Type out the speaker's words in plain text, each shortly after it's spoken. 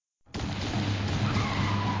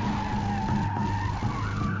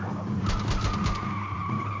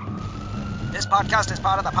podcast is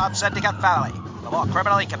part of the Pod Syndicate family. For more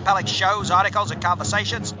criminally compelling shows, articles, and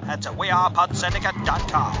conversations, head to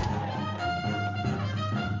wearepodsyndicate.com.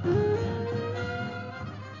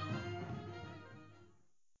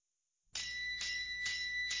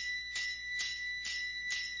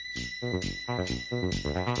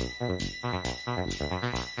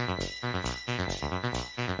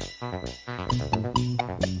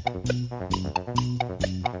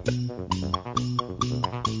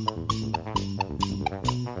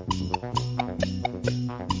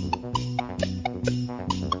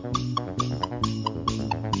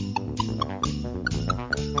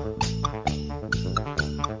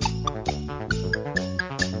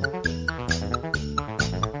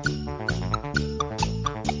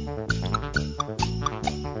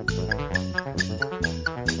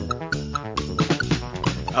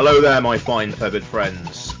 Hello there, my fine feathered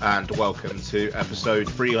friends, and welcome to episode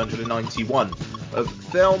 391 of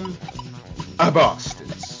Film A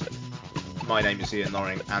Bastards. My name is Ian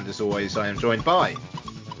Loring, and as always, I am joined by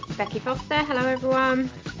Becky Foster. Hello, everyone.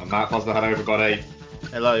 I'm Matt Foster. Hello, everybody.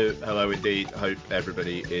 Hello indeed. Hope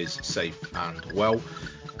everybody is safe and well.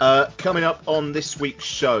 Coming up on this week's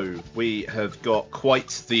show, we have got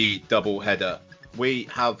quite the double header. We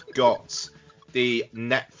have got the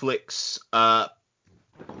Netflix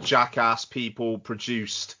Jackass people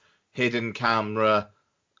produced hidden camera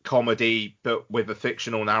comedy but with a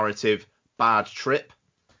fictional narrative, Bad Trip,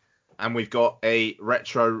 and we've got a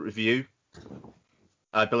retro review.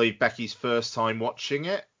 I believe Becky's first time watching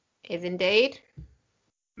it. Is indeed.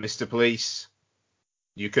 Mr. Police,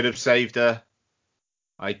 you could have saved her.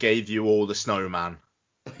 I gave you all the snowman.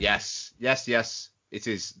 Yes, it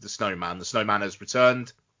is the snowman. The snowman has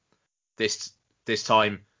returned. This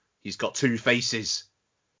time he's got two faces.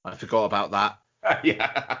 I forgot about that. Yeah,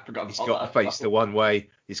 I forgot about He's got the face the one way.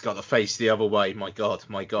 He's got the face the other way. My God.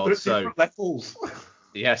 But So different levels.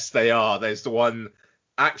 yes, they are. There's the one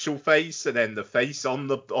actual face, and then the face on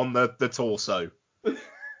the torso.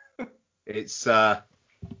 It's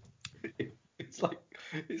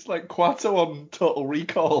it's like Quato on Total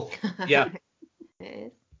Recall. yeah. It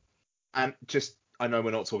is. And just, I know we're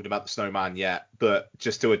not talking about the snowman yet, but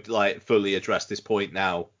just to like fully address this point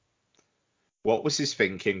now. What was his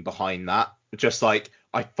thinking behind that? Just like,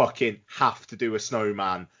 I fucking have to do a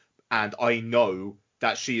snowman, and I know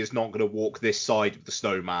that she is not going to walk this side of the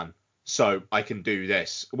snowman, so I can do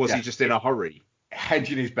this. Was he just in a hurry?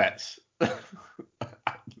 Hedging his bets.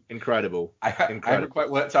 Incredible. I haven't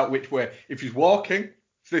quite worked out which way. If she's walking,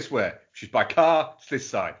 it's this way. If she's by car, it's this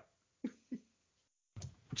side.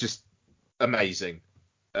 Just amazing.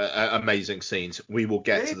 Amazing scenes. We will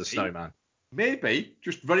get to the snowman. Maybe,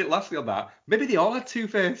 just very lastly on that, maybe they all had two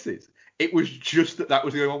faces. It was just that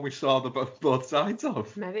was the only one we saw both sides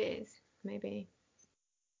of. Maybe it is. Maybe.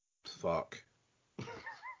 Fuck.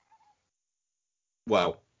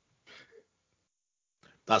 Well,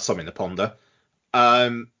 that's something to ponder.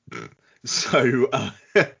 So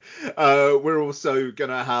we're also going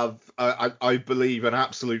to have, I believe, an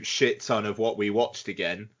absolute shit ton of what we watched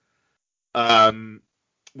again.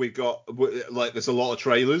 We've got, there's a lot of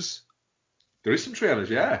trailers. There is some trailers,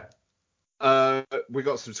 yeah. We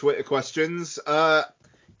got some Twitter questions.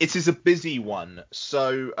 It is a busy one,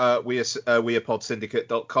 so we are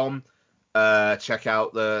podsyndicate.com. Check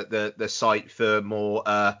out the site for more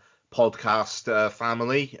podcast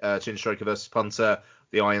family. Chin Stroker vs. Punter,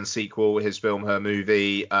 the Iron sequel, his film, her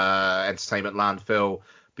movie, Entertainment Landfill,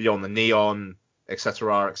 Beyond the Neon,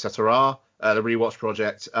 etc. The Rewatch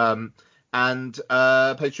Project. And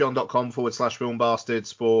patreon.com/Film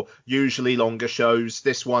Bastards for usually longer shows.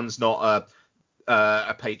 This one's not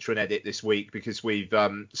a patron edit this week because we've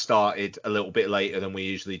started a little bit later than we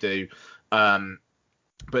usually do.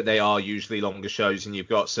 But they are usually longer shows, and you've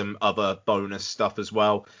got some other bonus stuff as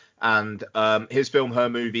well. And his film, her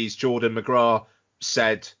movies, Jordan McGrath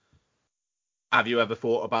said, have you ever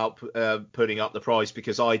thought about putting up the price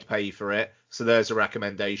because I'd pay for it? So there's a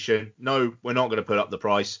recommendation. No, we're not going to put up the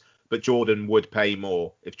price. But Jordan would pay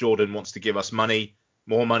more. If Jordan wants to give us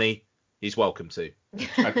more money, he's welcome to.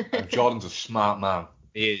 And Jordan's a smart man.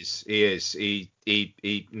 He is. He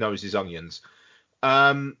knows his onions.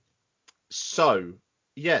 So,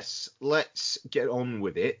 yes, let's get on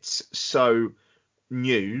with it. So,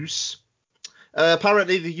 news.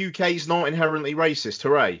 Apparently, the UK is not inherently racist.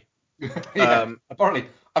 Hooray. Apparently,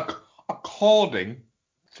 according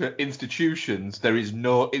to institutions, there is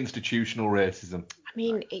no institutional racism. I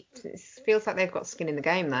mean, it feels like they've got skin in the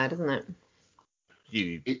game there, doesn't it?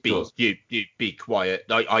 You be quiet.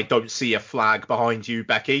 I don't see a flag behind you,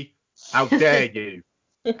 Becky. How dare you?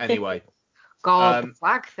 Anyway. God, the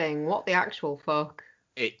flag thing. What the actual fuck?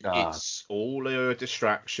 It's all a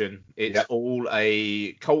distraction. It's Yep. all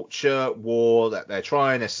a culture war that they're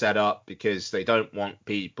trying to set up because they don't want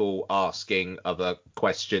people asking other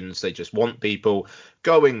questions. They just want people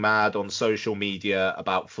going mad on social media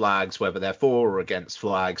about flags, whether they're for or against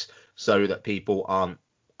flags, so that people aren't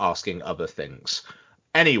asking other things.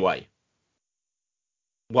 Anyway,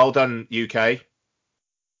 well done, UK.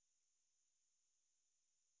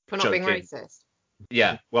 For not being Joking. racist.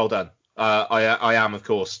 Yeah, well done. I am of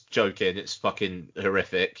course joking. It's fucking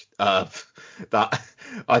horrific. I don't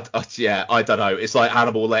know. It's like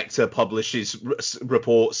Hannibal Lecter publishes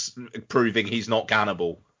reports proving he's not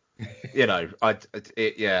cannibal. Yeah.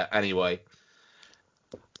 Anyway.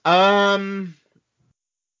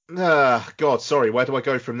 God, sorry. Where do I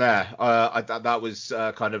go from there? That was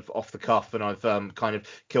kind of off the cuff, and I've kind of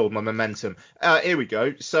killed my momentum. Here we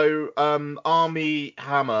go. So, Army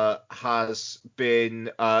Hammer has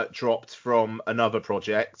been dropped from another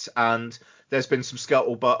project, and there's been some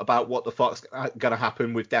scuttlebutt about what the fuck's gonna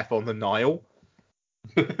happen with Death on the Nile.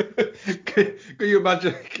 Can you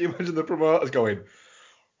imagine the promoters going,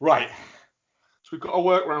 right, so we've got to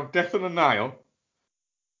work around Death on the Nile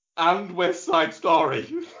and West Side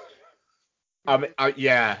Story.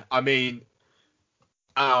 Yeah. I mean,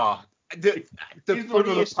 the Is there another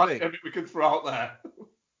funniest thing. pandemic we can throw out there?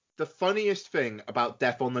 The funniest thing about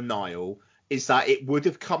Death on the Nile is that it would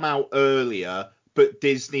have come out earlier, but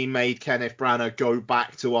Disney made Kenneth Branagh go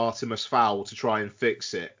back to Artemis Fowl to try and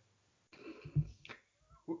fix it.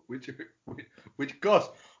 Which of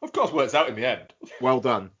course works out in the end. Well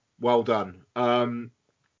done.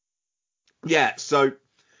 Yeah, so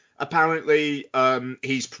apparently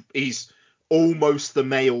he's almost the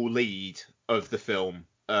male lead of the film,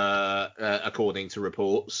 according to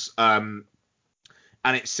reports. And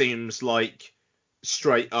it seems like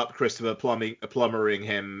straight up Christopher Plumbering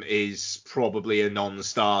him is probably a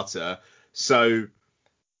non-starter. So,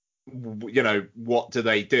 what do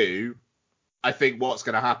they do? I think what's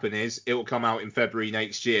going to happen is it will come out in February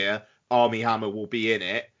next year. Army Hammer will be in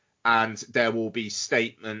it, and there will be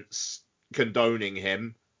statements condoning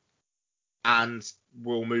him, and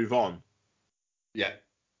we'll move on. Yeah.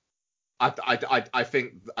 I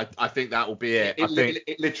think that will be it.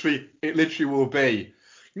 It literally will be.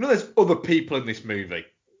 There's other people in this movie.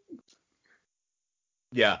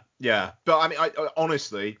 Yeah. But I mean,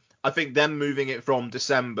 honestly, I think them moving it from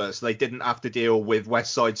December so they didn't have to deal with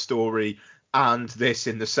West Side Story and this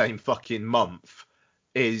in the same fucking month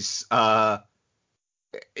is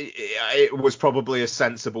it was probably a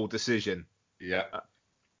sensible decision. Yeah.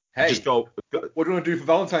 Hey, just go. What do you want to do for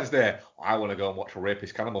Valentine's Day? I want to go and watch a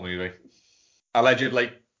rapist cannibal movie.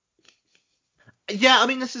 Allegedly. Yeah, I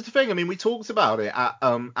mean, this is the thing. I mean, we talked about it at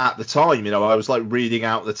the time. I was like reading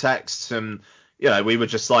out the texts, and we were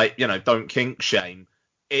just like, don't kink shame.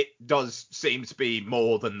 It does seem to be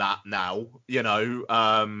more than that now,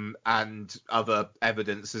 and other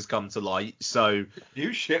evidence has come to light. So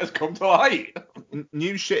new shit has come to light.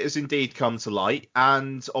 New shit has indeed come to light,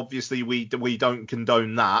 and obviously we don't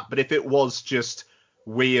condone that. But if it was just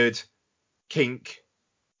weird kink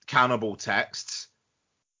cannibal texts,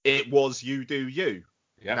 it was you do you.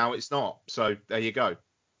 Yeah. Now it's not. So there you go.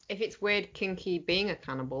 If it's weird kinky being a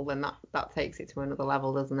cannibal, then that takes it to another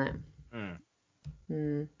level, doesn't it?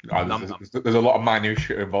 There's a lot of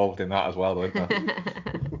minutiae involved in that as well, though, isn't there?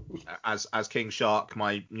 As King Shark,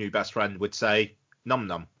 my new best friend, would say, num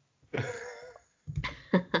num.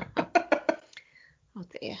 Oh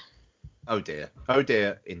dear. Oh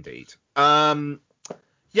dear, indeed. I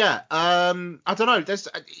don't know.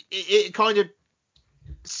 It kind of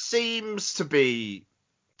seems to be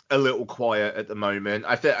a little quiet at the moment.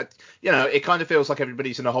 I think, it kind of feels like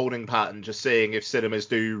everybody's in a holding pattern, just seeing if cinemas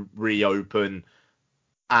do reopen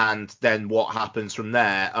and then what happens from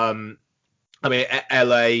there. I mean,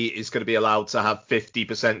 LA is going to be allowed to have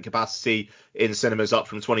 50% capacity in cinemas, up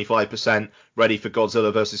from 25%, ready for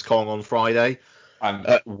Godzilla vs. Kong on Friday.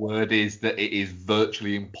 And word is that it is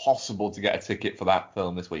virtually impossible to get a ticket for that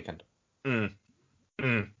film this weekend.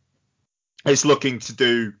 It's looking to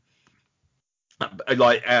do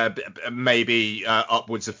maybe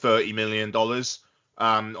upwards of $30 million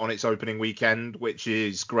on its opening weekend, which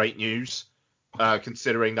is great news.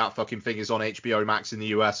 Considering that fucking thing is on HBO Max in the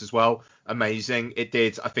US as well. Amazing. It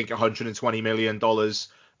did, I think, $120 million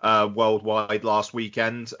worldwide last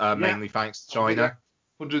weekend, mainly thanks to China.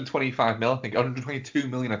 125 mil, I think. 122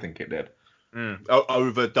 million, I think it did.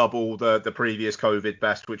 Over double the previous COVID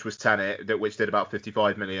best, which was Tenet, which did about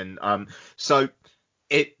 55 million. So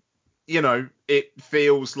it, it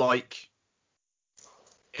feels like,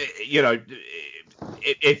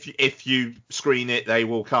 if you screen it, they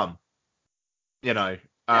will come. You know,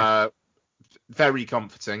 very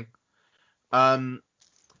comforting.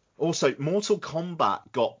 Also, Mortal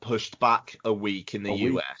Kombat got pushed back a week in the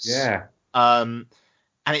US. Yeah. And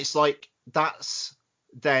it's like that's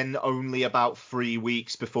then only about 3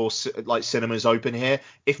 weeks before like cinemas open here.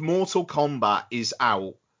 If Mortal Kombat is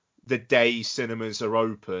out the day cinemas are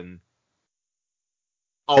open,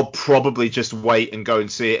 I'll probably just wait and go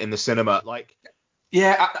and see it in the cinema. Like,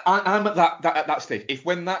 yeah, I'm at that stage. If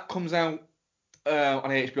when that comes out on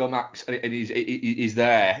HBO Max and is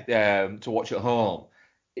there to watch at home,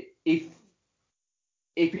 if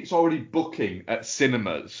it's already booking at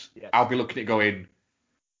cinemas, yes. I'll be looking at it going.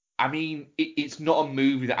 I mean, it's not a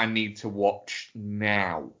movie that I need to watch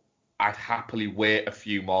now. I'd happily wait a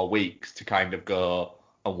few more weeks to kind of go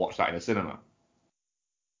and watch that in a cinema.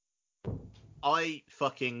 I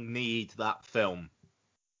fucking need that film,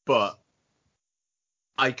 but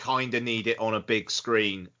I kind of need it on a big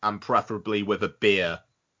screen and preferably with a beer.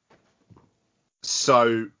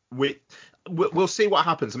 So we'll see what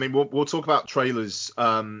happens. I mean, we'll talk about trailers.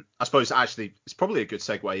 I suppose actually it's probably a good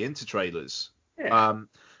segue into trailers. Yeah.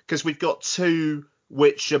 Because we've got two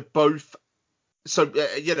which are both. So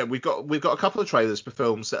we've got a couple of trailers for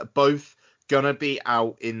films that are both gonna be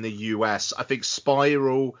out in the US. I think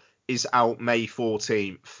Spiral is out May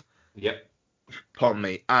 14th. Yep. Pardon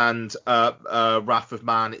me. And Wrath of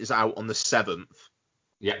Man is out on the 7th.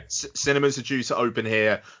 Yeah. Cinemas are due to open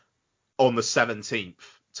here on the 17th.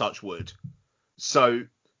 Touch wood. So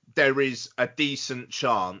there is a decent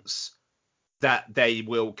chance that they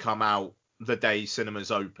will come out the day cinemas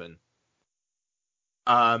open.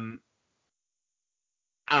 And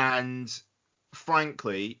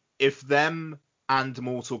frankly, if them and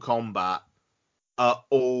Mortal Kombat are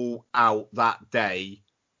all out that day,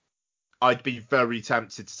 I'd be very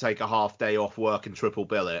tempted to take a half day off work and triple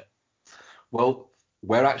bill it. Well,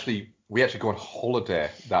 we actually go on holiday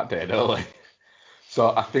that day, don't we?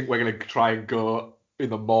 So I think we're going to try and go in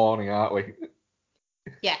the morning, aren't we?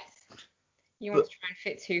 Yes. You want to try and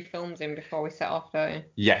fit 2 films in before we set off, don't you?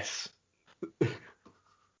 Yes.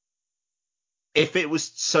 If it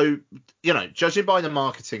was so, judging by the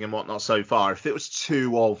marketing and whatnot so far, if it was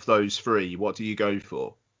 2 of those 3, what do you go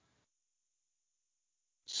for?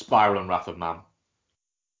 Spiral and Wrath of Man.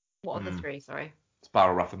 What are the 3, sorry?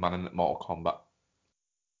 Spiral, Wrath of Man, and Mortal Kombat.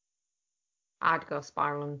 I'd go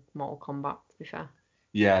Spiral and Mortal Kombat, to be fair.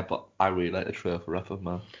 Yeah, but I really like the trailer for Wrath of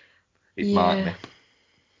Man. It's Martin.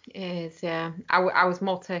 It is, yeah. I was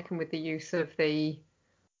more taken with the use of the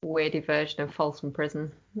weirdy version of Folsom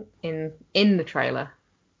Prison in the trailer.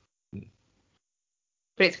 But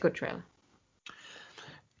it's a good trailer.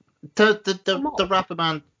 The Wrath of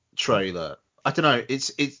Man trailer, I don't know,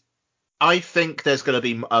 it's I think there's going to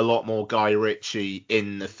be a lot more Guy Ritchie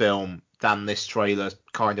in the film than this trailer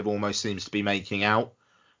kind of almost seems to be making out.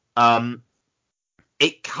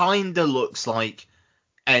 It kind of looks like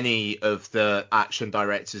any of the action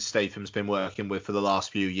directors Statham's been working with for the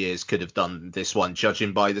last few years could have done this one,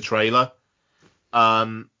 judging by the trailer.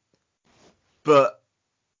 But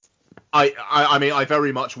I mean, I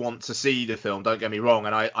very much want to see the film, don't get me wrong,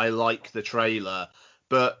 and I like the trailer,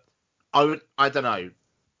 but I don't know.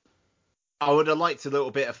 I would have liked a little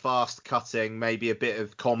bit of fast cutting, maybe a bit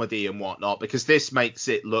of comedy and whatnot, because this makes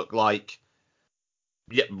it look like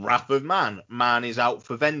Wrath of Man. Man is out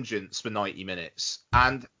for vengeance for 90 minutes.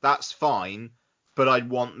 And that's fine, but I'd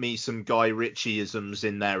want me some Guy Ritchie-isms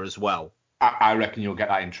in there as well. I reckon you'll get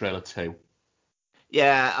that in trailer 2.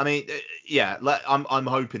 Yeah, I mean, yeah, I'm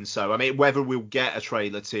hoping so. I mean, whether we'll get a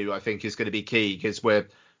trailer 2, I think is going to be key, because we're,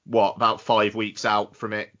 about 5 weeks out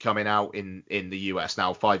from it coming out in the US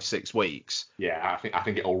now, 5-6 weeks. Yeah, I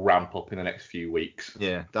think it'll ramp up in the next few weeks.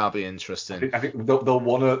 Yeah, that'll be interesting. I think they'll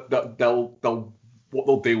want to what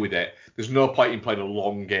they'll do with it. There's no point in playing a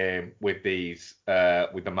long game with these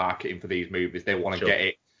with the marketing for these movies. They want to get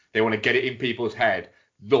it. They want to get it in people's head.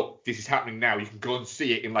 Look, this is happening now. You can go and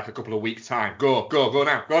see it in like a couple of weeks' time. Go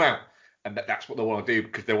now. And that's what they want to do,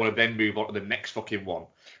 because they want to then move on to the next fucking one.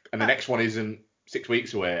 And the next one isn't 6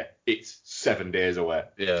 weeks away. It's 7 days away.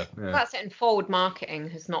 Yeah. That's it. And forward marketing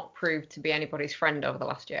has not proved to be anybody's friend over the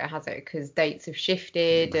last year, has it? Because dates have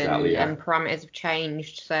shifted and parameters have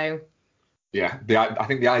changed. So. Yeah, I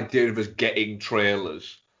think the idea of us getting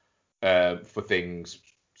trailers for things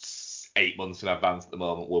 8 months in advance at the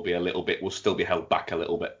moment will still be held back a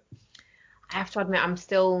little bit. I have to admit, I'm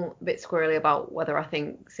still a bit squirrely about whether I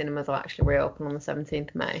think cinemas will actually reopen on the 17th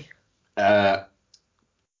of May. I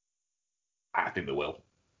think they will.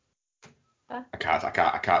 I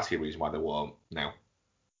can't see a reason why they won't now.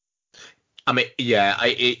 I mean, yeah,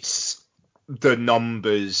 it's the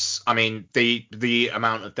numbers, I mean, the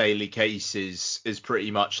amount of daily cases is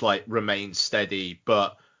pretty much like remains steady,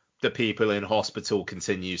 but the people in hospital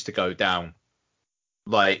continues to go down.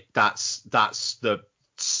 Like that's the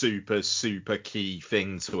super key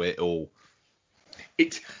thing to it all.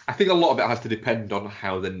 I think a lot of it has to depend on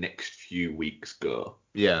how the next few weeks go.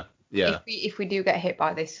 Yeah. If we do get hit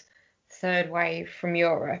by this third wave from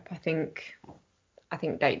Europe, I think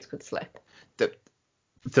dates could slip.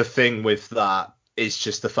 The thing with that is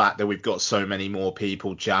just the fact that we've got so many more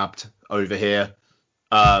people jabbed over here.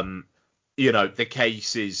 The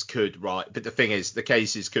cases could rise, but the thing is, the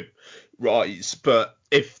cases could rise, but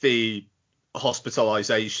if the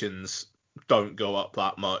hospitalizations don't go up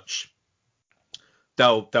that much,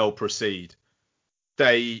 they'll proceed.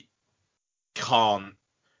 They can't,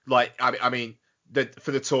 like, I mean,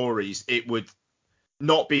 for the Tories, it would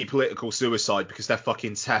not be political suicide because they're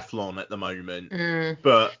fucking Teflon at the moment,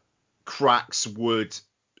 but cracks would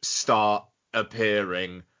start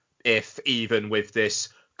appearing if, even with this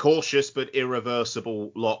cautious but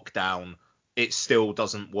irreversible lockdown, it still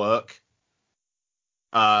doesn't work.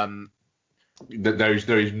 There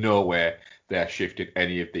is no way they're shifting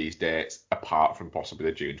any of these dates apart from possibly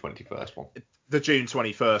the June 21st one. The June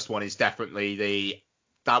 21st one is definitely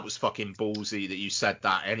that was fucking ballsy that you said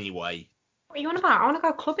that anyway. What are you on about? I want to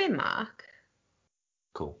go clubbing, Mark.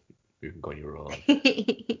 Cool. You can go on your own.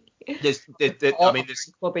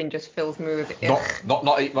 Clubbing just fills me with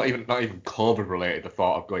not even COVID related. The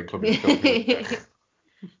thought of going clubbing fills me with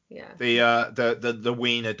yeah. The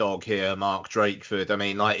wiener dog here, Mark Drakeford. I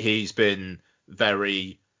mean, like, he's been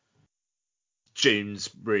very. June's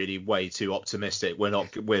really way too optimistic. We're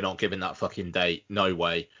not giving that fucking date. No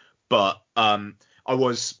way. But I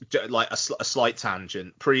was like a slight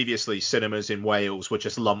tangent. Previously, cinemas in Wales were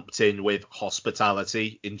just lumped in with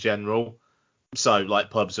hospitality in general. So like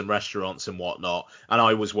pubs and restaurants and whatnot. And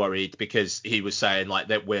I was worried because he was saying like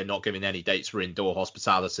that we're not giving any dates for indoor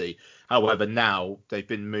hospitality. However, now they've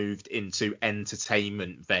been moved into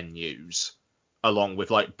entertainment venues along with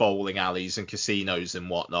like bowling alleys and casinos and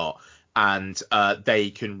whatnot. And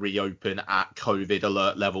they can reopen at COVID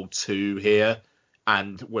alert level 2 here.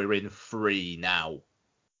 And we're in 3 now.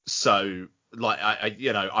 So like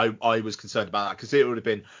I was concerned about that because it would have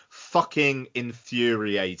been fucking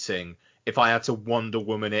infuriating if I had to Wonder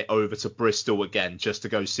Woman it over to Bristol again just to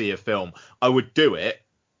go see a film. I would do it.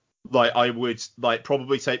 Like I would like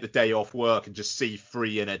probably take the day off work and just see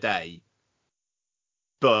 3 in a day.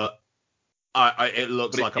 But it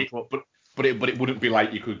looks like but it wouldn't be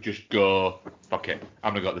like you could just go, fuck it,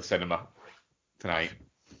 I'm gonna go to the cinema tonight.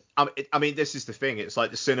 I mean, this is the thing. It's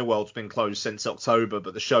like the Cineworld's been closed since October,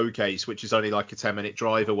 but the Showcase, which is only like a 10-minute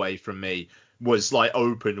drive away from me, was like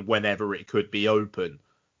open whenever it could be open.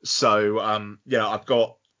 So, I've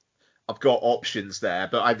got options there.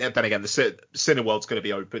 But then again, the Cineworld's going to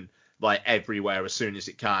be open like everywhere as soon as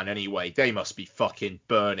it can anyway. They must be fucking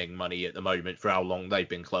burning money at the moment for how long they've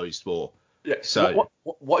been closed for. Yeah. So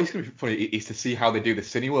what is going to be funny is to see how they do the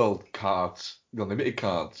Cineworld cards, the unlimited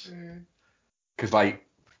cards, because like.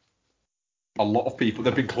 A lot of people,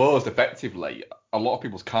 they've been closed effectively. A lot of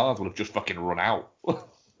people's cards will have just fucking run out.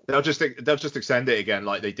 They'll just extend it again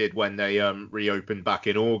like they did when they reopened back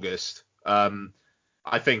in August.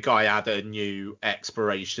 I think I had a new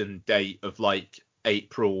expiration date of like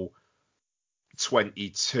April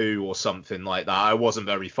 22 or something like that. I wasn't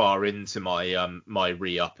very far into my my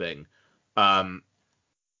re-upping.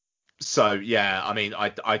 So yeah, I mean, I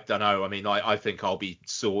don't know. I mean, I think I'll be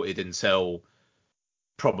sorted until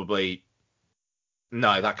probably.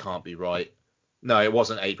 No, that can't be right. No, it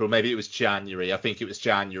wasn't April. Maybe it was January. I think it was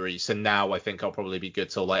January. So now I think I'll probably be good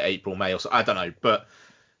till like April, May or so. I don't know. But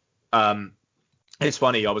it's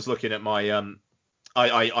funny. I was looking at my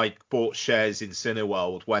I bought shares in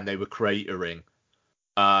Cineworld when they were cratering.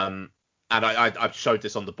 And I showed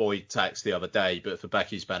this on the Boyd text the other day, but for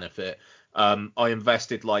Becky's benefit, I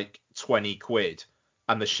invested like 20 quid,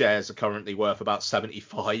 and the shares are currently worth about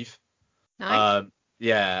 75. Nice.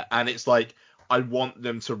 Yeah, and it's like. I want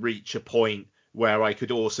them to reach a point where I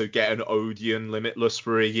could also get an Odeon Limitless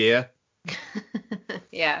for a year.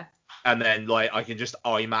 Yeah. And then like I can just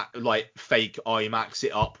fake IMAX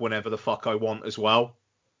it up whenever the fuck I want as well.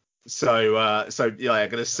 So yeah, I'm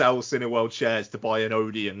gonna sell Cineworld shares to buy an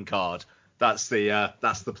Odeon card. That's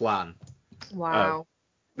the plan. Wow.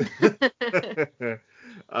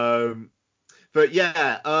 But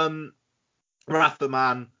yeah, Wrath the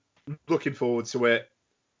Man, looking forward to it.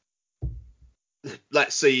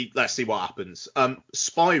 Let's see what happens.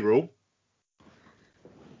 Spiral.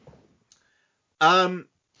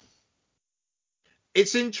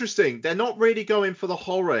 it's interesting. They're not really going for the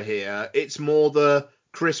horror here. It's more the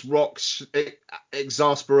Chris Rock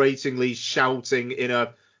exasperatingly shouting in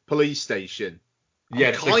a police station.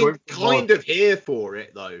 Yeah, I'm kind of here for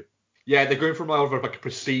it though. Yeah, they're going for more of like a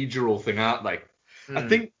procedural thing, aren't they? I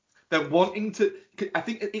think they're wanting to. I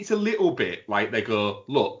think it's a little bit like they go,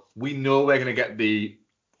 look, we know we're going to get the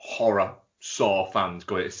horror Saw fans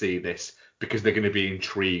going to see this because they're going to be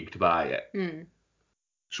intrigued by it.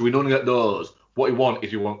 So we don't get those. What we want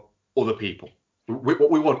is we want other people. What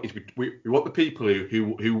we want is we want the people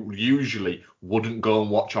who usually wouldn't go and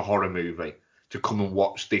watch a horror movie to come and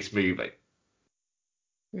watch this movie.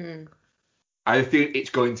 I think it's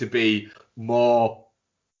going to be more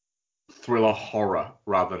thriller horror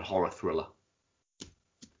rather than horror thriller.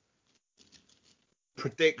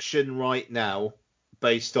 Prediction right now,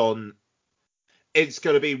 based on, it's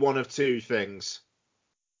going to be one of two things.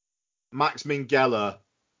 Max Minghella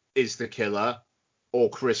is the killer, or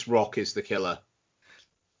Chris Rock is the killer.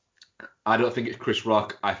 I don't think it's Chris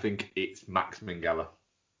Rock. I think it's Max Minghella.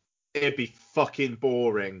 It'd be fucking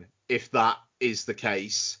boring if that is the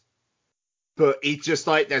case. But he just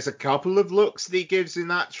like, there's a couple of looks that he gives in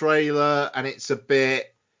that trailer, and it's a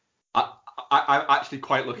bit. I'm actually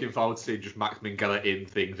quite looking forward to seeing just Max Minghella in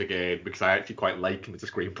things again because I actually quite like him as a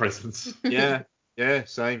screen presence. Yeah,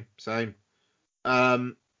 same.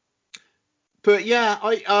 But yeah,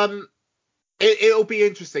 it'll be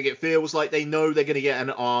interesting. It feels like they know they're going to get an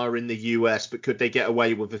R in the US, but could they get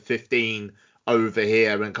away with a 15 over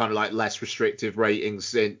here and kind of like less restrictive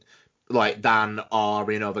ratings in like than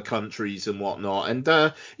are in other countries and whatnot? And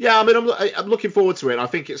yeah, I mean, I'm looking forward to it. I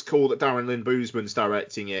think it's cool that Darren Lynn Bousman's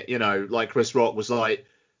directing it. You know, like Chris Rock was like,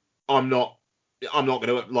 I'm not going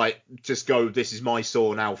to like just go, this is my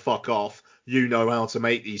Saw now, fuck off. You know how to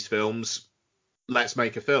make these films. Let's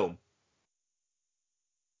make a film.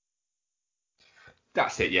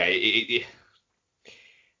 That's it, yeah. It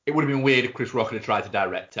would have been weird if Chris Rock had tried to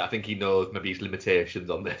direct it. I think he knows maybe his limitations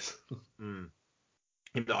on this.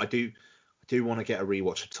 I do want to get a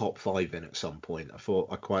rewatch of Top 5 in at some point. I thought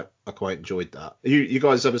I quite enjoyed that. You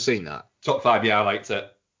guys ever seen that? Top 5, yeah, I liked it.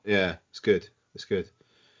 Yeah, it's good.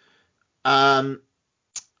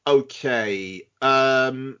 Okay.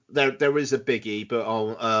 There is a biggie, but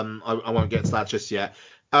I won't get to that just yet.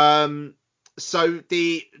 So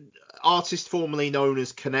the artist formerly known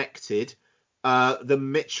as Connected, The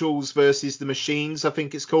Mitchells versus the Machines, I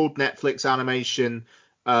think it's called, Netflix animation,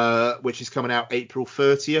 which is coming out April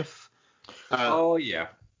 30th. Oh yeah.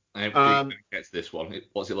 I get to this one.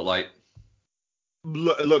 What's it look like?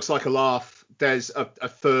 It looks like a laugh. There's a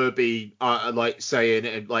Furby like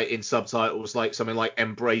saying like in subtitles like something like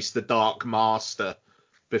 "Embrace the Dark Master"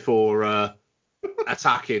 before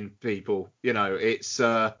attacking people. You know, it's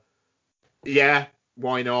yeah,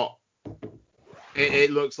 why not?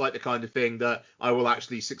 It looks like the kind of thing that I will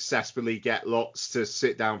actually successfully get lots to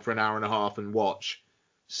sit down for an hour and a half and watch.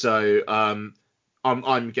 So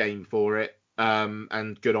I'm game for it.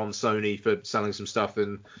 And good on Sony for selling some stuff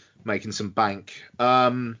and making some bank.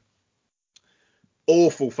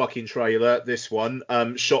 Awful fucking trailer, this one.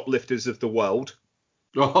 Shoplifters of the World.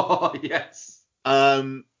 Oh yes.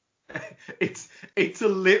 It's a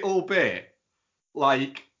little bit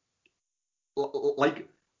like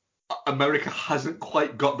America hasn't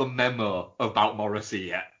quite got the memo about Morrissey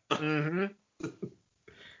yet. Mm-hmm.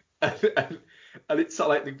 and it's sort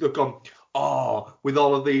of like they've gone, oh, with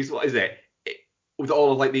all of these, what is it? With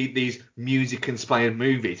all of like these music inspired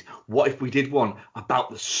movies, what if we did one about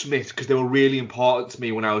the Smiths? Because they were really important to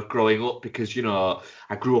me when I was growing up, because, you know,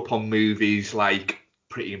 I grew up on movies like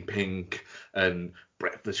Pretty in Pink and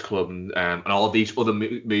Breakfast Club and all of these other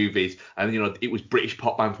movies, and, you know, it was British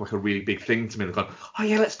pop bands were like a really big thing to me. And I've gone, oh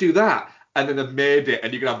yeah, let's do that. And then they've made it,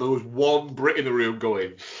 and you can have those one Brit in the room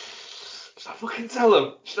going, should I fucking tell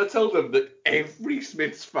them? Should I tell them that every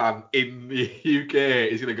Smiths fan in the UK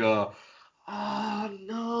is going to go, oh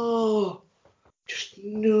no, just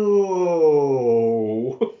no.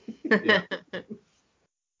 Yeah.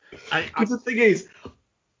 Because the thing is,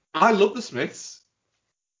 I love the Smiths.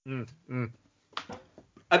 And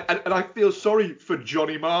I feel sorry for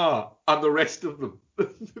Johnny Marr and the rest of them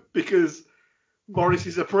because Morris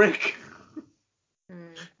is a prick.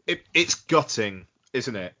 It's gutting,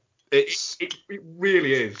 isn't it? It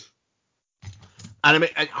really is. And I mean,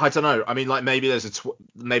 I don't know. I mean, like maybe there's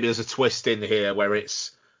a twist in here where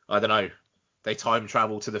it's, I don't know, they time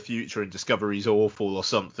travel to the future and Discovery's awful or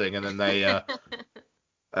something, and then they.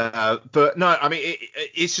 But no, I mean,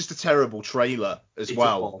 it's just a terrible trailer as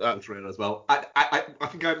well. It's a awful trailer as well. I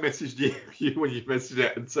think I messaged you when you messaged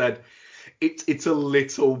it and said it's a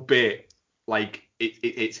little bit like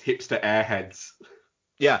it's hipster Airheads.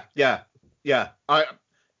 Yeah.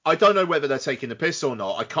 I don't know whether they're taking the piss or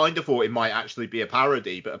not. I kind of thought it might actually be a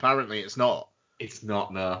parody, but apparently it's not. It's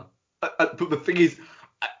not, no. But the thing is,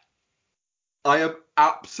 I am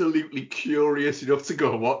absolutely curious enough to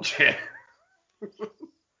go and watch it.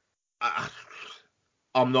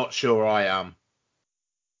 I'm not sure I am.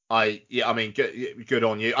 I mean, good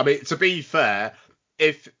on you. I mean, to be fair,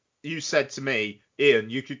 if you said to me, Ian,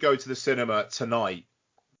 you could go to the cinema tonight,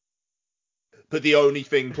 but the only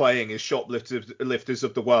thing playing is Shoplifters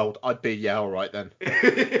of the World, I'd be, yeah, all right then.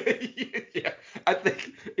 Yeah, I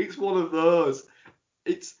think it's one of those.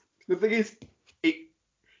 The thing is,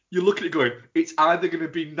 you look at it going, it's either going to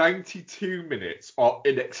be 92 minutes or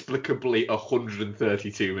inexplicably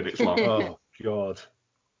 132 minutes long. Oh, God.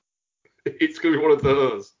 It's going to be one of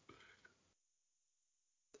those.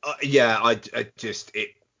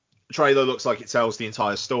 Trailer looks like it tells the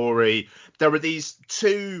entire story. There are these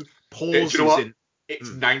two pauses Do you know what? It's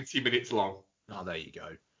 90 minutes long. Oh, there you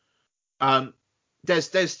go.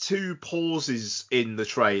 There's two pauses in the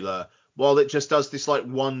trailer while it just does this like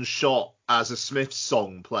one shot as a Smiths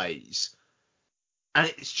song plays. And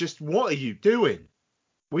it's just, what are you doing?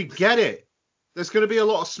 We get it. There's going to be a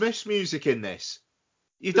lot of Smiths music in this.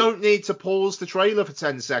 You don't need to pause the trailer for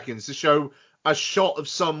 10 seconds to show a shot of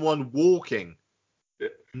someone walking.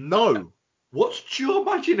 No. What's Joe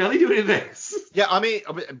Manganiello doing in this? Yeah, I mean,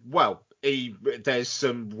 well, there's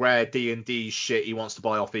some rare D&D shit he wants to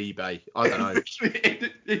buy off eBay. I don't know.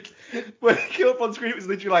 When he came up on screen, it was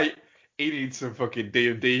literally like, he needs some fucking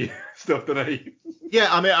D&D stuff, doesn't he? Yeah,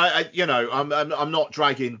 I mean, I'm not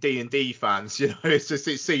dragging D&D fans. It's just,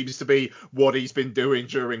 it seems to be what he's been doing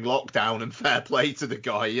during lockdown, and fair play to the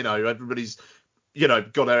guy. Everybody's,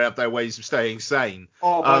 got to have their ways of staying sane.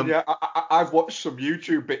 Oh man, yeah, I've watched some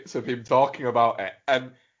YouTube bits of him talking about it,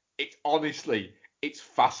 and it's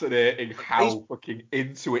fascinating how fucking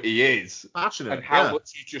into it he is. Passionate, and how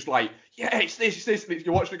much he's just like, yeah, it's this, and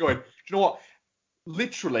you're watching it going, do you know what?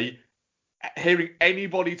 Literally, hearing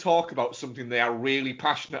anybody talk about something they are really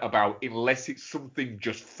passionate about, unless it's something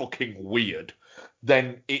just fucking weird,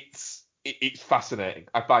 then it's fascinating.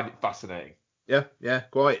 I find it fascinating. Yeah,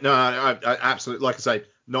 quite. No, I absolutely, like I say,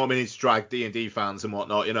 not many to drag D&D fans and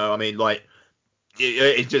whatnot. I mean, like,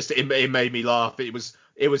 it made me laugh. It was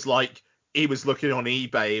like he was looking on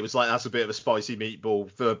eBay. It was like, that's a bit of a spicy meatball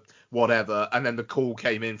for whatever. And then the call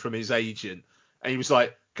came in from his agent, and he was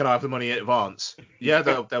like, can I have the money in advance? Yeah,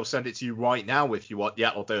 they'll send it to you right now if you want.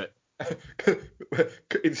 Yeah, I'll do it.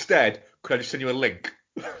 Instead, could I just send you a link?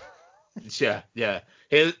 Yeah.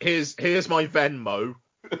 Here's my Venmo.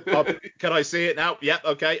 Can I see it now? Yeah,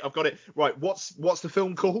 okay, I've got it. Right, what's the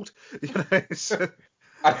film called? And it's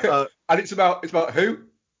about who?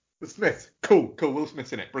 The Smiths. Cool. Will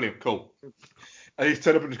Smith's in it. Brilliant. Cool. And he's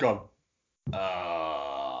turned up and just gone.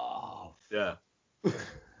 Yeah.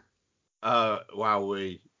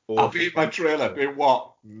 Wowee. I'll be in my trailer doing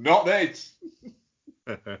what? Not this.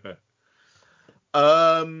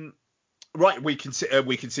 Right, we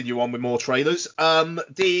continue on with more trailers.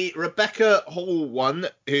 The Rebecca Hall one,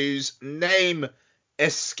 whose name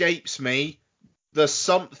escapes me, the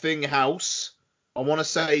something house. I want to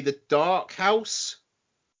say the Dark House.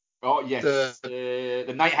 Oh yes,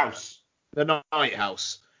 the Night House. The Night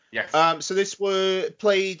House. Yes. So this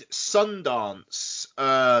played Sundance.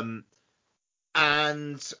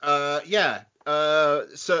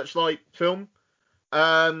 Searchlight film.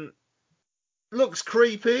 Looks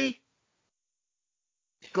creepy.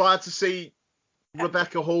 Glad to see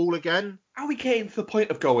Rebecca Hall again. Are we getting to the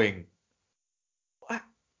point of going, why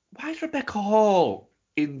is Rebecca Hall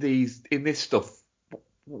in this stuff?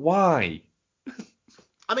 Why?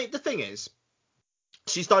 I mean, the thing is,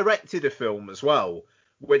 she's directed a film as well,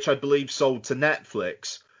 which I believe sold to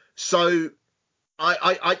Netflix. So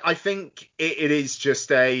I think it is just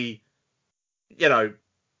to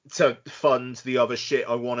fund the other shit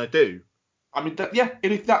I want to do. I mean,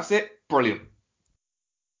 if that's it, brilliant.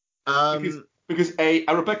 Because a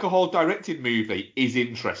Rebecca Hall directed movie is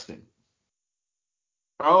interesting.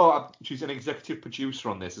 Oh, she's an executive producer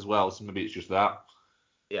on this as well, so maybe it's just that.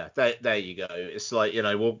 Yeah, there you go. It's like,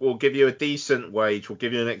 we'll give you a decent wage, we'll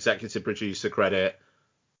give you an executive producer credit,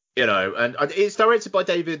 and it's directed by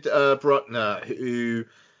David Bruckner, who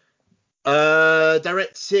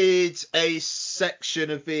directed a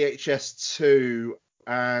section of VHS 2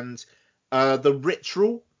 and The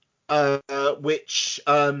Ritual, which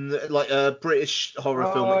like a British horror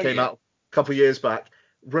film that came out a couple of years back.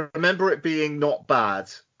 Remember it being not bad.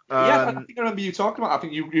 I think I remember you talking about it. I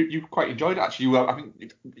think you quite enjoyed it, actually. I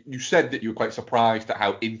think you said that you were quite surprised at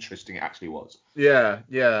how interesting it actually was.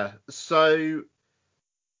 Yeah. So,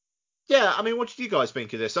 Yeah, I mean, what did you guys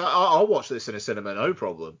think of this? I'll watch this in a cinema, no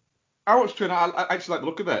problem. I watched it and I actually like the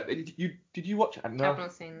look of it. Did you watch it? No. I've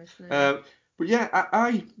not seen this. No. But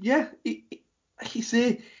yeah, you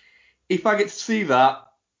see, if I get to see that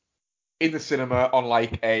in the cinema on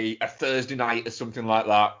like a Thursday night or something like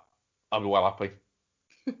that, I'll be well happy.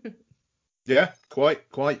 Yeah, quite.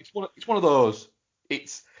 It's one of those.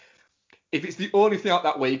 If it's the only thing out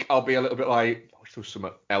that week, I'll be a little bit like, I wish there was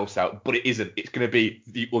something else out. But it isn't. It's going to be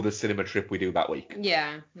the other cinema trip we do that week.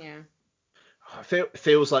 Yeah.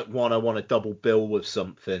 Feels like I want to double bill with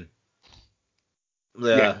something.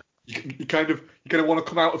 Yeah. You kind of want to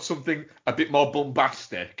come out of something a bit more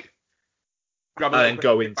bombastic, grab it and then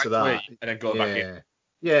go into that, and then go back in.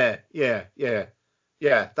 Yeah.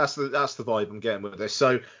 That's the vibe I'm getting with this.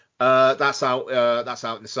 So that's out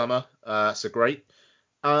in the summer. So great.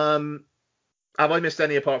 Have I missed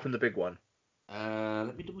any apart from the big one?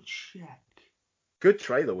 Let me double check. Good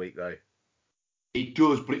trailer week though. It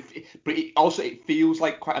does, but it also feels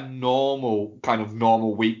like quite a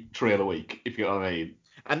normal week trailer week, if you know what I mean.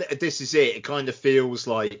 And this is it. It kind of feels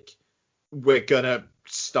like we're gonna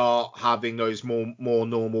start having those more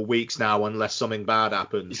normal weeks now, unless something bad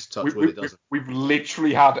happens. Touch wood, it doesn't. We've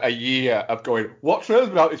literally had a year of going, what trailers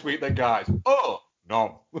been out this week then, guys? Oh,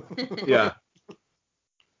 none. Yeah.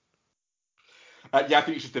 Yeah, I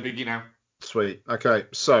think it's just a biggie now. Sweet. Okay,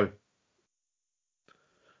 so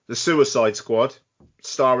The Suicide Squad,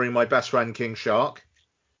 starring my best friend King Shark.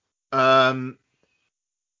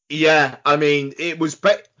 Yeah, I mean,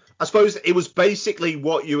 I suppose it was basically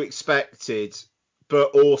what you expected,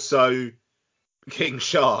 but also King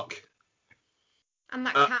Shark. And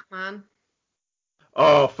that cat man.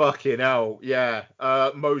 Oh, fucking hell, yeah.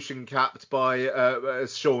 Motion capped by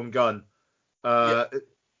Sean Gunn. Yeah.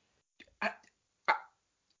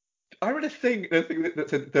 I read a thing that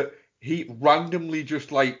said that he randomly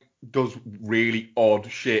just like does really odd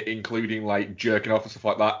shit, including like jerking off and stuff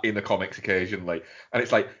like that in the comics occasionally. And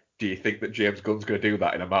it's like, do you think that James Gunn's going to do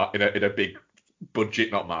that in a big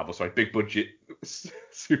budget, not Marvel, sorry, big budget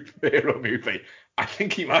superhero movie? I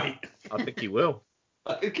think he might. I think he will.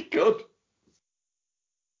 I think he could.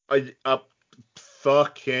 I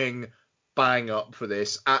fucking bang up for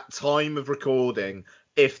this. At time of recording,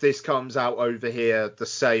 if this comes out over here the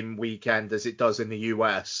same weekend as it does in the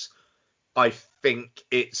US, I think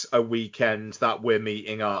it's a weekend that we're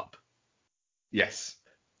meeting up. Yes.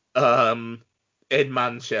 In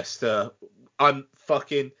Manchester. I'm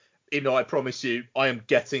fucking, I promise you, I am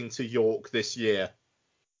getting to York this year.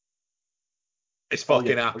 It's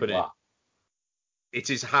fucking happening. It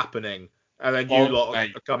is happening. And then you lot are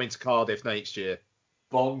coming to Cardiff next year.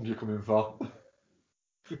 Bond you're coming for.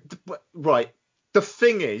 Right. The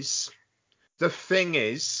thing is, there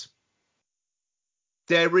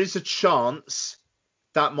is a chance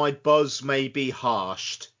that my buzz may be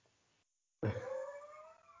harshed.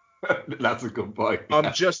 That's a good point.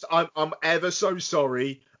 I'm ever so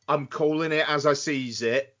sorry. I'm calling it as I sees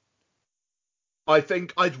it. I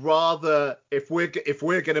think I'd rather, if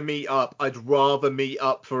we're gonna meet up, I'd rather meet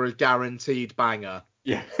up for a guaranteed banger.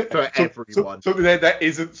 Yeah. For everyone. Something there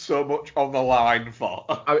isn't so much on the line for.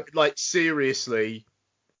 Like seriously,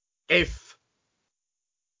 if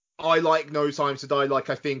I like No Time to Die like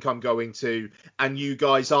I think I'm going to, and you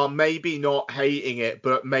guys are maybe not hating it,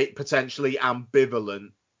 but potentially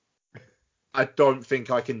ambivalent, I don't think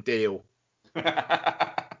I can deal.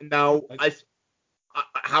 Now,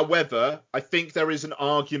 however, I think there is an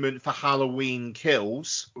argument for Halloween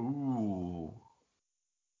Kills. Ooh.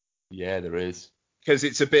 Yeah, there is. Because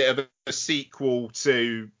it's a bit of a sequel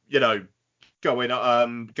to, going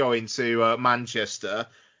to Manchester,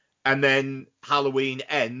 and then Halloween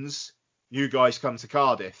ends, you guys come to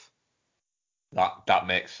Cardiff. That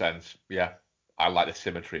makes sense. Yeah, I like the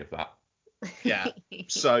symmetry of that. Yeah.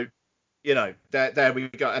 So, there we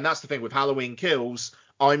go. And that's the thing with Halloween Kills.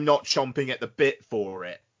 I'm not chomping at the bit for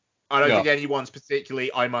it. I don't think anyone's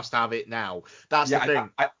particularly, I must have it now. That's the thing.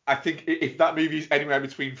 I think if that movie is anywhere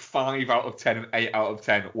between 5 out of 10 and 8 out of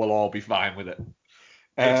 10, we'll all be fine with it.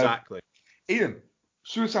 Exactly. Ian,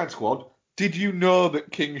 Suicide Squad, did you know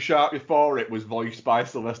that King Shark before it was voiced by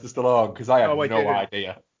Sylvester Stallone? Because I had no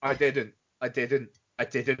idea. I didn't.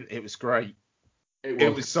 It was great.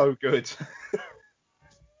 It was so good.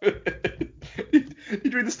 Did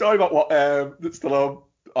you read the story about what that Stallone...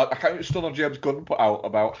 I can't remember, Stallone James Gunn put out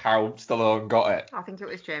about how Stallone got it. I think it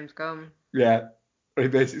was James Gunn. Yeah. He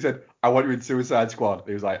basically said, I want you in Suicide Squad.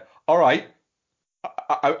 He was like, all right.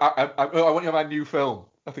 I want you in my new film.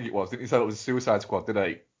 I think it was. Didn't he say it was Suicide Squad, didn't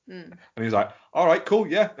he? Mm. And he was like, all right, cool,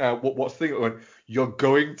 yeah. What's the thing? Went, you're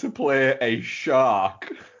going to play a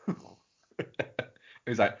shark.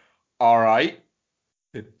 He's like, all right,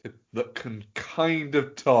 that can kind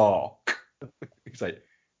of talk. He's like,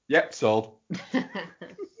 yep, sold.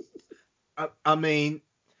 I mean,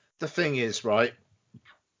 the thing is, right?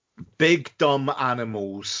 Big dumb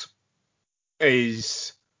animals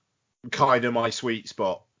is kind of my sweet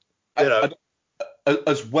spot. You know,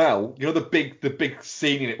 As well, you know the big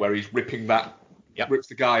scene in it where he's ripping rips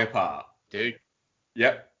the guy apart. dude.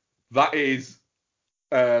 Yep, that is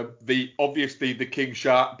obviously the King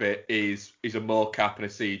Shark bit is a mocap and a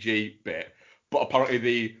CG bit, but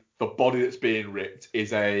apparently the body that's being ripped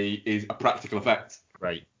is a practical effect.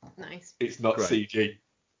 Great. Nice. It's not Great. CG.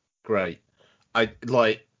 Great. I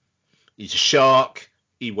like. He's a shark.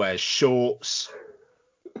 He wears shorts.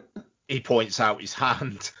 He points out his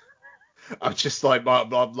hand. I'm just like,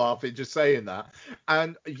 I'm laughing just saying that.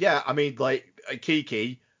 And yeah, I mean, like,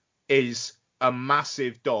 Kiki is a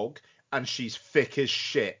massive dog and she's thick as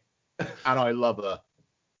shit. And I love her.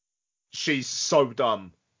 She's so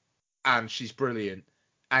dumb and she's brilliant.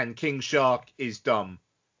 And King Shark is dumb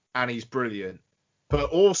and he's brilliant.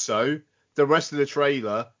 But also, the rest of the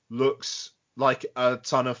trailer looks like a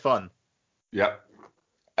ton of fun. Yeah.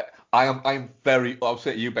 I am very. I'll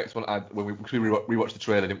say to you, Bex, when we rewatched the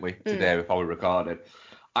trailer, didn't we, today before we recorded?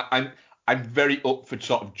 I'm very up for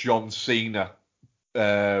sort of John Cena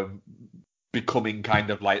becoming kind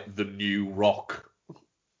of like the new Rock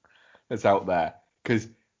that's out there. Because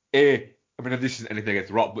I mean, this isn't anything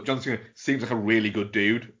against Rock, but John Cena seems like a really good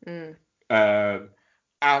dude,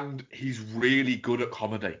 and he's really good at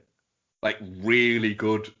comedy, like really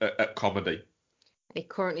good at comedy. He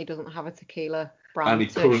currently doesn't have a tequila brand. And he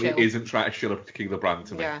to currently shill. isn't trying to shill a tequila brand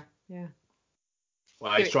to me. Yeah.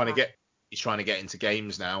 Well, he's trying to get into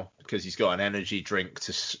games now because he's got an energy drink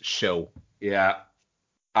to shill. Yeah.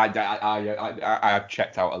 I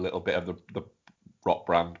checked out a little bit of the Rock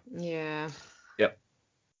brand. Yeah. Yep.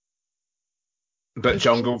 But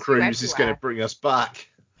Jungle Cruise is going to bring us back.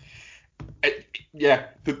 Yeah,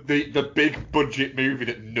 the big budget movie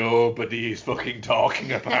that nobody is fucking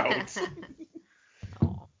talking about.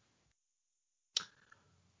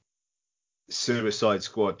 Suicide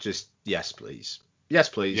Squad, just yes, please. Yes,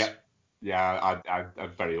 please. Yeah,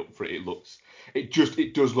 I'm very up for it.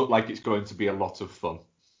 It does look like it's going to be a lot of fun.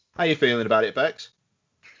 How you feeling about it, Bex?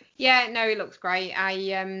 Yeah, no, it looks great.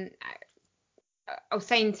 I was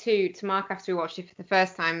saying to Mark after we watched it for the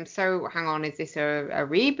first time, so hang on, is this a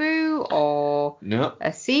reboot or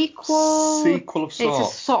a sequel? Sequel of sorts.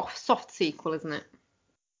 It's a soft sequel, isn't it?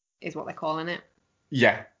 Is what they're calling it.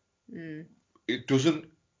 Yeah. It doesn't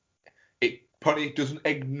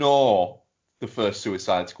ignore the first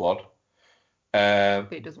Suicide Squad.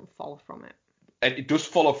 But it doesn't follow from it. And it does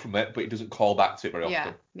follow from it, but it doesn't call back to it very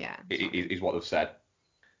often. Yeah. Is what they've said.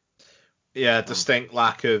 Yeah, distinct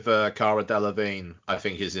lack of Cara Delevingne, I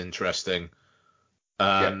think, is interesting.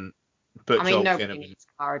 But I mean, nobody needs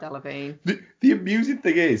Cara Delevingne. The amusing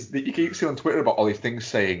thing is that you keep seeing on Twitter about all these things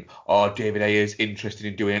saying, "Oh, David Ayer is interested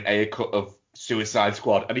in doing an Ayer cut of Suicide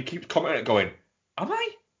Squad," and he keeps commenting it, going, "Am I?"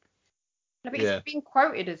 No, but it's been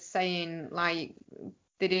quoted as saying like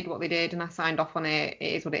they did what they did and I signed off on it.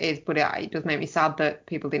 It is what it is, but it does make me sad that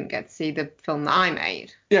people didn't get to see the film that I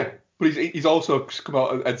made. Yeah, but he's also come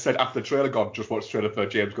out and said after the trailer gone, just watched the trailer for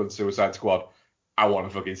James Gunn's Suicide Squad. I want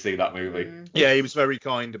to fucking see that movie. Yeah, he was very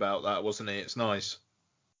kind about that, wasn't he? It's nice.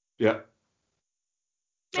 Yeah.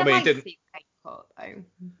 I mean, he didn't. See the cut, though.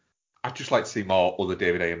 I'd just like to see more other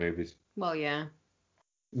David Ayer movies. Well, yeah.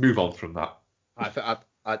 Move on from that.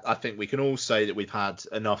 I think we can all say that we've had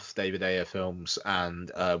enough David Ayer films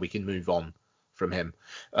and we can move on from him.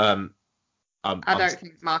 I don't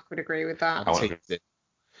think Mark would agree with that.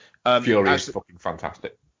 Fury is fucking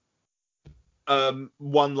fantastic.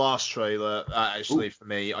 One last trailer, actually, for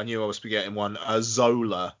me. I knew I was forgetting one.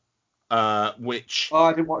 Zola, which... Oh,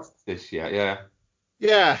 I didn't watch this yet, yeah.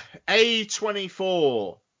 Yeah,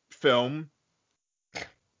 A24 film.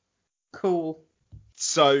 Cool.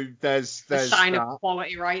 So there's a sign of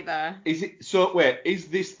quality right there. Is it? So wait, is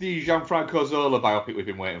this the Gianfranco Zola biopic we've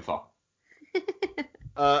been waiting for?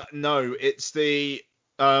 No, it's the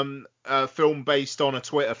film based on a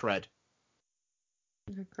Twitter thread.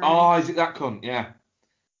 Okay. Oh, is it that cunt? Yeah.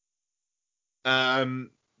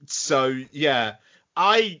 So yeah,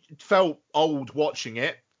 I felt old watching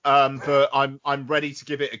it. But I'm ready to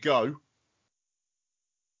give it a go.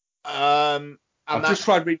 I've just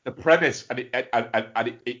tried reading the premise, and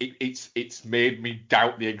it's made me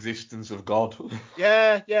doubt the existence of God.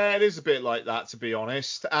 Yeah, it is a bit like that, to be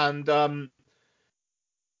honest. And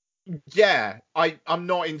yeah, I'm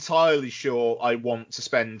not entirely sure I want to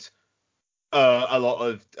spend a lot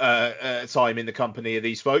of time in the company of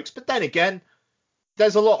these folks. But then again,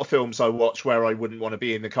 there's a lot of films I watch where I wouldn't want to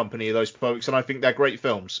be in the company of those folks, and I think they're great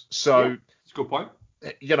films. So, it's a good point.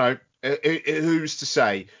 You know, who's to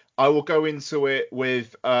say? I will go into it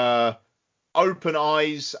with open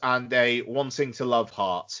eyes and a wanting to love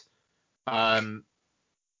heart.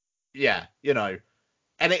 Yeah, you know.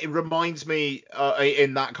 And it reminds me,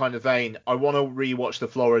 in that kind of vein, I want to rewatch The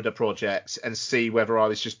Florida Project and see whether I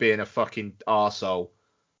was just being a fucking arsehole.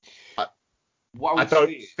 I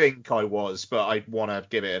don't think I was, but I want to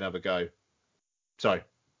give it another go. Sorry.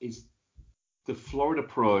 Is The Florida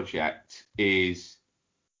Project is...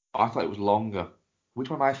 I thought it was longer. Which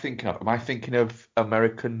one am I thinking of? Am I thinking of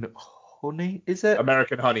American Honey, is it?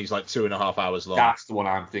 American Honey's like 2.5 hours long. That's the one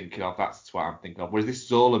I'm thinking of. That's what I'm thinking of. Whereas this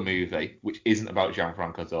Zola movie, which isn't about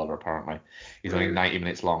Gianfranco Zola apparently, is only 90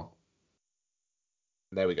 minutes long.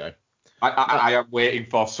 There we go. I am waiting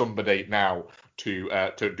for somebody now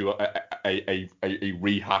to do a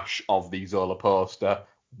rehash of the Zola poster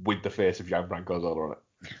with the face of Gianfranco Zola on it.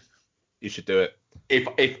 You should do it.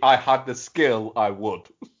 If I had the skill, I would.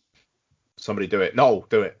 Somebody do it. No,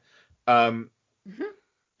 do it.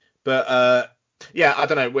 But yeah, I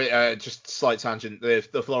don't know. Just a slight tangent.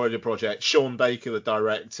 The Florida Project. Sean Baker, the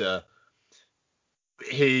director,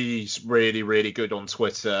 he's really, really good on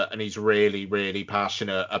Twitter, and he's really, really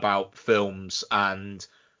passionate about films and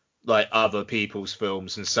like other people's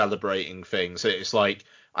films and celebrating things. It's like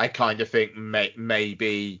I kind of think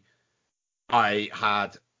maybe I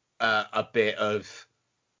had a bit of,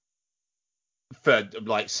 for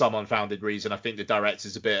like some unfounded reason, I think the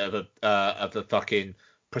director's a bit of a fucking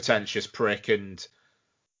pretentious prick, and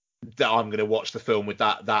that I'm going to watch the film with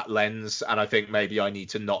that lens, and I think maybe I need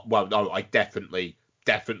to not. Well, no, I definitely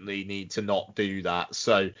need to not do that.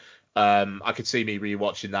 So I could see me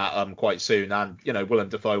rewatching that quite soon, and you know, Willem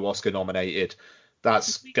Dafoe Oscar nominated.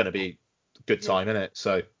 That's going to be a good time, isn't it?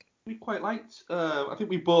 So we quite liked. I think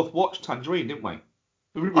we both watched Tangerine, didn't we?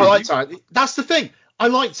 I liked Tangerine. That's the thing. I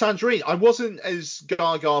liked Tangerine. I wasn't as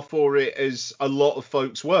gaga for it as a lot of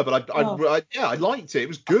folks were, but I liked it. It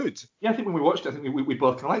was good. Yeah, I think when we watched it, I think we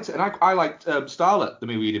both kind of liked it. And I liked Starlet, the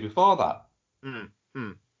movie we did before that. In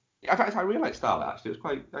fact, I really liked Starlet, actually. It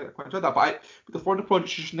was I quite enjoyed that. But the Florida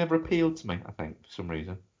Project just never appealed to me, I think, for some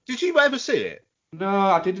reason. Did you ever see it? No,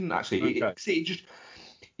 I didn't, actually. Okay.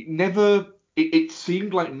 It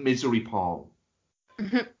seemed like misery porn.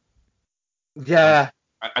 Yeah.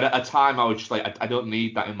 At a time, I was just like, I don't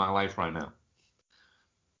need that in my life right now.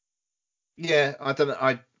 Yeah, I don't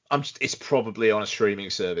know. I'm just, it's probably on a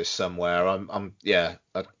streaming service somewhere.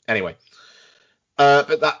 Anyway.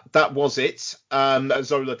 But that was it.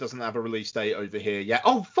 Zola doesn't have a release date over here yet.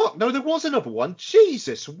 Oh fuck, no, there was another one.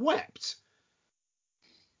 Jesus wept.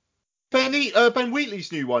 Ben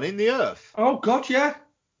Wheatley's new one, In the Earth. Oh god, yeah.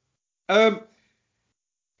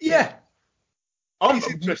 Yeah. It's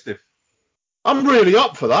interesting. I'm really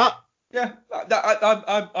up for that. Yeah,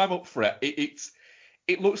 I'm up for it.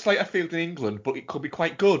 It looks like a field in England, but it could be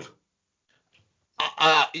quite good.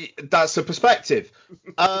 That's a perspective.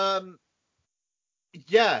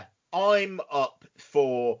 Yeah, I'm up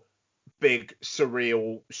for big,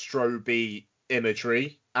 surreal, strobe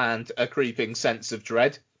imagery and a creeping sense of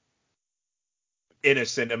dread in a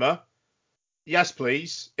cinema. Yes,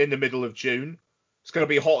 please. In the middle of June. It's going to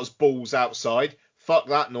be hot as balls outside. Fuck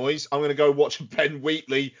that noise. I'm going to go watch a Ben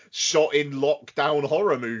Wheatley shot in lockdown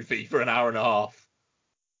horror movie for an hour and a half.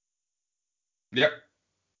 Yep.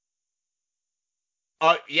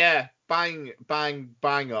 Yeah, bang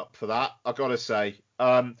up for that, I gotta say.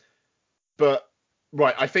 But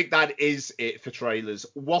right, I think that is it for trailers.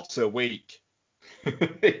 What a week.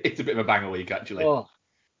 It's a bit of a banger week, actually. Oh,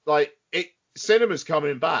 like, cinema's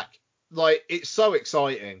coming back. Like, it's so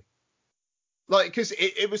exciting. Like, because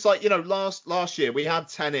it was like, you know, last year we had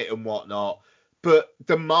Tenet and whatnot, but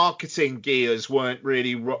the marketing gears weren't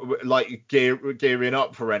really like gearing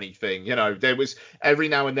up for anything. You know, there was every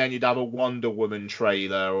now and then you'd have a Wonder Woman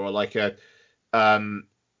trailer or like a I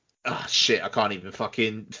can't even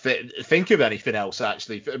fucking think of anything else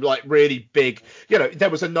actually. Like really big, you know, there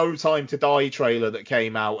was a No Time to Die trailer that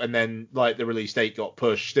came out and then like the release date got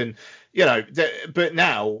pushed, and you know, but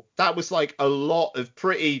now that was like a lot of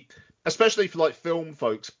pretty, especially for like film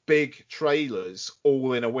folks, big trailers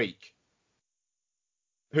all in a week.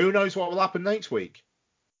 Who knows what will happen next week?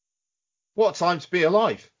 What a time to be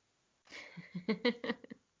alive.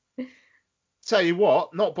 Tell you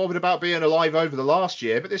what, not bothered about being alive over the last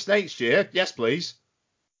year, but this next year, yes please.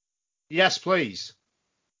 Yes please.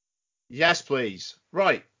 Yes please.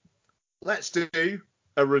 Right, let's do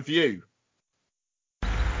a review.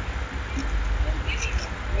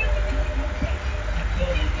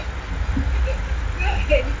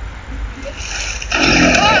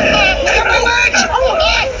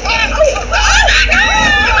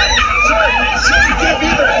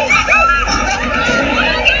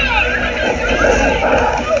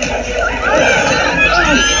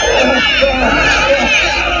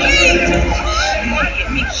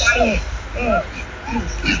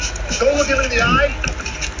 Don't look him in the eye.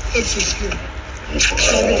 I'm so scared.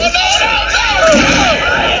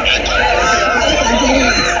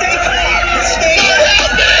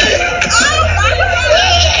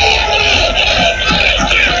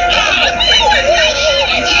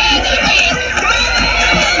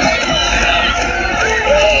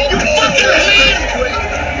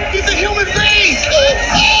 He's a human being!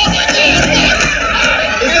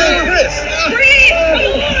 His name's Chris.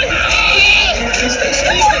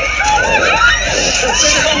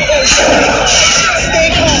 Stay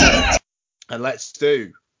calm. And let's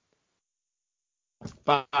do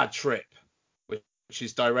Bad Trip, which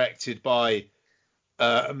is directed by,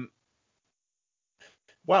 wow,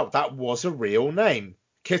 that was a real name,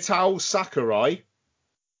 Kitao Sakurai.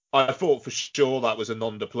 I thought for sure that was a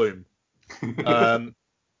nom de plume.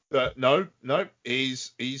 But no,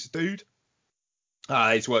 he's a dude.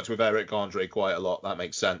 He's worked with Eric Andre quite a lot. That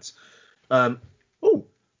makes sense.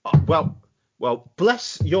 Well,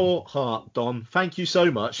 bless your heart, Don. Thank you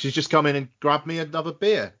so much. She's just come in and grabbed me another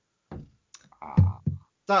beer.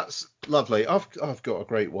 That's lovely. I've got a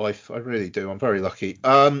great wife. I really do. I'm very lucky.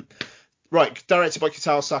 Right, directed by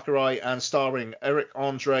Kitao Sakurai and starring Eric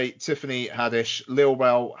Andre, Tiffany Haddish, Lil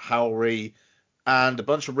Rel Howery, and a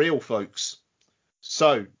bunch of real folks.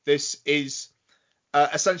 So this is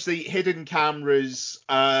essentially hidden cameras,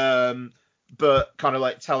 but kind of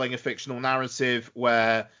like telling a fictional narrative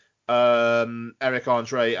where Eric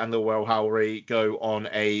Andre and Lil Rel Howery go on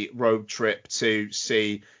a road trip to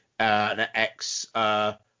see an ex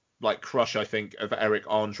crush, I think, of Eric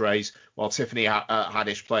Andre's, while Tiffany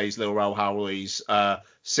Haddish plays Lil Rel Howery's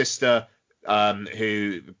sister,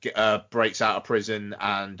 who breaks out of prison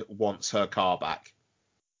and wants her car back.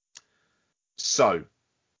 So,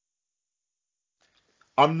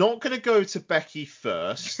 I'm not going to go to Becky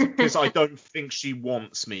first, because I don't think she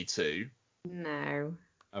wants me to. No.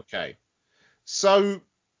 Okay. So,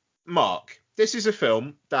 Mark, this is a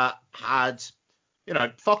film that had,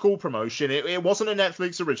 fuck all promotion. It wasn't a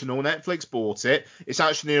Netflix original. Netflix bought it. It's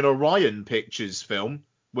actually an Orion Pictures film,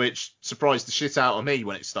 which surprised the shit out of me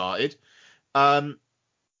when it started. But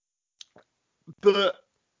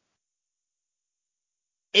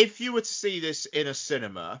if you were to see this in a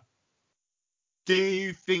cinema, do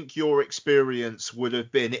you think your experience would have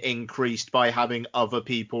been increased by having other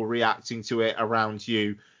people reacting to it around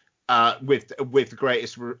you with the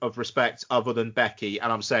greatest of respect other than Becky? And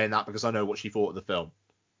I'm saying that because I know what she thought of the film.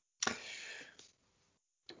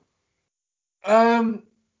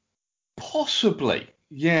 Possibly,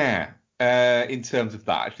 yeah. In terms of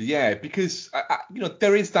that, actually, yeah, because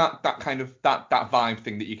there is that kind of that vibe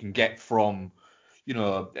thing that you can get from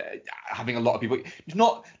having a lot of people. It's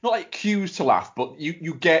not like cues to laugh, but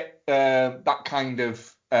you get that kind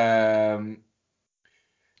of that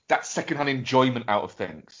secondhand enjoyment out of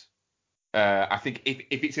things. I think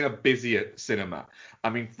if it's in a busier cinema, I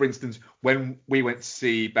mean, for instance, when we went to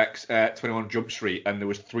see Beck's 21 Jump Street and there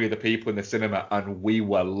was 3 other people in the cinema and we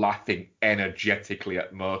were laughing energetically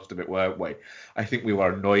at most of it, weren't we? I think we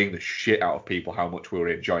were annoying the shit out of people how much we were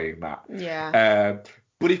enjoying that. Yeah.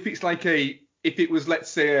 But if it was, let's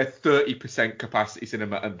say, a 30% capacity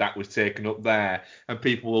cinema and that was taken up there and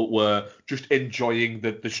people were just enjoying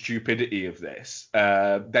the stupidity of this,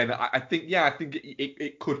 then I think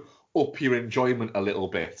it could up your enjoyment a little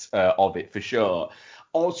bit of it, for sure.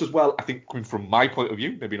 Also, as well, I think coming from my point of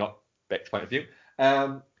view, maybe not Beck's point of view,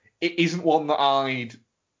 it isn't one that I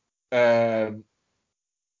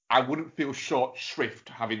wouldn't feel short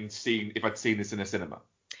shrift if I'd seen this in a cinema.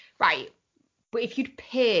 Right. But if you'd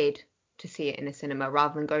paid to see it in a cinema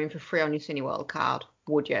rather than going for free on your Cineworld card,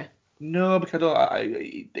 would you? No, because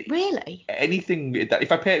Really? Anything that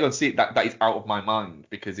if I pay to go and see it, that is out of my mind,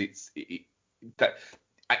 because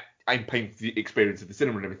I'm paying for the experience of the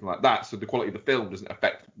cinema and everything like that, so the quality of the film doesn't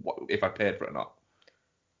affect if I paid for it or not.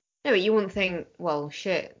 No, but you wouldn't think, well,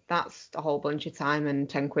 shit, that's a whole bunch of time and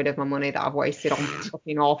 10 quid of my money that I've wasted on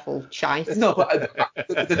fucking awful shite. No, but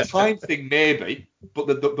the time thing maybe, but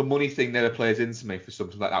the money thing never plays into me for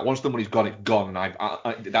something like that. Once the money's gone, it's gone, and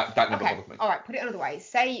that never bothers me. All right, put it another way.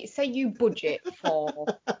 Say you budget for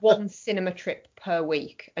one cinema trip per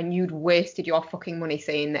week, and you'd wasted your fucking money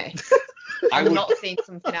seeing this. And not seeing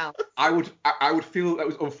something else. I would feel that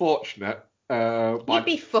was unfortunate. You'd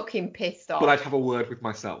be fucking pissed off. But I'd have a word with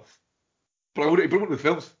myself. But it wouldn't be the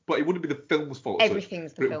film's. But it wouldn't be the film's fault.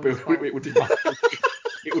 Everything's the film's fault. It would be my fault.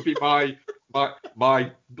 It would be my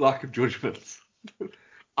lack of judgment.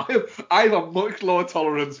 I have a much lower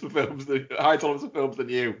tolerance for films high tolerance for films than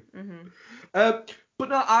you. Mm-hmm. But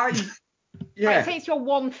no, It takes your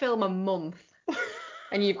one film a month,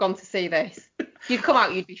 and you've gone to see this. You'd come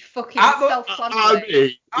out, you'd be fucking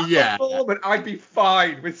self-flagellate. At the moment, I'd be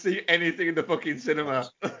fine with seeing anything in the fucking cinema.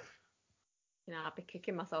 I'd be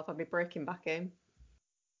kicking myself. I'd be breaking back in.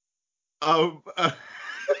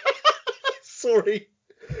 Sorry.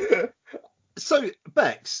 So,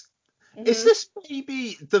 Bex, is this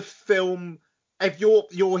maybe the film of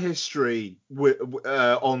your history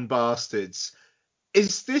on Bastards?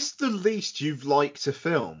 Is this the least you've liked a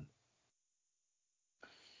film?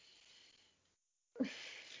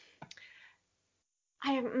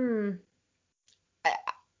 I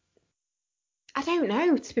don't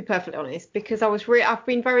know, to be perfectly honest, because I've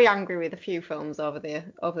been very angry with a few films over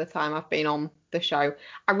the time I've been on the show.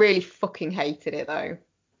 I really fucking hated it though.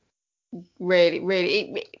 Really,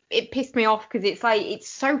 really, it pissed me off because it's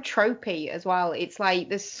so tropey as well. It's like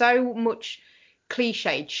there's so much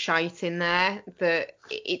cliched shite in there that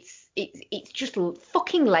it's just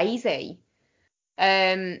fucking lazy.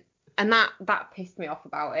 And that pissed me off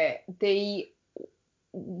about it. The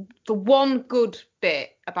one good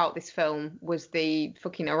bit about this film was the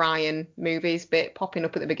fucking Orion movies bit popping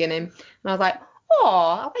up at the beginning, and I was like,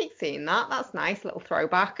 oh, I like seeing that. That's nice, little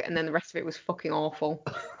throwback. And then the rest of it was fucking awful.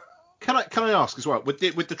 Can I ask as well, with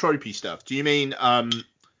the tropey stuff? Do you mean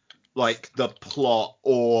like the plot,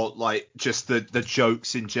 or like just the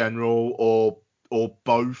jokes in general, or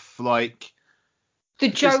both? Like the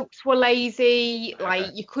jokes were lazy. Like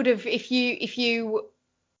you could have, if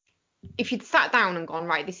you'd sat down and gone,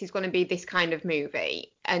 right, this is going to be this kind of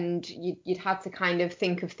movie, and you'd had to kind of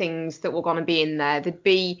think of things that were going to be in there. There'd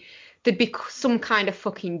be some kind of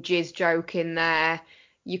fucking jizz joke in there.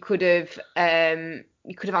 You could have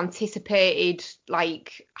anticipated,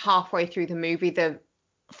 like, halfway through the movie, the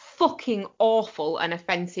fucking awful and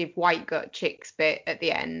offensive white gut chicks bit at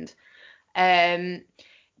the end. And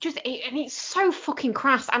it's so fucking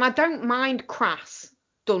crass, and I don't mind crass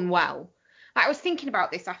done well. Like, I was thinking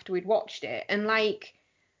about this after we'd watched it, and like,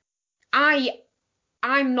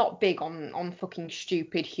 I'm not big on fucking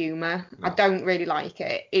stupid humour. No. I don't really like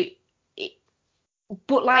it.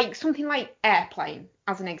 But like something like Airplane,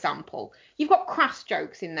 as an example, you've got crass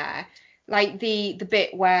jokes in there, like the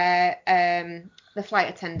bit where the flight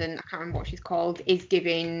attendant, I can't remember what she's called, is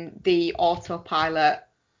giving the autopilot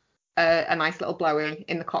a nice little blowy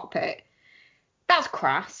in the cockpit. That's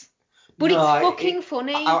crass. But it's fucking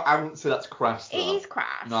funny. I wouldn't say that's crass, though. It is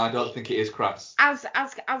crass. No, I don't think it is crass. As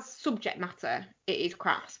subject matter, it is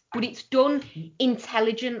crass. But it's done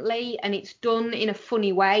intelligently, and it's done in a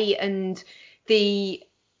funny way, and the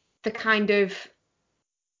kind of,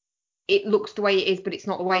 it looks the way it is, but it's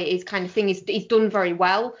not the way it is kind of thing is done very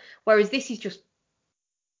well. Whereas this is just...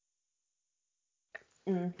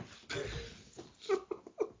 I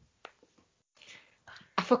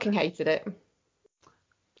fucking hated it.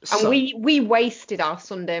 And we wasted our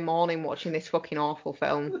Sunday morning watching this fucking awful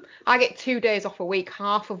film. I get 2 days off a week.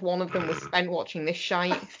 Half of one of them was spent watching this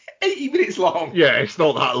shite. 80 minutes long. Yeah, it's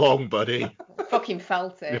not that long, buddy. I fucking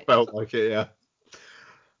felt it. You felt like it, yeah.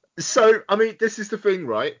 So, I mean, this is the thing,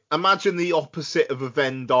 right? Imagine the opposite of a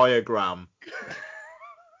Venn diagram.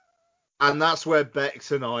 And that's where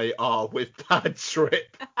Bex and I are with Bad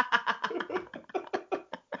Trip.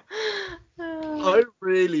 I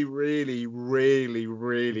really, really, really,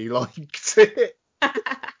 really liked it.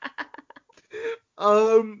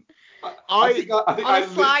 I think on a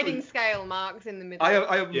sliding scale, Mark's in the middle.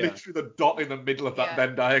 I am literally the dot in the middle of that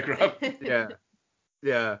Venn diagram.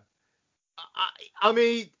 Yeah. I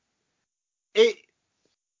mean, it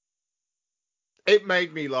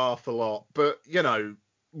made me laugh a lot, but you know,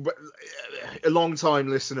 long-time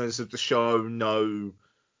listeners of the show know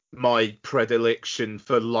my predilection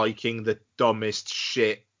for liking the dumbest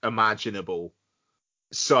shit imaginable.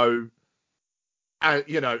 So,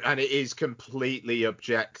 you know, and it is completely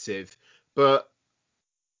objective, but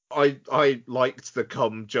I liked the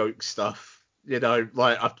cum joke stuff. You know,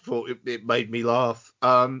 like I thought it made me laugh.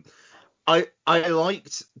 I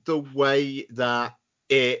liked the way that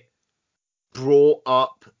it brought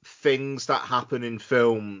up things that happen in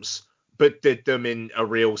films, but did them in a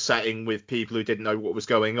real setting with people who didn't know what was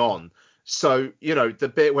going on. So, you know, the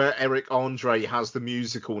bit where Eric Andre has the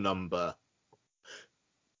musical number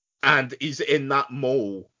and he's in that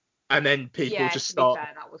mall, and then people just start.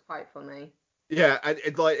 Yeah, that was quite funny. Yeah, and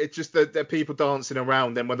it's just the people dancing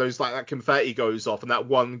around. Then when those like that confetti goes off, and that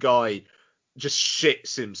one guy just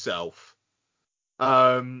shits himself.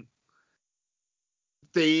 A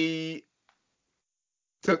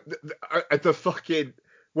the fucking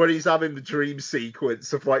when he's having the dream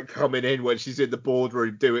sequence of like coming in when she's in the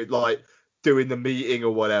boardroom doing the meeting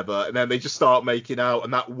or whatever, and then they just start making out,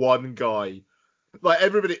 and that one guy, like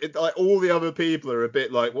everybody, like all the other people are a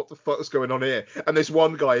bit like, what the fuck is going on here? And this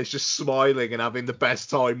one guy is just smiling and having the best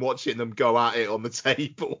time watching them go at it on the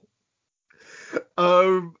table.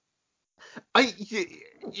 Oh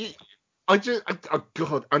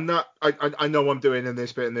God, I'm not. I know I'm doing in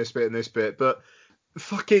this bit, but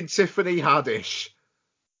fucking Tiffany Haddish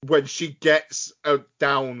when she gets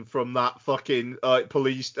down from that fucking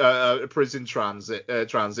police prison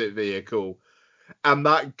transit vehicle, and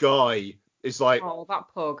that guy is like, oh, that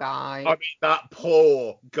poor guy. I mean, that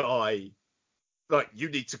poor guy. Like, you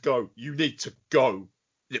need to go. You need to go.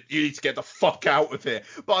 You need to get the fuck out of here.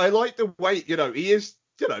 But I like the way, he is,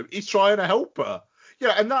 he's trying to help her.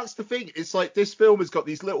 Yeah, and that's the thing. It's like this film has got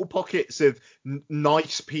these little pockets of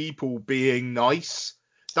nice people being nice.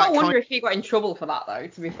 I wonder if he got in trouble for that, though,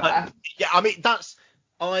 to be fair. Yeah, I mean, that's...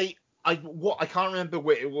 I can't remember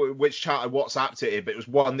which chat I WhatsApped it in, but it was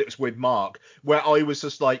one that was with Mark, where I was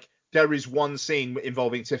just like, there is one scene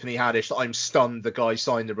involving Tiffany Haddish that I'm stunned the guy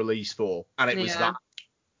signed the release for, and it was that.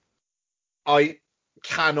 I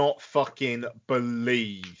cannot fucking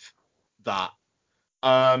believe that.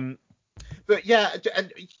 But yeah,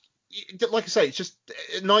 and like I say, it's just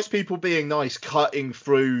nice people being nice, cutting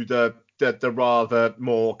through the rather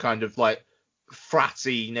more kind of like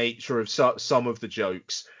fratty nature of some of the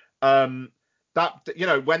jokes.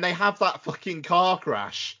 That when they have that fucking car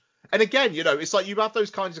crash. And again, it's like you have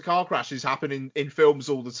those kinds of car crashes happen in films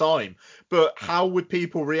all the time. But how would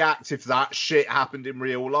people react if that shit happened in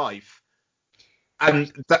real life?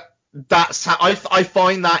 And that's how I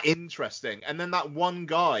find that interesting. And then that one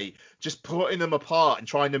guy just putting them apart and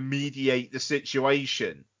trying to mediate the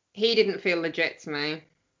situation. He didn't feel legit to me.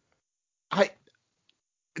 I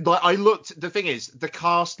looked. The thing is, the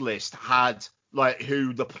cast list had like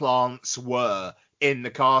who the plants were in the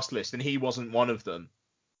cast list, and he wasn't one of them.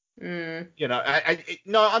 Mm.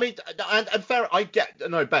 I mean, and fair. I get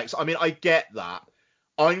no Bex. I mean, I get that.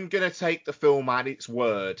 I'm gonna take the film at its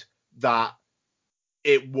word that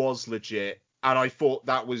it was legit, and I thought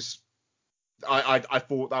that was, I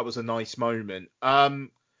thought that was a nice moment.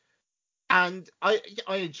 And I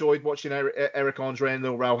enjoyed watching Eric Andre and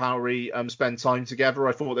Lil Rel Howery spend time together.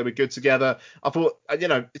 I thought they were good together. I thought,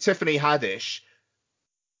 Tiffany Haddish,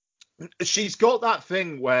 she's got that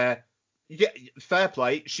thing where, yeah, fair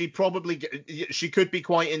play, she could be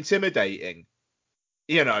quite intimidating,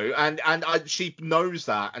 and she knows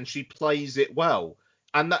that, and she plays it well.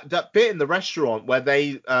 And that bit in the restaurant where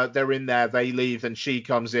they're in there, they leave, and she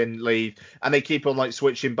comes in, leave, and they keep on like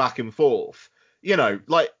switching back and forth.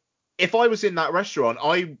 Like if I was in that restaurant,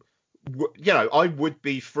 I would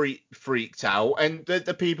be freaked out, and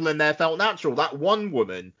the people in there felt natural. That one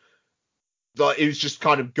woman, like, it was just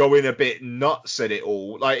kind of going a bit nuts at it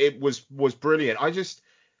all. Like it was brilliant.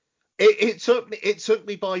 It took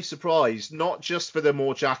me by surprise, not just for the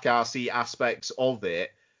more jackassy aspects of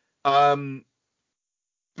it,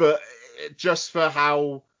 but just for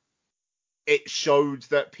how it showed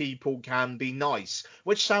that people can be nice,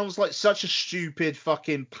 which sounds like such a stupid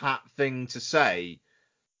fucking pat thing to say,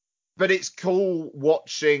 but it's cool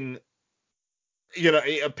watching,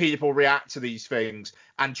 people react to these things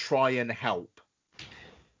and try and help.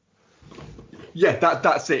 Yeah,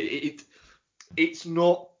 that's it. It's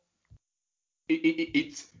not.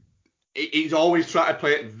 It's always trying to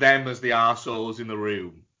play it them as the arseholes in the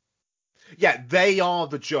room. Yeah, they are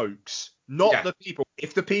the jokes, not the people.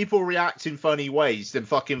 If the people react in funny ways, then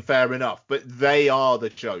fucking fair enough. But they are the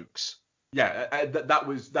jokes. Yeah, that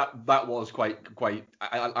was quite.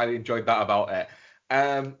 I enjoyed that about it.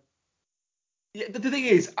 Yeah, the thing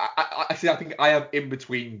is, I think I am in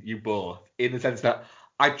between you both in the sense that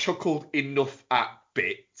I chuckled enough at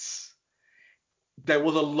bits. There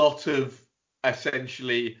was a lot of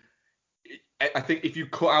essentially. I think if you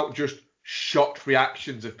cut out just shocked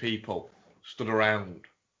reactions of people stood around,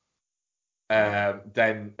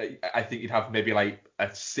 then I think you'd have maybe like a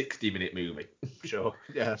 60-minute movie. Sure.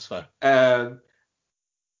 Yeah, that's fair. I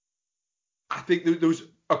think there was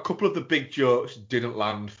a couple of the big jokes didn't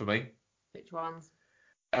land for me. Which ones?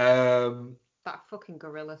 That fucking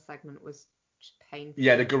gorilla segment was just painful.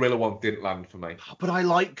 Yeah, the gorilla one didn't land for me. But I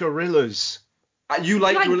like gorillas. You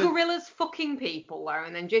like gorillas? Gorillas fucking people though,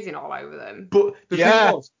 and then jizzing all over them. But the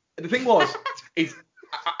thing was, is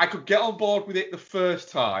I could get on board with it the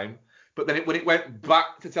first time, but then when it went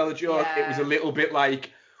back to tell a joke, it was a little bit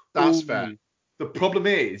like, that's fair. The problem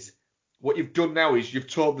is, what you've done now is you've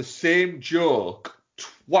told the same joke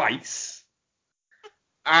twice,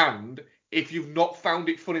 and if you've not found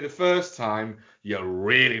it funny the first time, you're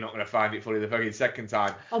really not going to find it funny the fucking second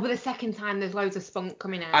time. Oh, but the second time there's loads of spunk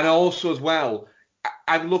coming out. And also as well,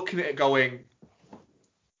 I'm looking at it going,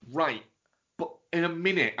 right, but in a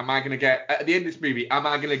minute, am I going to get, at the end of this movie, am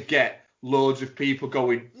I going to get loads of people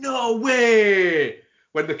going, no way,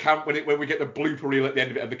 when we get the blooper reel at the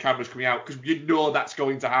end of it and the camera's coming out, because you know that's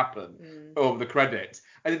going to happen over the credits.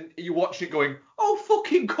 And then you're watching it going, oh,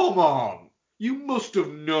 fucking come on. You must have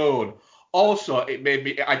known. Also, it made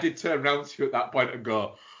me, I did turn around to you at that point and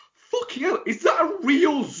go, fucking hell, is that a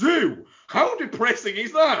real zoo? How depressing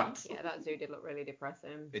is that? Yeah, that zoo did look really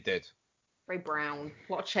depressing. It did. Very brown.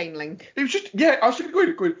 A lot of chain link. It was just, yeah, I was just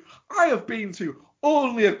going, I have been to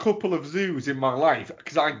only a couple of zoos in my life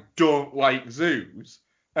because I don't like zoos,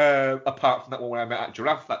 apart from that one when I met at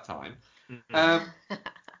Giraffe that time.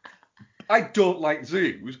 I don't like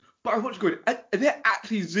zoos, but I was going, are there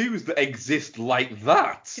actually zoos that exist like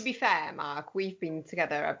that? To be fair, Mark, we've been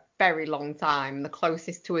together a very long time. The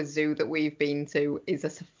closest to a zoo that we've been to is a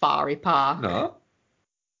safari park. No.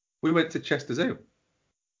 We went to Chester Zoo.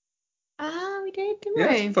 Ah, we did, didn't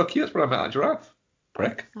Yes, we? fuck you, that's where I met at Giraffe.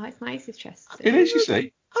 Prick. Oh, it's nice, it's Chester. It is, you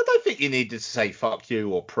see. I don't think you needed to say fuck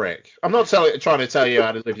you or prick. I'm not trying to tell you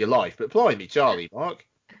how to live your life, but blimey, Charlie, Mark.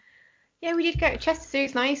 Yeah, we did go. Chester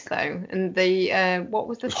Zoo's nice though, and the what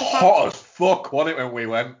was the It was safari? hot as fuck, wasn't it, when we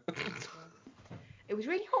went? It was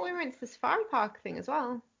really hot when we went to the safari park thing as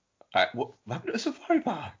well. What, that was a safari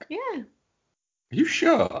park? Yeah. Are you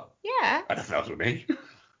sure? Yeah. I don't know if that was me.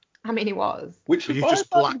 I mean, it was. Which Were you safari just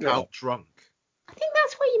park blacked did you go? out drunk? I think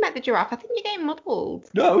that's where you met the giraffe. I think you're getting muddled.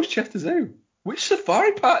 No, it was Chester Zoo. Which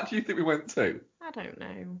safari park do you think we went to? I don't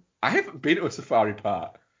know. I haven't been to a safari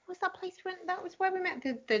park. Was that place we went? That was where we met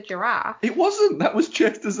the giraffe. It wasn't. That was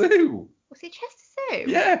Chester Zoo. Was it Chester Zoo?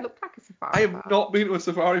 Yeah. It looked like a safari I have park. not been to a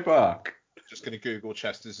safari park. Just going to Google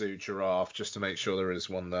Chester Zoo giraffe just to make sure there is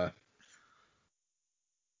one there.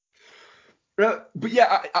 But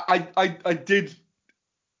yeah, I did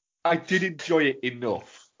enjoy it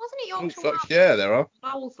enough. Wasn't it Oh, Yorkshire fuck yeah, there are.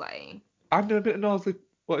 Knowsley? I've never been to Norsley.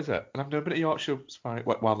 What is it? And I've never been to Yorkshire Safari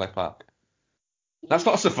Wildlife Park. That's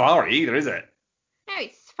not a safari either, is it? No,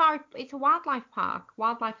 it's safari. It's a wildlife park,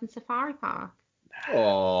 wildlife and safari park.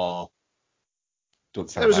 Oh, Doesn't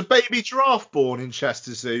sound there was a like... baby giraffe born in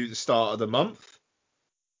Chester Zoo at the start of the month.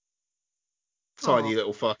 Tiny Aw.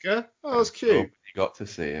 little fucker. Oh, that's Oh, cute. you got to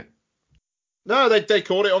see it. No, they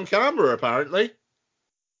caught it on camera apparently.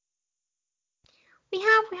 We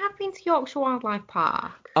have been to Yorkshire Wildlife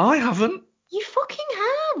Park. I haven't. You fucking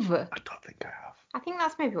have. I don't think I have. I think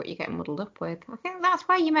that's maybe what you're getting muddled up with. I think that's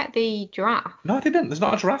where you met the giraffe. No, I didn't. There's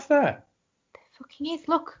not a giraffe there. There fucking is.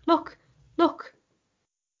 Look. Hang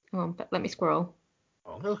on, but let me scroll.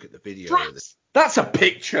 Oh, look at the video. Giraffes. Of this. That's a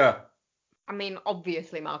picture. I mean,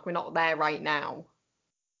 obviously, Mark, we're not there right now.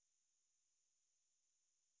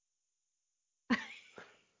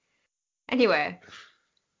 Anyway,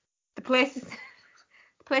 the place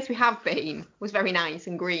we have been was very nice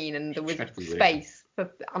and green, and there was space for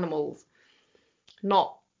animals.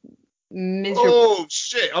 Not miserable. Oh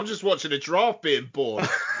shit! I'm just watching a giraffe being born.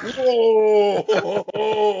 Whoa!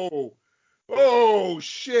 Oh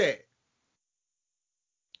shit!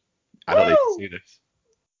 I don't need to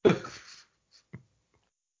see this.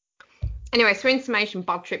 Anyway, so in summation,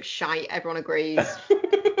 bad trip shite. Everyone agrees.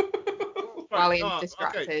 Valiant's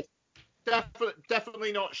distracted. Okay.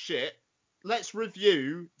 Definitely not shit. Let's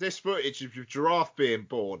review this footage of your giraffe being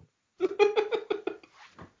born.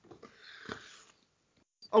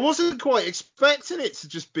 I wasn't quite expecting it to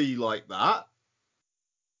just be like that.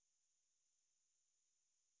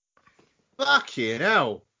 Fucking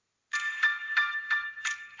hell.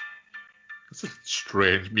 That's a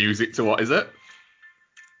strange music to what is it?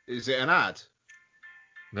 Is it an ad?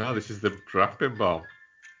 No, this is the giraffe being born.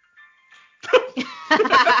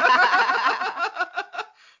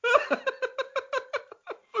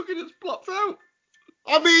 Fucking just plopped out.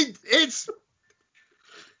 I mean,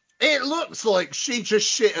 it looks like she just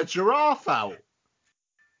shit a giraffe out.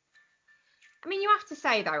 I mean, you have to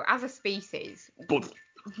say though, as a species, But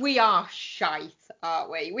we are shite,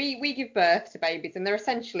 aren't we? We give birth to babies, and they're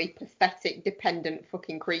essentially pathetic, dependent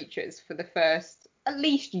fucking creatures for the first at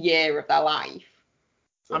least year of their life.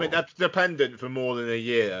 I mean, they're dependent for more than a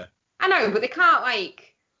year. I know, but they can't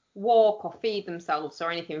like walk or feed themselves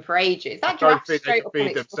or anything for ages. That I don't giraffe's think they straight can up on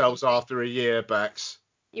feed its themselves fucking- after a year, Bex.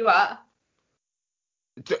 You are?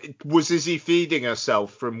 Was Izzy feeding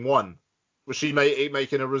herself from one? Was she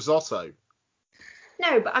making a risotto?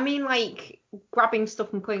 No, but I mean like grabbing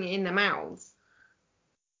stuff and putting it in their mouths.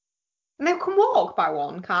 And they can walk by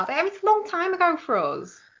one, can't they? I mean, it's a long time ago for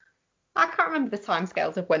us. I can't remember the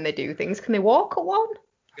timescales of when they do things. Can they walk at one?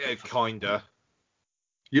 Yeah, kinda.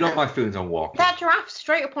 You know my feelings on walking. That giraffe's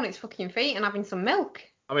straight up on its fucking feet and having some milk.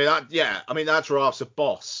 I mean, that giraffe's a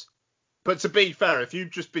boss. But to be fair, if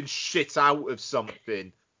you've just been shit out of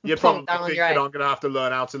something, you're probably thinking I'm going to have to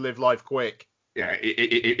learn how to live life quick. Yeah,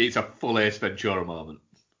 it's a full Ace Ventura moment.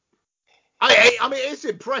 I mean, it's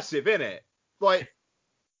impressive, isn't it? Like,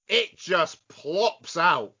 it just plops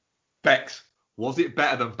out. Bex, was it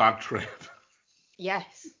better than Bad Trip?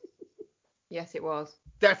 Yes. Yes, it was.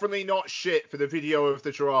 Definitely not shit for the video of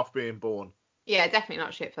the giraffe being born. Yeah, definitely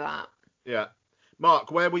not shit for that. Yeah.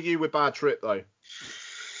 Mark, where were you with Bad Trip, though?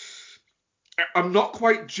 I'm not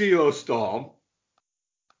quite Geostorm,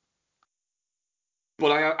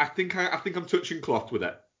 but I think I'm touching cloth with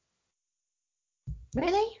it.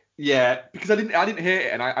 Really? Yeah, because I didn't hate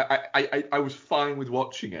it, and I was fine with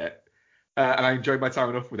watching it, and I enjoyed my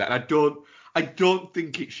time enough with it. And I don't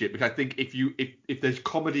think it's shit, because I think if there's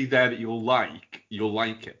comedy there that you'll like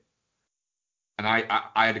it. And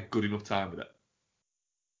I had a good enough time with it.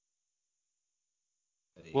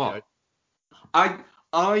 What?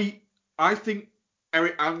 I think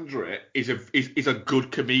Eric Andre is a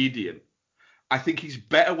good comedian. I think he's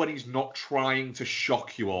better when he's not trying to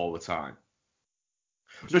shock you all the time.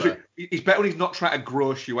 He's better when he's not trying to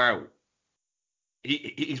gross you out.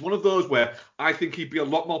 He's one of those where I think he'd be a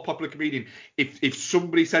lot more popular comedian if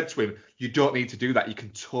somebody said to him, you don't need to do that, you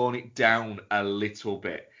can tone it down a little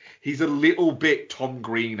bit. He's a little bit Tom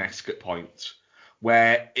Green-esque at points,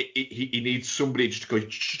 where he needs somebody just to go,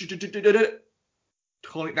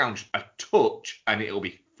 tone it down just a touch, and it'll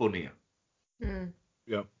be funnier.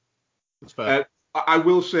 Yeah, that's fair. I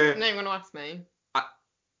will say... No, you're going to ask me.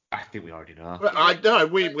 I think we already know. I know.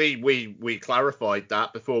 We clarified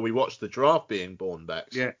that before we watched the draft being born,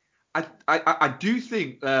 Bex. Yeah. I do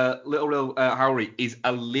think Little Howry is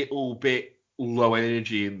a little bit low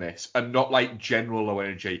energy in this, and not like general low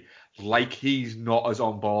energy. Like he's not as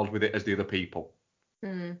on board with it as the other people.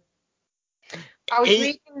 I was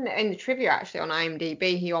reading in the trivia actually on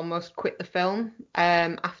IMDb, he almost quit the film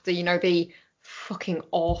after, the fucking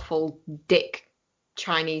awful dick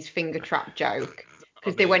Chinese finger trap joke.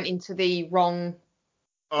 Because they went into the wrong...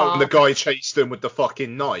 Oh, the guy chased them with the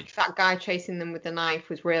fucking knife. That guy chasing them with the knife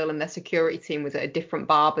was real, and their security team was at a different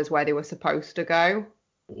barber's where they were supposed to go.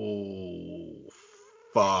 Oh,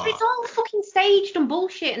 fuck. But it's all fucking staged and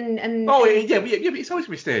bullshit and... Oh, yeah, but it's always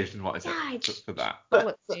been staged and what is it for that?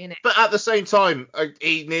 But at the same time,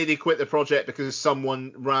 he nearly quit the project because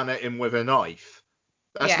someone ran at him with a knife.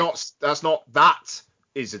 That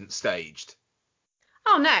isn't staged.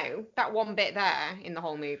 Oh no, that one bit there in the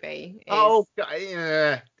whole movie is... Oh,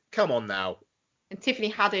 yeah, come on now. And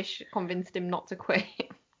Tiffany Haddish convinced him not to quit.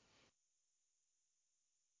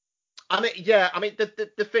 I mean,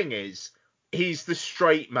 the thing is, he's the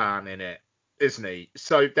straight man in it, isn't he?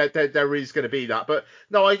 So there is going to be that. But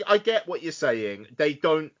no, I get what you're saying. He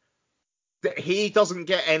doesn't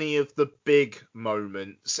get any of the big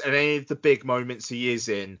moments, and any of the big moments he is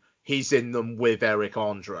in, he's in them with Eric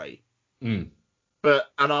Andre. And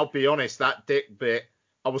I'll be honest, that dick bit,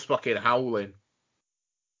 I was fucking howling.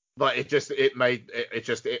 Like it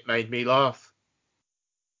made me laugh.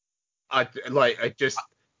 I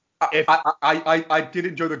did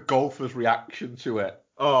enjoy the golfer's reaction to it.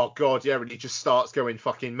 Oh god, yeah, and he just starts going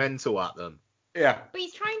fucking mental at them. Yeah. But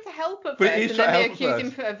he's trying to help at first, and then they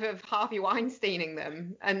accuse him of Harvey Weinsteining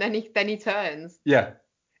them, and then he turns. Yeah.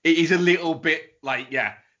 It is a little bit like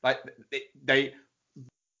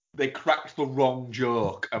they cracked the wrong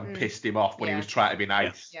joke and pissed him off when he was trying to be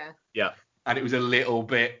nice. Yeah. And it was a little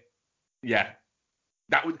bit,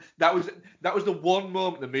 That was the one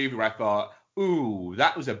moment in the movie where I thought, ooh,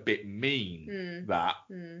 that was a bit mean.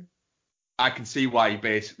 I can see why he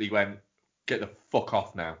basically went, get the fuck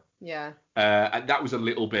off now. Yeah. And that was a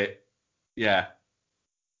little bit, There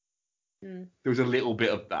was a little bit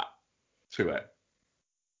of that to it.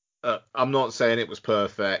 I'm not saying it was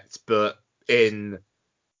perfect, but in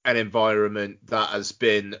an environment that has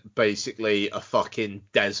been basically a fucking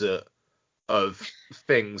desert of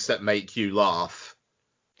things that make you laugh.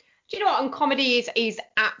 Do you know what? And comedy is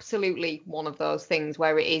absolutely one of those things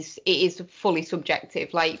where it is fully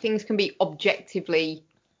subjective. Like, things can be objectively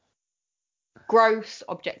gross,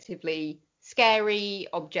 objectively scary,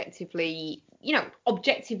 objectively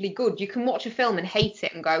good. You can watch a film and hate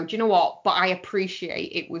it and go, do you know what? But I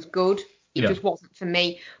appreciate it was good. It just wasn't for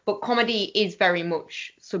me. But comedy is very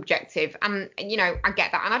much subjective. And, I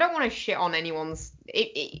get that. And I don't want to shit on anyone's...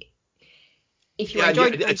 If you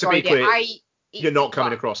enjoyed it, to be clear, you're not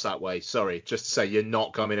coming across that way. Sorry, just to say, you're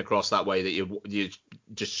not coming across that way, that you're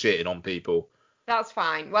just shitting on people. That's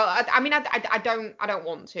fine. Well, I mean, I don't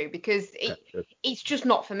want to because it's just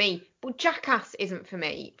not for me. But Jackass isn't for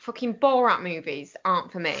me. Fucking Borat movies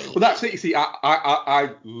aren't for me. Well, that's it. You see,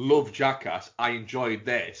 I love Jackass. I enjoyed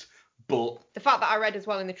this, but the fact that I read as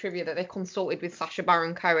well in the trivia that they consulted with Sacha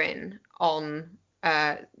Baron Cohen on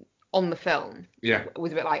the film,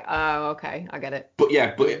 was a bit like, oh, okay, I get it. But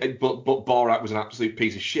but Borat was an absolute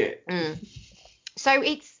piece of shit. So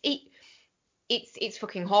it's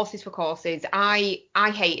fucking horses for courses. I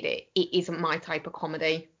hated it. It isn't my type of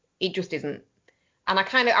comedy. It just isn't. And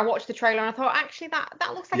I watched the trailer and I thought, actually,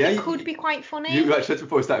 that looks like it could be quite funny. You actually said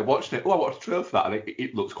before we started watching it, I watched the trailer for that, and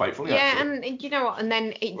it looks quite funny. Yeah, actually. and you know what? And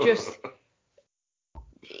then it just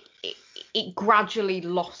it gradually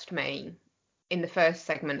lost me in the first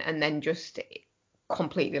segment, and then just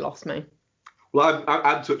completely lost me. Well,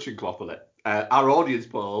 I'm touching cloth on it. Our audience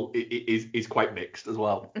poll is quite mixed as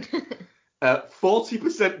well.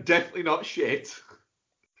 40% definitely not shit,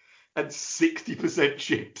 and 60%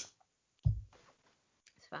 shit.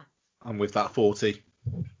 That's fair. I'm with that 40.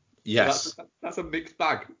 Yes. That's a mixed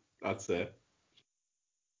bag, I'd say.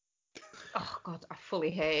 Oh God, I fully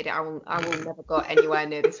hated it. I will never go anywhere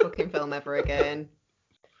near this fucking film ever again.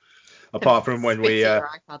 Apart from when we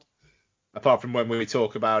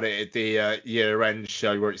talk about it at the year-end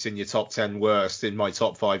show where it's in your top 10 worst in my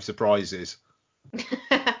top 5 surprises.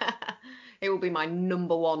 It will be my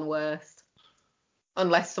number 1 worst.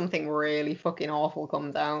 Unless something really fucking awful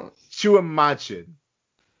comes out. Do you imagine?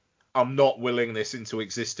 I'm not willing this into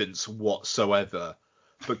existence whatsoever.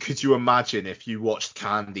 But could you imagine if you watched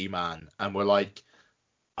Candyman and were like,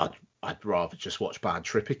 I'd rather just watch Bad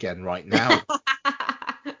Trip again right now.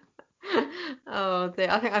 Oh dear,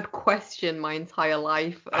 I think I'd question my entire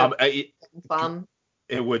life.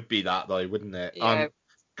 It would be that though, wouldn't it? Yeah.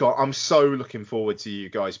 I'm so looking forward to you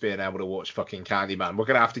guys being able to watch fucking Candyman. We're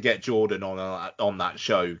gonna have to get Jordan on that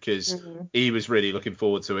show because he was really looking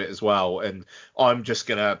forward to it as well. And I'm just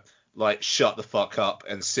gonna like shut the fuck up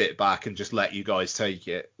and sit back and just let you guys take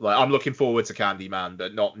it. Like I'm looking forward to Candyman,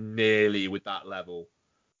 but not nearly with that level.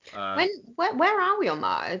 Where are we on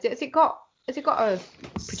that? Has it got a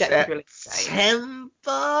projected release date?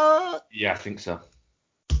 September? Yeah, I think so.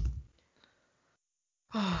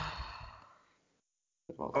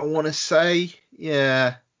 I want to say,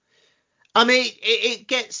 yeah. I mean, it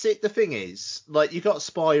gets it. The thing is, like, you got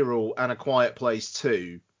Spiral and A Quiet Place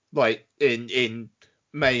 2, like, in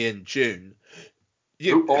May and June.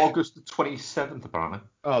 August the 27th, apparently.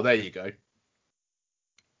 Oh, there you go.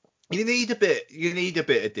 You need a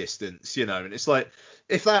bit of distance, you know, and it's like,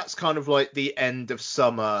 if that's kind of like the end of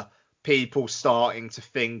summer, people starting to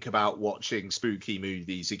think about watching spooky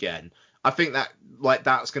movies again, I think that like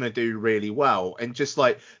that's going to do really well. And just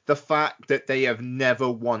like the fact that they have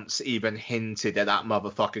never once even hinted at that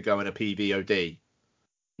motherfucker going to PVOD,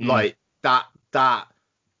 like that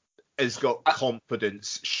has got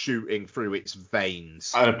confidence shooting through its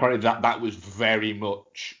veins. And apparently that was very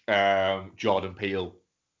much Jordan Peele.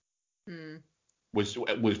 Was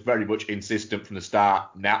very much insistent from the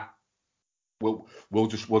start. Nah, we'll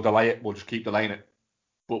delay it. We'll just keep delaying it.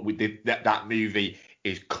 But we did that movie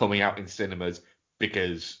is coming out in cinemas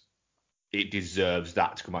because it deserves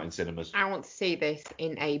that to come out in cinemas. I want to see this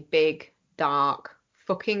in a big, dark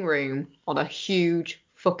fucking room on a huge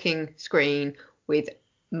fucking screen with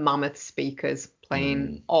mammoth speakers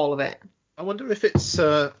playing all of it. I wonder if it's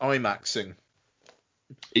IMAXing.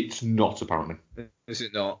 It's not, apparently. Is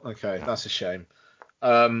it not? Okay, no. That's a shame.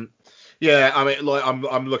 Yeah, I mean, like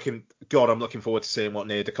I'm looking forward to seeing what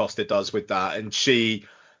Nia DaCosta does with that, and she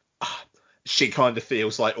kind of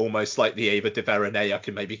feels like almost like the Ava DuVernay I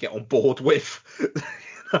can maybe get on board with.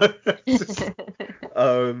 I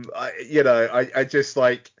just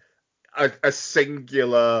like a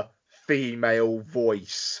singular female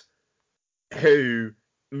voice who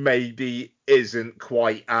maybe isn't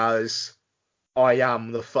quite as I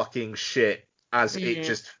am the fucking shit as it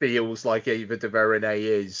just feels like Ava DuVernay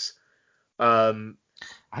is. I'm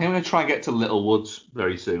going to try and get to Little Woods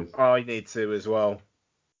very soon. I need to as well.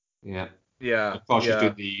 Yeah. Yeah. Of course, she's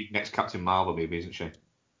doing the next Captain Marvel movie, isn't she?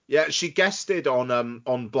 Yeah, she guested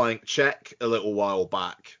on Blank Check a little while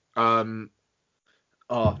back.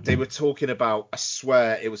 They were talking about, I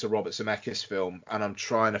swear it was a Robert Zemeckis film, and I'm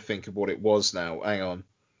trying to think of what it was now. Hang on.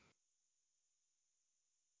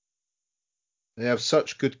 They have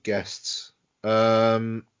such good guests.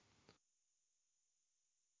 And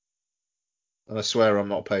I swear I'm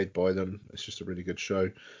not paid by them. It's just a really good show.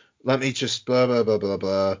 Let me just blah, blah, blah, blah,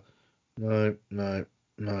 blah. No. I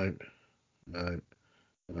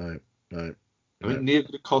mean, Neil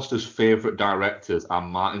Costa's favourite directors are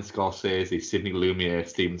Martin Scorsese, Sidney Lumet,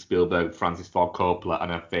 Steven Spielberg, Francis Ford Coppola,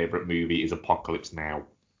 and her favourite movie is Apocalypse Now.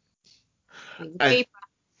 And,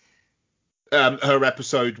 her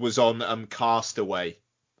episode was on Castaway.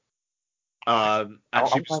 I'm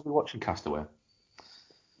watching Castaway.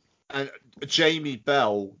 And Jamie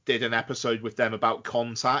Bell did an episode with them about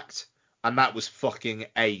Contact, and that was fucking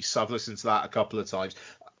ace. I've listened to that a couple of times.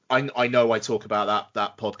 I know I talk about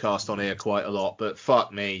that podcast on here quite a lot, but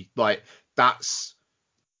fuck me, like that's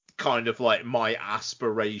kind of like my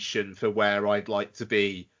aspiration for where I'd like to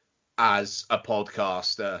be as a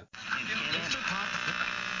podcaster.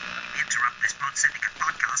 Interrupt this Pod Syndicate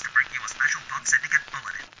podcast to bring you a special Pod Syndicate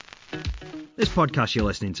bulletin. This podcast you're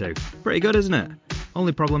listening to, pretty good, isn't it?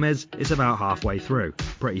 Only problem is, it's about halfway through.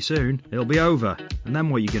 Pretty soon, it'll be over, and then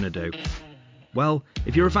what are you going to do? Well,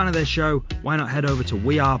 if you're a fan of this show, why not head over to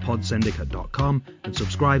wearepodsyndicate.com and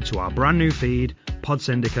subscribe to our brand new feed, Pod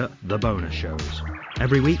Syndicate The Bonus Shows.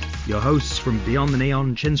 Every week, your hosts from Beyond the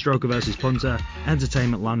Neon, Chinstroker vs. Punter,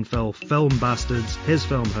 Entertainment Landfill, Film Bastards, His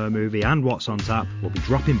Film, Her Movie, and What's on Tap will be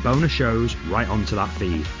dropping bonus shows right onto that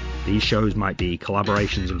feed. These shows might be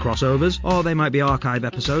collaborations and crossovers, or they might be archive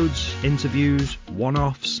episodes, interviews,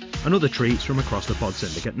 one-offs, and other treats from across the Pod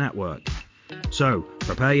Syndicate network. So,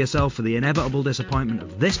 prepare yourself for the inevitable disappointment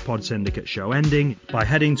of this Pod Syndicate show ending by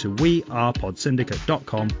heading to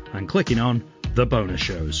wearepodsyndicate.com and clicking on The Bonus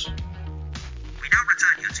Shows. We now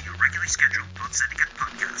return you to your regularly scheduled Pod Syndicate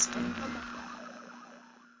podcast.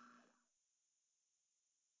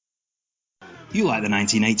 You like the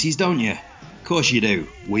 1980s, don't you? Of course you do.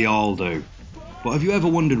 We all do. But have you ever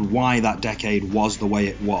wondered why that decade was the way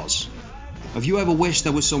it was? Have you ever wished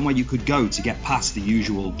there was somewhere you could go to get past the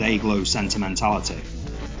usual day-glow sentimentality?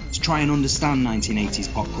 To try and understand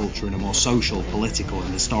 1980s pop culture in a more social, political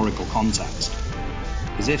and historical context?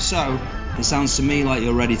 Because if so, it sounds to me like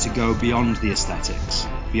you're ready to go beyond the aesthetics,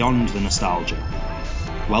 beyond the nostalgia.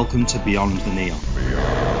 Welcome to Beyond the Neon.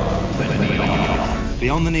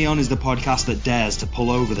 Beyond the Neon is the podcast that dares to pull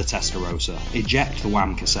over the Testarossa, eject the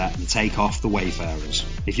Wham cassette and take off the Wayfarers.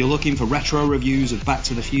 If you're looking for retro reviews of Back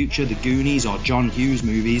to the Future, The Goonies or John Hughes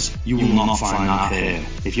movies, you will not find that here.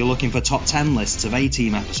 If you're looking for top 10 lists of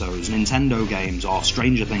A-Team episodes, Nintendo games or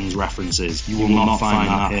Stranger Things references, you will not find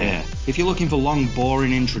that here. If you're looking for long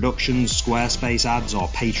boring introductions, Squarespace ads or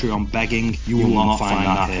Patreon begging, you will not find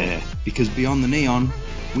that here. Because Beyond the Neon,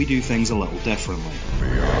 we do things a little differently.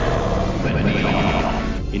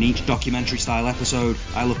 In each documentary-style episode,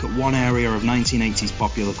 I look at one area of 1980s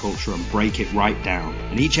popular culture and break it right down.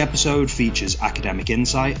 And each episode features academic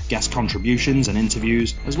insight, guest contributions and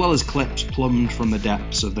interviews, as well as clips plumbed from the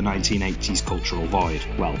depths of the 1980s cultural void.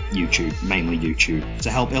 Well, YouTube, mainly YouTube, to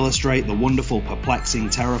help illustrate the wonderful, perplexing,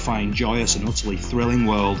 terrifying, joyous and utterly thrilling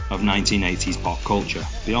world of 1980s pop culture.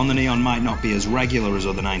 Beyond the Neon might not be as regular as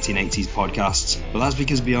other 1980s podcasts, but that's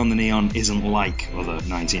because Beyond the Neon isn't like other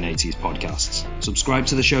 1980s podcasts. Subscribe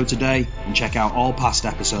to the show today and check out all past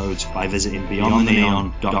episodes by visiting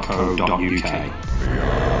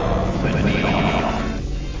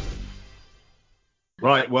beyondtheneon.co.uk.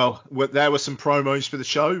 Right, well, there were some promos for the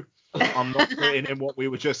show. I'm not putting in what we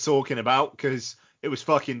were just talking about because it was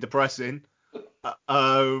fucking depressing.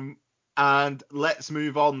 And let's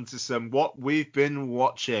move on to some what we've been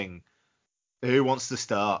watching. Who wants to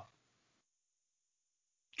start?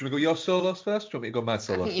 Do you want to go your solos first? Do you want me to go my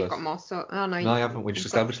solos first? I think you've got more so. Oh, no, I haven't. We just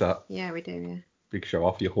established that. Yeah, we do, yeah. Big show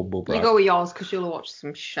off, your humble brag. You go with yours because you'll watch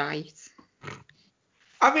some shite.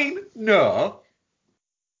 I mean, no.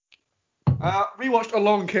 Rewatched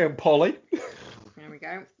Along Came Polly. There we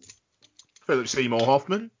go. Philip Seymour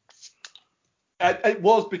Hoffman. It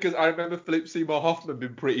was because I remember Philip Seymour Hoffman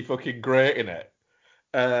being pretty fucking great in it.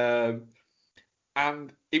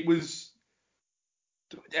 And it was...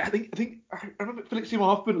 I remember Philip Seymour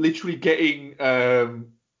Hoffman literally getting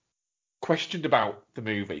questioned about the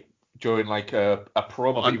movie during like a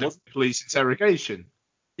promo. Under police interrogation.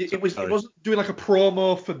 It wasn't doing like a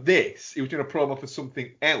promo for this. It was doing a promo for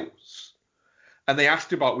something else. And they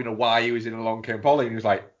asked about why he was in Along Came Polly, and he was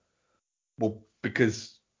like, "Well,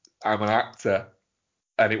 because I'm an actor,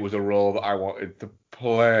 and it was a role that I wanted to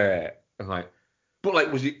play." And like, but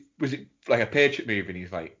like, was it like a Patriot movie? And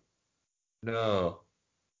he's like, "No.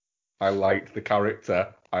 I liked the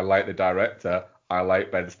character. I liked the director. I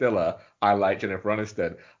like Ben Stiller. I like Jennifer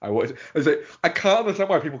Aniston. I can't understand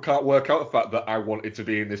why people can't work out the fact that I wanted to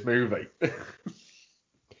be in this movie."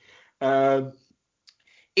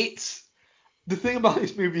 It's the thing about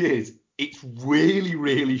this movie is it's really,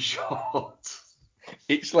 really short.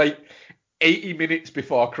 It's like 80 minutes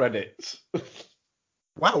before credits.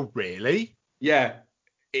 Wow, really? Yeah.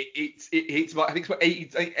 it's about, I think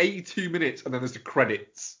it's about 82 minutes, and then there's the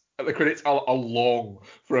credits. And the credits are long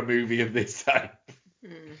for a movie of this type.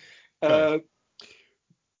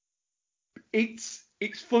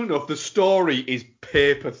 It's fun enough. The story is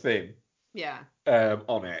paper thin. Yeah.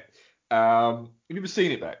 On it. Have you ever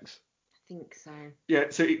seen it, Bex? I think so. Yeah.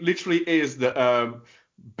 So it literally is that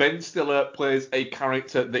Ben Stiller plays a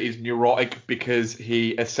character that is neurotic because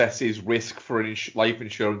he assesses risk for a life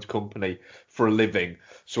insurance company for a living.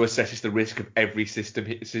 So assesses the risk of every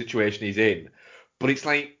situation he's in. But it's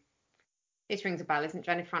like, this rings a bell, isn't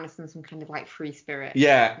Jennifer Aniston some kind of like free spirit?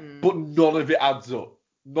 Yeah, but none of it adds up.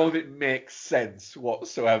 None of it makes sense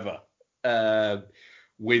whatsoever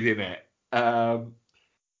within it. And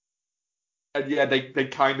yeah, they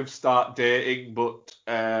kind of start dating, but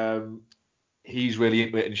he's really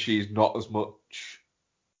into it and she's not as much.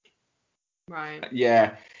 Right.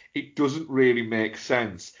 Yeah, it doesn't really make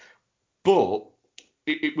sense. But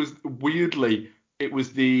it was weirdly, it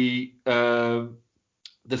was the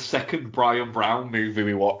second Brian Brown movie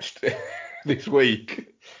we watched this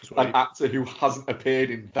week. An actor who hasn't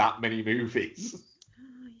appeared in that many movies.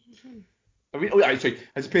 I mean, actually,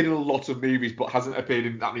 has appeared in a lot of movies, but hasn't appeared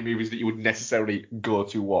in that many movies that you would necessarily go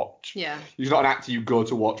to watch. Yeah. He's not an actor you go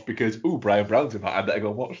to watch because, Brian Brown's in that, I better go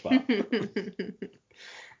and watch that.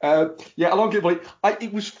 Yeah, along with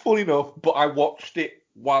it was fun enough, but I watched it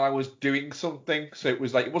while I was doing something, so it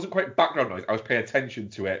was like, it wasn't quite background noise. I was paying attention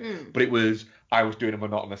to it, but I was doing a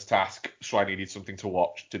monotonous task, so I needed something to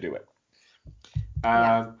watch to do it.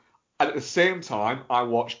 And at the same time, I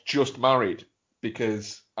watched Just Married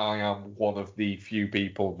because I am one of the few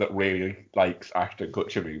people that really likes Ashton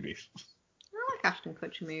Kutcher movies. I like Ashton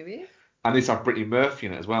Kutcher movies. And this have Brittany Murphy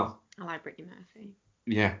in it as well. I like Brittany Murphy.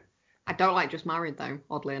 Yeah. I don't like Just Married though,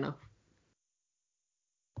 oddly enough.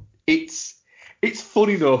 It's fun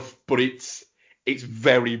enough, but it's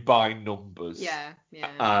very by numbers. Yeah.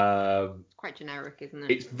 It's quite generic, isn't it?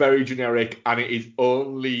 It's very generic, and it is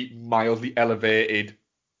only mildly elevated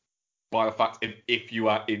by the fact if you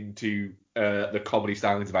are into the comedy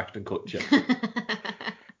stylings of Ashton Kutcher,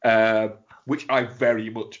 which I very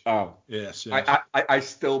much am. Yes. I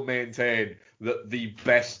still maintain that the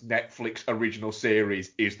best Netflix original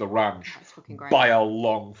series is The Ranch. That's fucking great. By a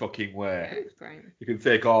long fucking way. Yeah, it's great. You can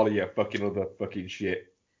take all of your fucking other fucking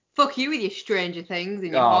shit. Fuck you with your Stranger Things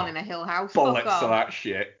and your Born in a Hill House. Bollocks to that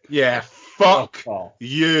shit. Yeah, fuck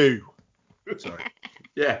you. Sorry.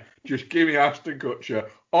 Yeah, just give me Ashton Kutcher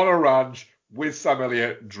on a ranch with Sam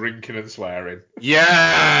Elliott drinking and swearing.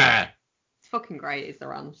 Yeah! It's fucking great, is The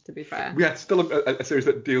Ranch, to be fair. Yeah, it's still a series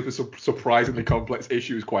that deals with some surprisingly complex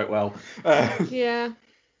issues quite well. Yeah.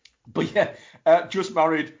 But yeah, Just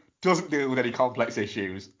Married doesn't deal with any complex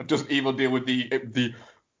issues. Doesn't even deal with the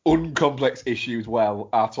uncomplex issues well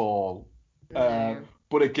at all. No.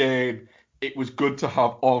 But again, it was good to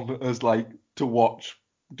have on as like to watch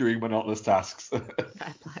doing monotonous tasks. Fair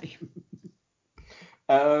play.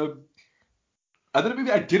 And then a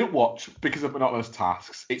movie I didn't watch because of monotonous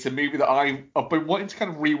tasks. It's a movie that I've been wanting to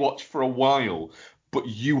kind of rewatch for a while, but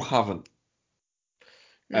you haven't.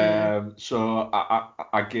 So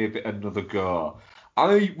I gave it another go.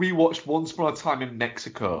 I rewatched Once Upon a Time in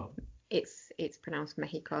Mexico. It's pronounced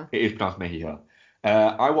Mexico. It is pronounced Mexico.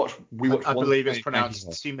 I believe it's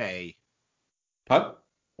pronounced Time. Pardon?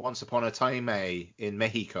 Once Upon a Time in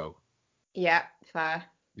Mexico. Yeah, fair.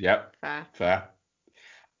 Yep. Fair.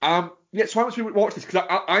 Yeah, so I want to rewatch this because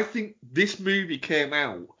I think this movie came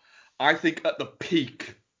out, I think, at the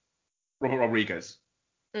peak Robert Rodriguez.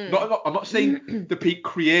 I'm not saying the peak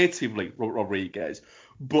creatively Robert Rodriguez,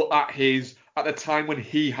 but at the time when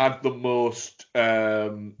he had the most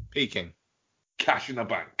Peaking cash in the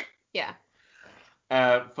bank. Yeah.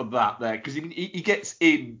 For that there, because he gets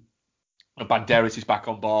in. Banderas is back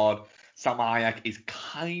on board. Sam Hayek is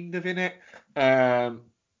kind of in it.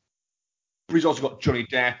 But he's also got Johnny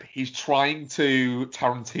Depp. He's trying to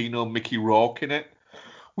Tarantino Mickey Rourke in it,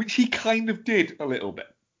 which he kind of did a little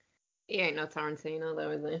bit. He ain't no Tarantino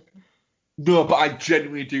though, is he? No, but I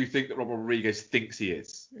genuinely do think that Robert Rodriguez thinks he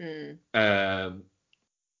is. And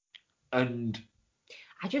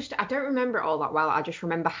I don't remember it all that well. I just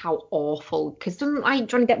remember how awful, because doesn't like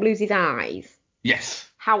Johnny Depp lose his eyes? Yes.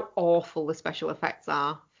 How awful the special effects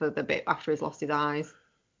are for the bit after he's lost his eyes.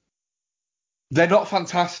 They're not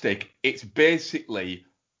fantastic. It's basically,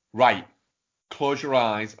 right, close your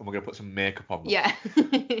eyes and we're going to put some makeup on them. Yeah.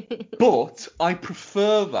 But I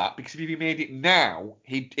prefer that because if he made it now,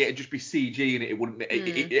 it'd just be CG and it wouldn't.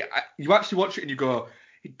 You actually watch it and you go,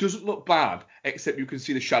 it doesn't look bad, except you can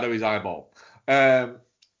see the shadow of his eyeball. It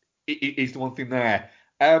is the one thing there.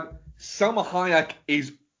 Salma Hayek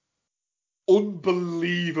is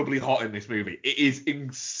unbelievably hot in this movie. It is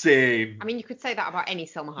insane. I mean, you could say that about any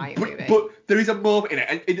Selma Hayek movie. But there is a moment in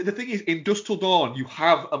it. And the thing is, in Dusk Till Dawn, you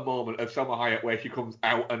have a moment of Selma Hayek where she comes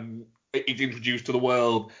out and is introduced to the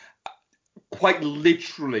world quite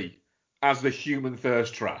literally as the human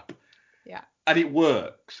thirst trap. Yeah. And it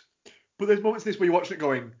works. But there's moments in this where you're watching it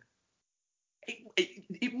going,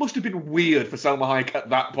 it must have been weird for Selma Hayek at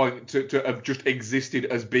that point to have just existed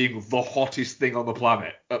as being the hottest thing on the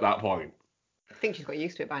planet at that point. I think she's got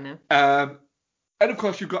used to it by now. And of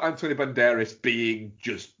course, you've got Antonio Banderas being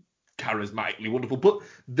just charismatically wonderful, but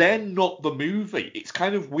they're not the movie. It's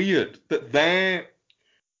kind of weird that they're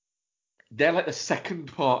like the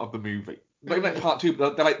second part of the movie. Not even like part two,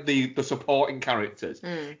 but they're like the supporting characters.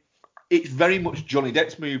 It's very much Johnny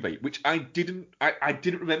Depp's movie, which I didn't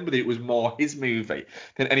remember that it was more his movie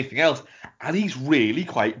than anything else, and he's really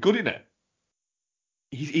quite good in it.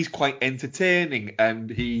 He's quite entertaining, and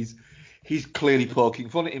he's clearly poking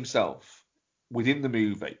fun at himself within the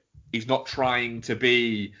movie. He's not trying to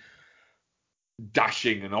be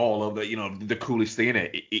dashing and all of the coolest thing in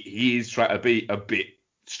it. He is trying to be a bit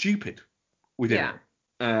stupid within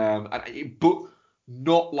it, but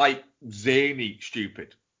not like zany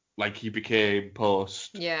stupid. Like he became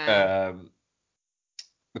post the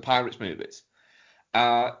Pirates movies.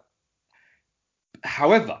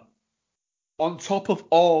 However, on top of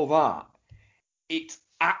all that, it's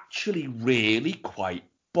actually really quite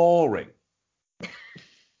boring.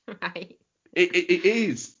 Right. It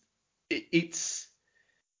is. It's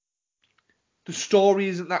the story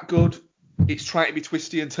isn't that good. It's trying to be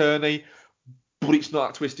twisty and turny, but it's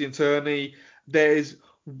not twisty and turny. There's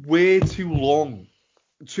way too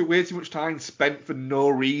much time spent for no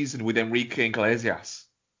reason with Enrique Iglesias.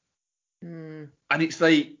 And it's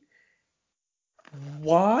like,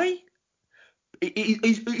 why?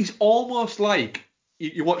 It's almost like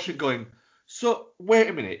you're watching it going, so wait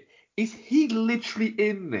a minute, is he literally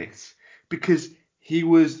in this because he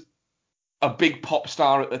was a big pop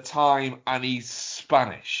star at the time and he's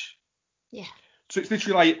Spanish? Yeah. So it's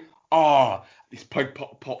literally like, this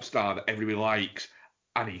pop star that everybody likes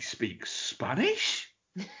and he speaks Spanish?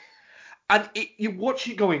 And you watch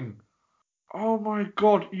it going, oh my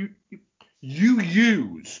god, you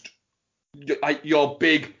used like your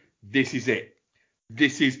big, this is it.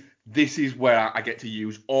 This is where I get to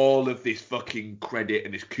use all of this fucking credit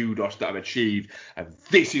and this kudos that I've achieved, and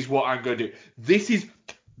this is what I'm going to do. This is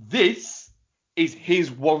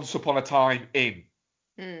his Once Upon a Time in.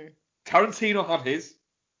 Tarantino had his.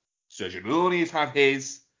 Sergio Leone's had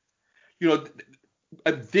his. And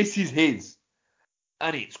this is his.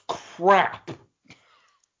 And it's crap. Do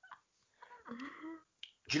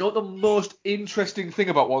you know what the most interesting thing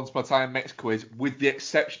about Once Upon a Time in Mexico is, with the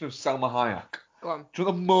exception of Selma Hayek? Go on. Do you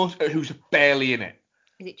know the most who's barely in it?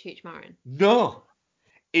 Is it Cheech Marin? No.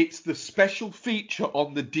 It's the special feature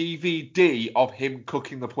on the DVD of him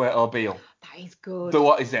cooking the Puerto Bill. That is good.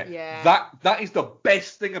 What is it? Yeah. That is the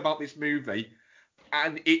best thing about this movie.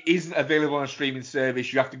 And it isn't available on a streaming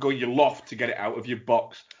service. You have to go in your loft to get it out of your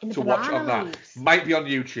box to watch it on that. Might be on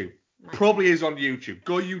YouTube. Probably is on YouTube.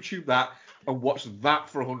 Go YouTube that and watch that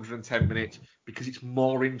for 110 minutes because it's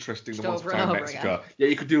more interesting than Once Upon a Time in Mexico. Again. Yeah,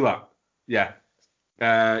 you could do that. Yeah.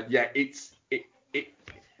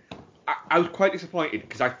 I was quite disappointed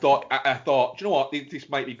because I thought, do you know what? This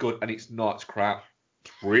might be good, and it's not. It's crap.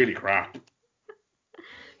 It's really crap.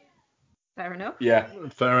 Fair enough. Yeah.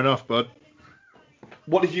 Fair enough, bud.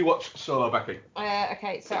 What did you watch solo, Becky?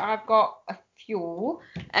 Okay, so I've got a few.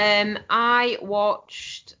 I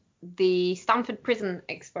watched the Stanford Prison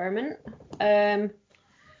Experiment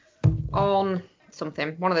on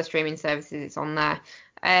something, one of the streaming services. It's on there.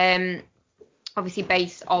 Obviously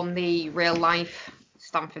based on the real life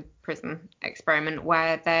Stanford Prison Experiment,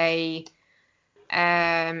 where they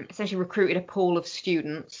essentially recruited a pool of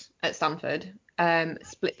students at Stanford,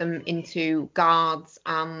 split them into guards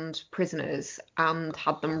and prisoners, and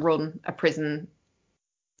had them run a prison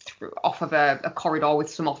off of a corridor with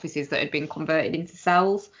some offices that had been converted into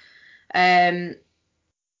cells. It's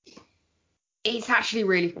actually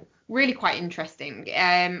really, really quite interesting.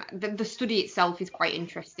 The study itself is quite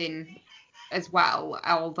interesting as well,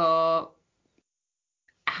 although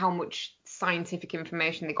how much scientific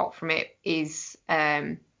information they got from it is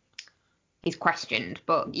questioned.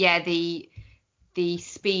 But yeah, the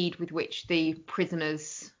speed with which the prison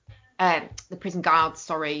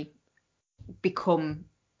guards, become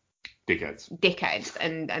dickheads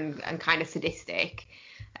and kind of sadistic,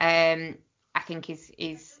 I think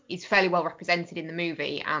is fairly well represented in the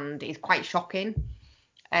movie and is quite shocking.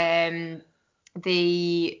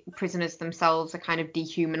 The prisoners themselves are kind of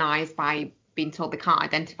dehumanized by been told they can't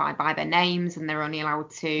identify by their names, and they're only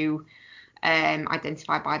allowed to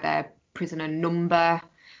identify by their prisoner number.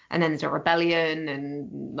 And then there's a rebellion,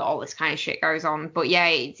 and all this kind of shit goes on. But yeah,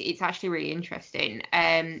 it's actually really interesting.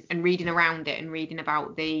 And reading around it and reading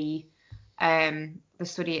about the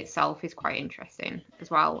study itself is quite interesting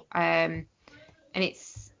as well. And I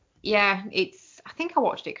think I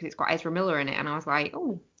watched it because it's got Ezra Miller in it, and I was like,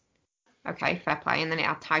 oh, okay, fair play. And then it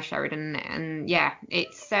had Ty Sheridan in it, and yeah,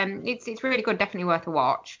 it's really good, definitely worth a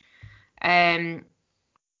watch. I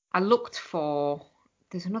looked for.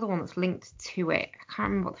 There's another one that's linked to it. I can't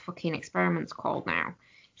remember what the fucking experiment's called now.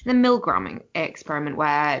 It's the Milgram experiment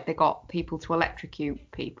where they got people to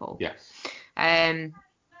electrocute people. Yes.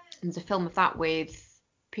 There's a film of that with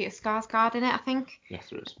Peter Skarsgård in it, I think. Yes,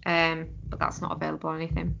 there is. But that's not available or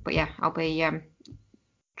anything. But yeah, I'll be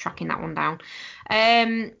tracking that one down.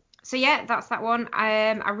 So yeah, that's that one.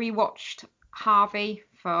 I rewatched Harvey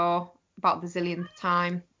for about the zillionth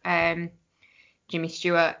time. Jimmy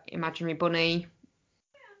Stewart, Imaginary Bunny.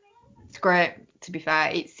 It's great, to be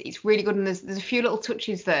fair. It's really good, and there's a few little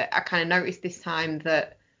touches that I kind of noticed this time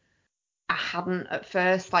that I hadn't at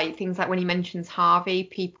first, like things like when he mentions Harvey,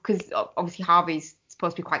 people, because obviously Harvey's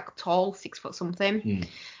supposed to be quite tall, 6 foot something,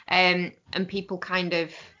 and people kind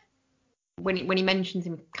of when he mentions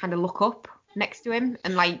him, kind of look up next to him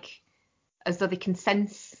and like as though they can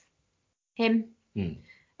sense him.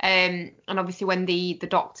 And obviously when the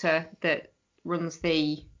doctor that runs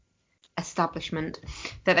the establishment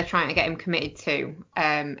that they're trying to get him committed to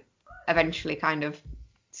eventually kind of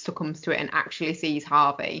succumbs to it and actually sees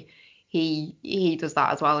Harvey, he does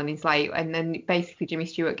that as well, and he's like, and then basically Jimmy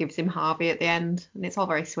Stewart gives him Harvey at the end, and it's all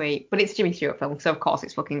very sweet, but it's a Jimmy Stewart film, so of course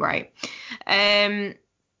it's fucking great.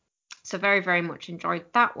 So very, very much enjoyed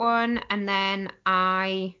that one. And then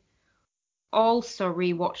I also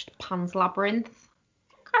rewatched Pan's Labyrinth.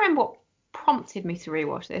 I can't remember what prompted me to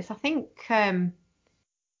rewatch this. I think a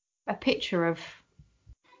picture of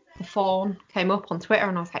the fawn came up on Twitter,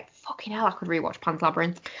 and I was like, fucking hell, I could rewatch Pan's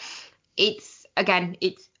Labyrinth. It's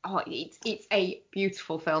a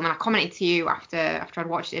beautiful film, and I commented to you after I'd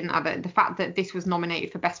watched it, and the fact that this was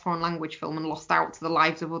nominated for Best Foreign Language Film and lost out to The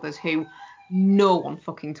Lives of Others, who no one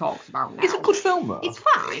fucking talks about now. It's a good film, though. It's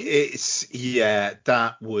fine.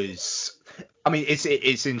 That was. I mean,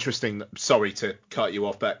 it's interesting. Sorry to cut you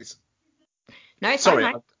off, but no, it's sorry.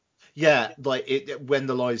 Fine, right? Yeah, like when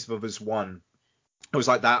The Lives of Others won, it was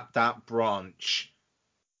like that branch.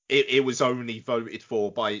 It was only voted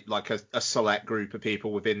for by like a select group of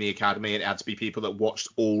people within the Academy, and it had to be people that watched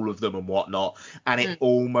all of them and whatnot. And it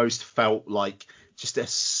almost felt like just a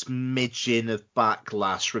smidgen of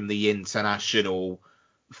backlash from the international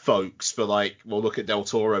folks for like, well, look at Del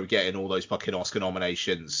Toro getting all those fucking Oscar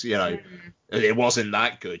nominations. You know, it wasn't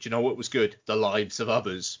that good. You know what was good? The Lives of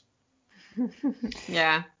Others.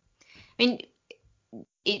 Yeah, I mean,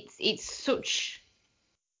 it's such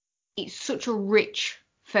a rich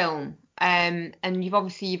film, and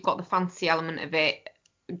you've got the fantasy element of it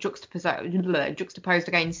juxtaposed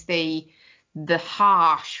against the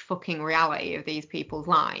harsh fucking reality of these people's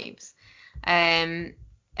lives, and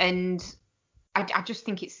I just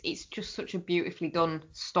think it's just such a beautifully done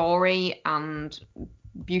story and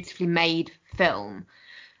beautifully made film,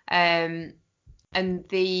 and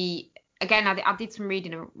I did some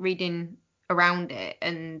reading around it,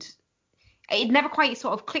 and it never quite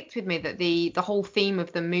sort of clicked with me that the whole theme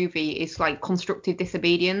of the movie is like constructive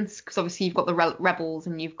disobedience, because obviously you've got the rebels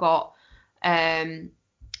and you've got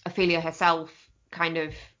Ophelia herself kind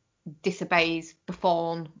of disobeys the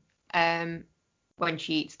fawn when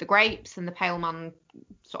she eats the grapes, and the pale man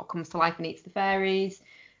sort of comes to life and eats the fairies,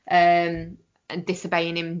 and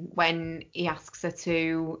disobeying him when he asks her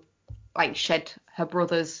to like shed her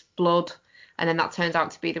brother's blood. And then that turns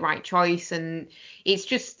out to be the right choice, and it's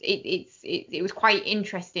just it was quite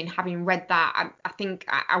interesting having read that. I think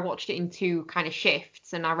I watched it in 2 kind of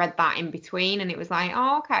shifts, and I read that in between, and it was like,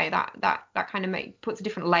 oh, okay, that kind of puts a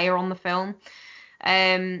different layer on the film,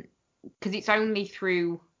 because it's only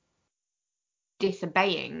through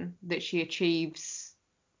disobeying that she achieves,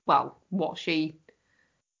 well, what she,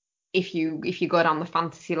 if you go down the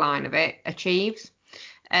fantasy line of it, achieves.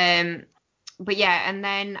 But yeah, and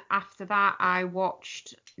then after that, I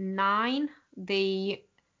watched Nine. I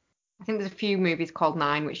think there's a few movies called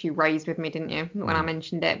Nine, which you raised with me, didn't you, when I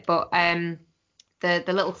mentioned it? But the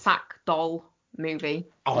little sack doll movie.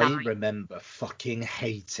 I remember fucking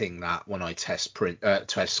hating that when I test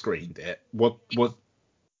screened it. What?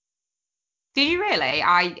 Did you really?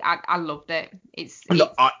 I loved it.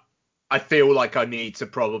 Look, I feel like I need to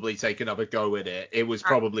probably take another go at it. It was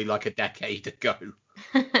probably like a decade ago.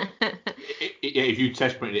 if you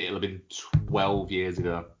test printed it, it'll have been 12 years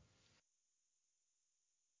ago.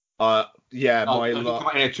 Yeah, it came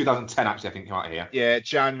out in 2010, actually, I think it came out here. Yeah,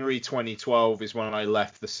 January 2012 is when I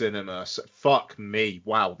left the cinema. So, fuck me.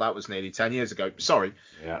 Wow, that was nearly 10 years ago. Sorry.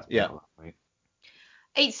 Yeah.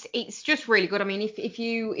 It's just really good. I mean, if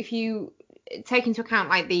you take into account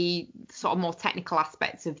like the sort of more technical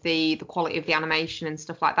aspects of the quality of the animation and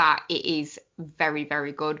stuff like that, it is very,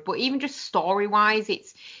 very good. But even just story wise,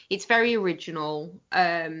 it's very original.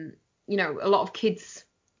 You know, a lot of kids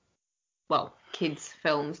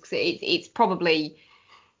films, because it's probably,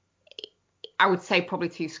 I would say, probably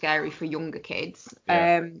too scary for younger kids.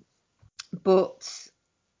 Yeah. But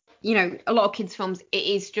you know, a lot of kids films, it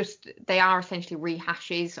is just, they are essentially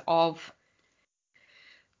rehashes of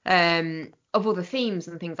other themes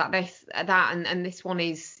and things like that, and this one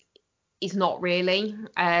is not really.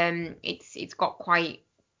 It's got quite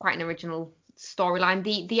an original storyline.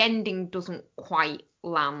 The ending doesn't quite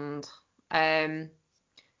land. There's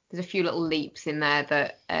a few little leaps in there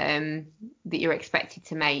that you're expected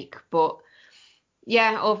to make, but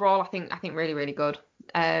yeah, overall I think really, really good.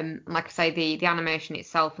 Like I say, the animation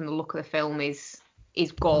itself and the look of the film is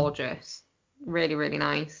gorgeous, really, really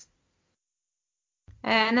nice.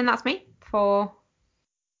 And then that's me for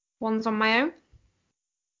ones on my own.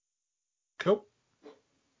 Cool.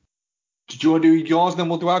 Did you want to do yours and then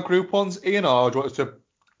we'll do our group ones, Ian, or do you want us to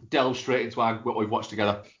delve straight into what we've watched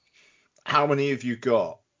together? How many have you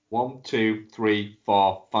got? 1, 2, 3,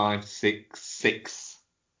 4, 5, 6.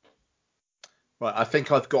 Right, I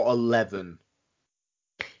think I've got 11.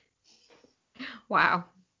 Wow.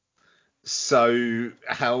 So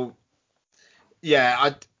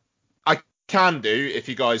yeah, I can do if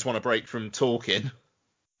you guys want to break from talking.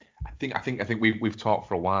 I think we've talked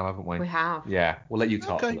for a while, haven't we? We have. Yeah, we'll let you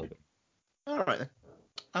talk a little bit. All right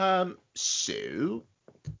then. So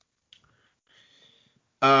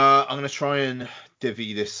I'm gonna try and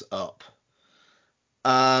divvy this up.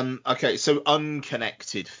 Okay, so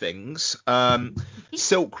unconnected things.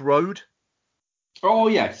 Silk Road. Oh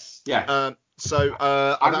yes, yeah.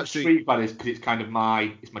 I'm actually intrigued by this because it's kind of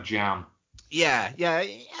my jam. Yeah.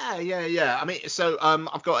 I mean, so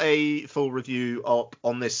I've got a full review up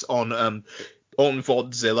on this on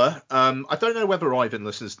Vodzilla. I don't know whether Ivan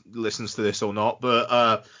listens to this or not,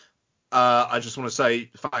 but I just want to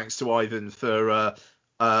say thanks to Ivan for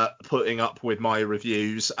putting up with my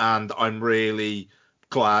reviews, and I'm really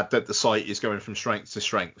glad that the site is going from strength to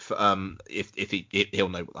strength. If he'll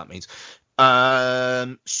know what that means.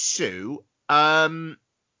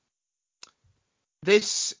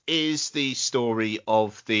 This is the story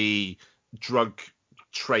of the drug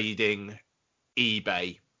trading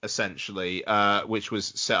eBay, essentially, which was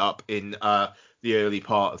set up in the early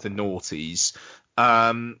part of the noughties.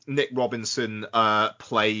 Nick Robinson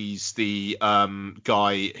plays the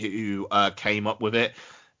guy who came up with it.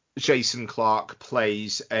 Jason Clarke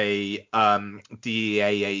plays a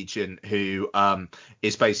DEA agent who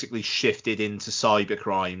is basically shifted into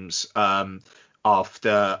cybercrimes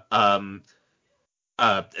after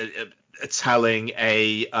telling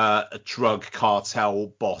a drug cartel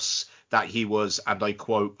boss that he was, and I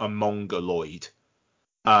quote, a mongoloid,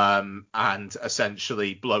 and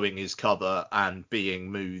essentially blowing his cover and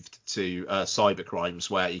being moved to cybercrimes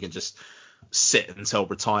where he can just sit until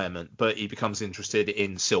retirement. But he becomes interested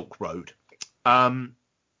in Silk Road.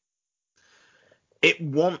 It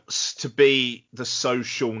wants to be The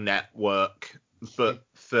Social Network, but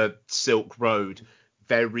for Silk Road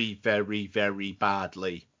very, very, very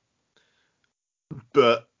badly.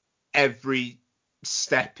 But every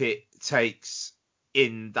step it takes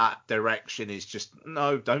in that direction is just,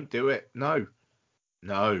 no, don't do it. No.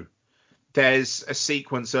 There's a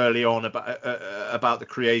sequence early on about the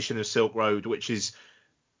creation of Silk Road, which is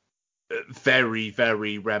very,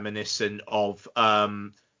 very reminiscent of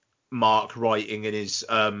Mark writing in his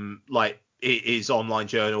his online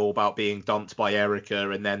journal about being dumped by Erica,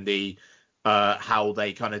 and then the how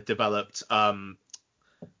they kind of developed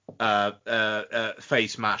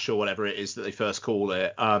Face Mash or whatever it is that they first call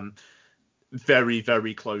it. Very,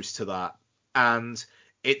 very close to that. And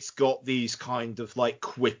it's got these kind of like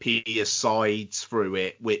quippy asides through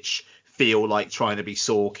it, which feel like trying to be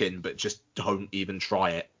Sorkin, but just don't even try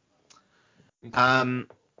it.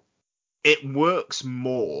 It works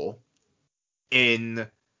more in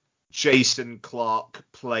Jason Clarke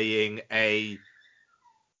playing a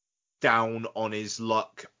down on his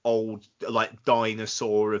luck old like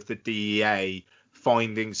dinosaur of the DEA,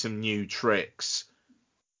 finding some new tricks,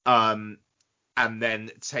 and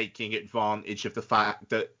then taking advantage of the fact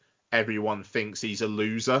that everyone thinks he's a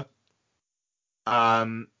loser.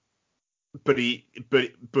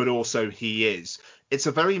 but also he is. It's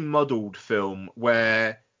a very muddled film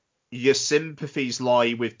where your sympathies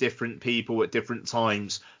lie with different people at different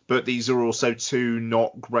times, but these are also two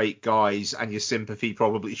not great guys, and your sympathy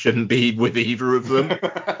probably shouldn't be with either of them.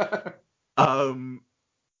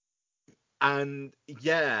 And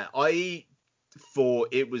yeah, I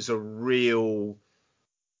thought it was a real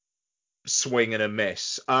swing and a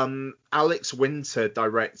miss. Alex Winter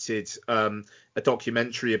directed a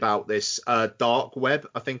documentary about this, Dark Web,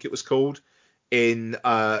 I think it was called, in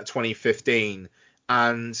 2015,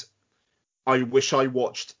 and I wish I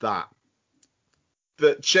watched that.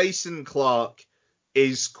 But Jason Clarke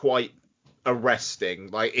is quite arresting.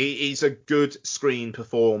 Like he's a good screen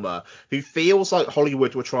performer who feels like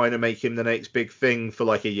Hollywood were trying to make him the next big thing for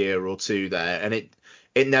like a year or two there, and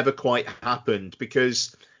it never quite happened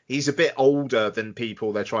because he's a bit older than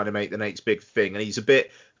people they're trying to make the next big thing, and he's a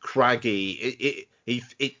bit craggy.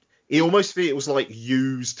 He almost feels like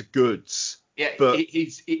used goods. Yeah, but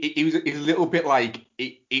he's a little bit like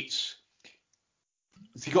it's.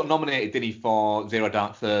 So he got nominated, didn't he, for Zero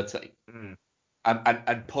Dark 30? Mm.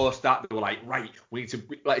 And post that, they were like, right, we need to,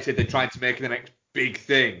 like I said, they're trying to make the next big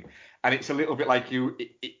thing. And it's a little bit like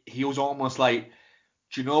he was almost like,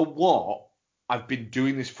 do you know what? I've been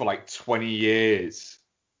doing this for like 20 years.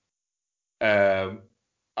 And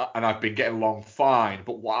I've been getting along fine.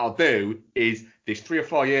 But what I'll do is, these 3 or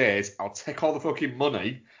 4 years, I'll take all the fucking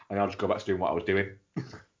money and I'll just go back to doing what I was doing.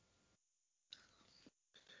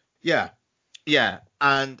 Yeah,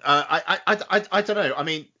 and I don't know. I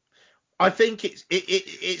mean, I think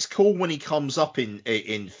it's cool when he comes up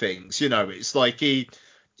in things. You know, it's like he's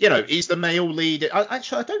the male lead.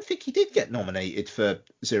 Actually, I don't think he did get nominated for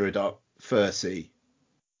Zero Dark 30.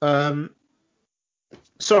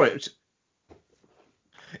 Sorry,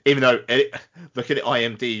 even though looking at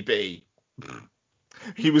IMDb.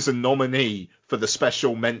 He was a nominee for the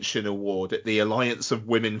Special Mention Award at the Alliance of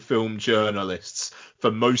Women Film Journalists for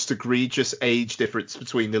most egregious age difference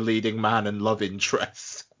between the leading man and love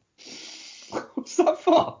interest. What's that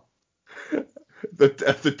for?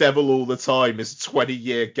 The Devil All the Time is a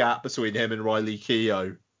 20-year gap between him and Riley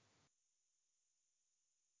Keough.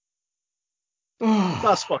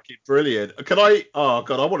 That's fucking brilliant. Can I? Oh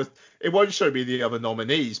god, I want to. It won't show me the other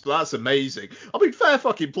nominees, but that's amazing. I mean, fair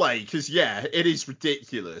fucking play, because yeah, it is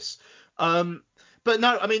ridiculous. But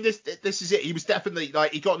no, I mean, this is it. He was definitely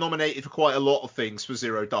like he got nominated for quite a lot of things for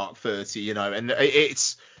Zero Dark 30, you know, and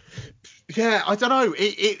it's yeah, I don't know.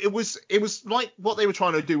 It was like what they were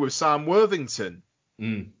trying to do with Sam Worthington.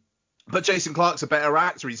 But Jason Clarke's a better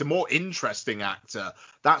actor. He's a more interesting actor.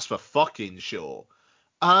 That's for fucking sure.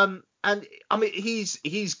 And I mean,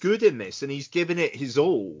 he's good in this, and he's given it his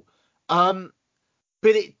all. But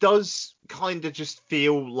it does kind of just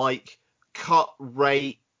feel like cut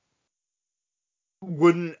rate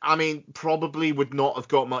probably would not have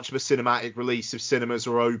got much of a cinematic release if cinemas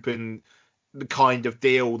were open, the kind of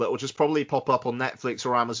deal that will just probably pop up on Netflix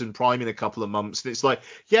or Amazon Prime in a couple of months. And it's like,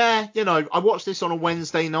 yeah, you know, I watched this on a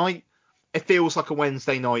Wednesday night. It feels like a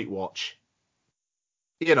Wednesday night watch.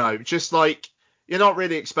 You know, just like, you're not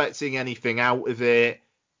really expecting anything out of it.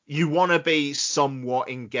 You want to be somewhat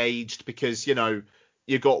engaged because, you know,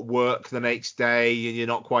 you got work the next day and you're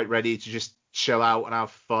not quite ready to just chill out and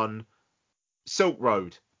have fun. Silk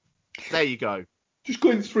Road. There you go. Just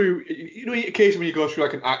going through, you know, occasionally when you go through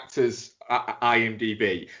like an actor's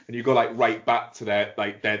IMDb and you go like right back to their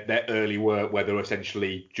early work where they're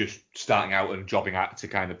essentially just starting out and jobbing actor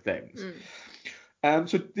kind of things.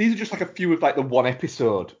 So these are just like a few of like the one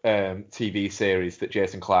episode TV series that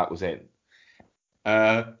Jason Clarke was in.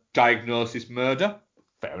 Diagnosis Murder.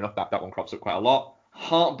 Fair enough, that one crops up quite a lot.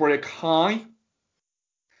 Heartbreak High.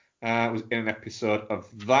 Was in an episode of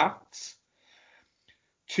that.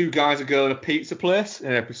 Two Guys, a Girl, and a Pizza Place.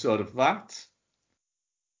 An episode of that.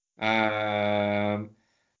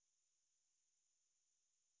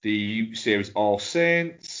 The series All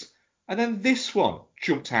Saints. And then this one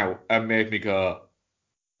jumped out and made me go,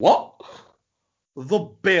 what? The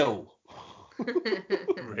Bill.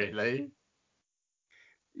 Really?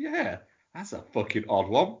 Yeah, that's a fucking odd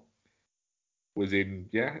one. Was in,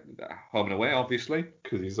 Home and Away, obviously,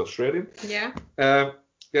 because he's Australian. Yeah.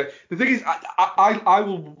 Yeah. The thing is, I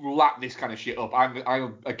will lap this kind of shit up.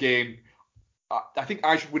 I'm again. I think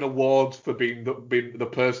I should win awards for being the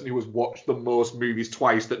person who has watched the most movies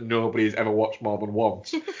twice that nobody has ever watched more than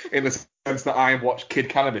once. In the sense that I have watched Kid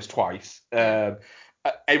Cannabis twice.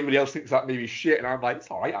 Everybody else thinks that movie's shit, and I'm like, it's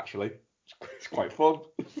alright actually. It's quite fun.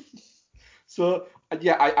 So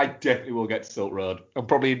yeah, I definitely will get to Silk Road and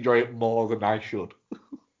probably enjoy it more than I should.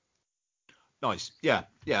 Nice. Yeah.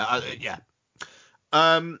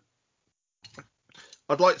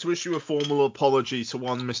 I'd like to issue a formal apology to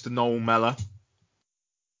one Mr. Noel Mellor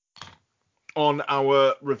on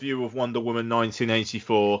our review of Wonder Woman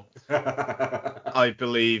 1984. I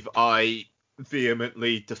believe I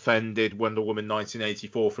vehemently defended Wonder Woman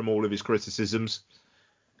 1984 from all of his criticisms,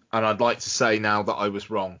 and I'd like to say now that I was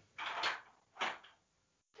wrong.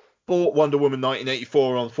 Bought Wonder Woman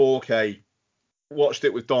 1984 on 4K, watched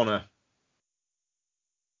it with Donna.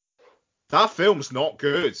 That film's not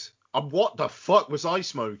good. What the fuck was I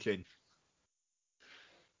smoking?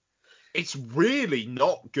 It's really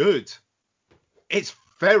not good. It's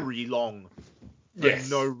very long for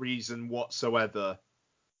no reason whatsoever.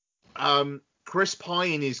 Chris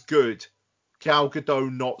Pine is good. Gal Gadot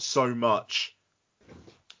not so much.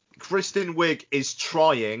 Kristen Wiig is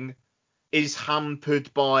trying, is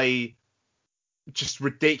hampered by just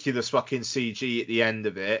ridiculous fucking CG at the end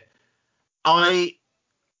of it.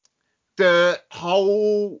 The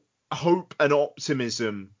whole hope and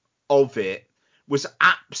optimism of it was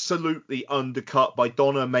absolutely undercut by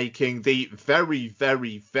Donna making the very,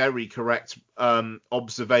 very, very correct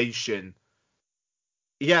observation.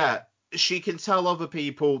 Yeah, she can tell other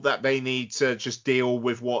people that they need to just deal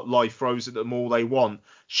with what life throws at them all they want.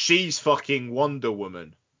 She's fucking Wonder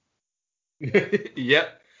Woman.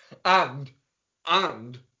 Yep. And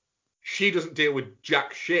she doesn't deal with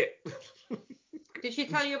jack shit. Did she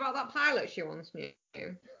tell you about that pilot she once knew?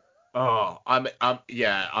 Oh,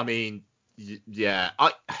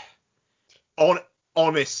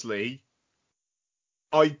 honestly,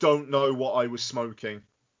 I don't know what I was smoking.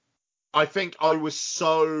 I think I was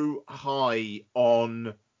so high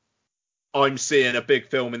on I'm seeing a big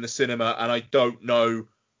film in the cinema and I don't know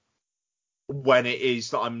when it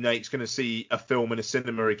is that I'm next going to see a film in a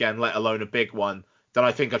cinema again, let alone a big one, then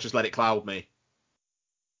I think I just let it cloud me.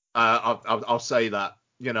 I'll say that,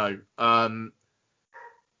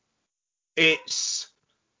 it's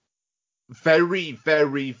very,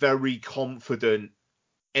 very, very confident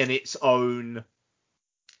in its own.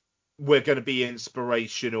 We're going to be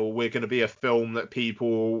inspirational. We're going to be a film that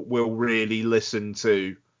people will really listen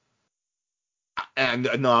to. And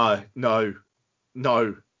no.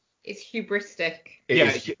 It's hubristic.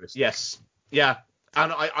 Yes. Yeah.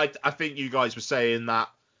 And I think you guys were saying that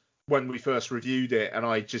when we first reviewed it, and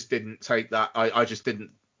I just didn't take that. I just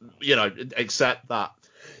didn't, accept that.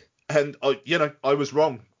 And, I was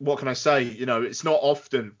wrong. What can I say? It's not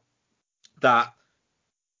often that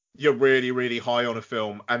you're really, really high on a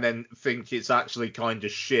film and then think it's actually kind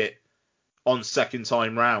of shit on second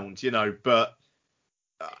time round, but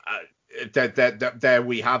there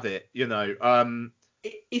we have it,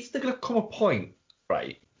 Is there going to come a point,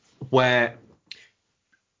 right, where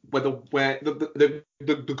the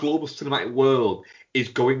global cinematic world is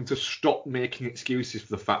going to stop making excuses for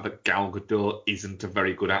the fact that Gal Gadot isn't a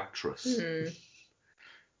very good actress?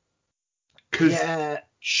 Because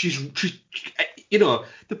she's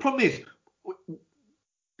the problem is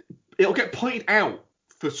it'll get pointed out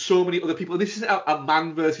for so many other people. And this isn't a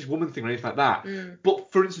man versus woman thing or anything like that.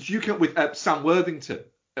 But for instance, you came up with Sam Worthington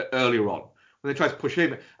earlier on when they tried to push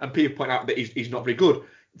him, and people point out that he's not very good.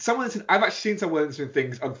 Sam Worthington, I've actually seen Sam Worthington in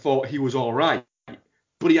things and thought he was all right,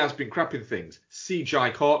 but he has been crap in things. See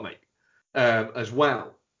Jai Courtney as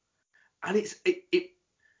well, and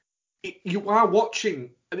you are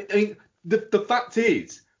watching. I mean, the fact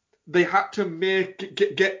is they had to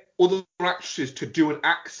get other actresses to do an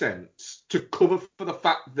accent to cover for the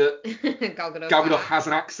fact that Gal Gadot has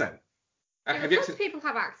an accent. People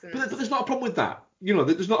have accents. But there's not a problem with that.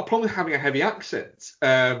 There's not a problem with having a heavy accent.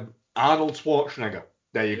 Arnold Schwarzenegger,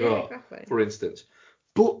 there you go, exactly. For instance.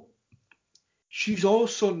 But she's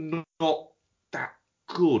also not that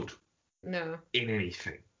good in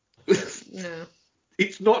anything. No.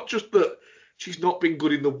 It's not just that she's not been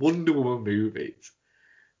good in the Wonder Woman movies.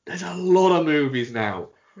 There's a lot of movies now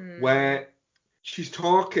where she's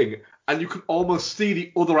talking and you can almost see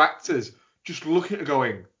the other actors just looking at her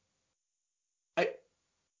going,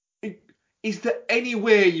 is there any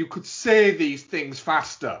way you could say these things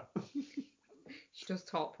faster? She does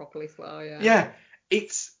talk properly slow, yeah. Yeah,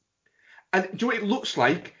 and do you know what it looks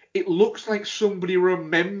like? It looks like somebody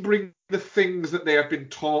remembering the things that they have been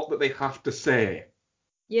taught that they have to say.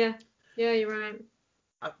 Yeah, you're right.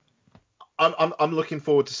 I'm looking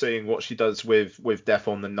forward to seeing what she does with Death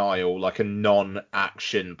on the Nile, like a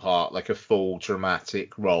non-action part, like a full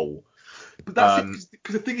dramatic role. But that's it,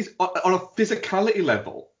 because the thing is, on a physicality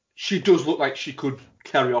level, she does look like she could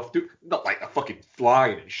carry off, not like a fucking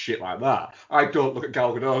flying and shit like that. I don't look at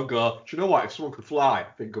Gal Gadot and go, do you know what? If someone could fly,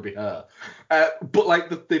 I think it could be her. But like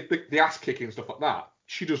the ass kicking and stuff like that,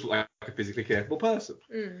 she does look like a physically capable person.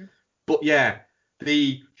 But yeah,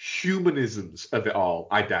 The humanisms of it all,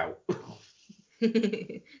 I doubt. What,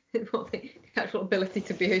 the actual ability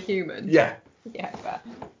to be a human? Yeah. Yeah, fair.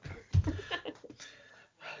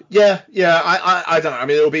 Yeah, I don't know. I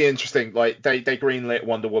mean, it'll be interesting. Like they greenlit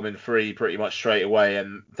Wonder Woman 3 pretty much straight away,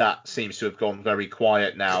 and that seems to have gone very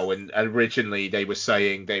quiet now. And originally they were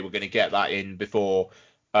saying they were going to get that in before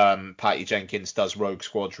Patty Jenkins does Rogue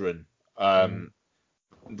Squadron.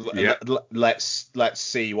 Let's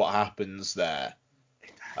see what happens there.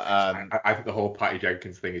 I think the whole Patty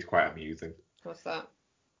Jenkins thing is quite amusing. What's that?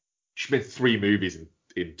 She's made 3 movies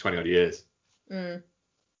in 20 odd years. Mm.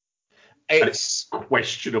 It's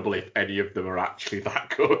questionable if any of them are actually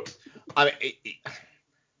that good. I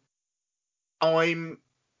mean,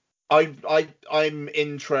 I'm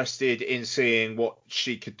interested in seeing what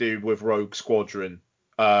she could do with Rogue Squadron.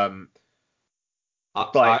 I'm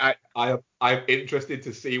interested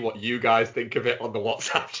to see what you guys think of it on the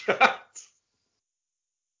WhatsApp chat.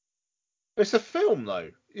 It's a film,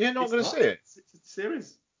 though. You're not going to see it. It's a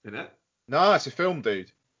series, isn't it? No, it's a film,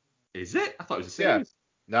 dude. Is it? I thought it was a series. Yeah.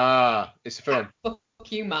 Nah, it's a film. Fuck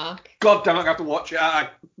you, Mark. God damn it, I have to watch it.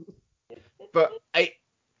 But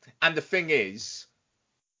and the thing is,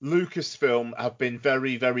 Lucasfilm have been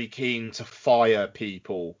very, very keen to fire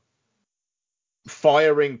people.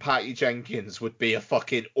 Firing Patty Jenkins would be a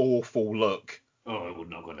fucking awful look. Oh, it would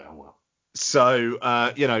not go down well. So,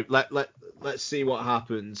 let's see what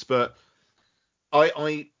happens. But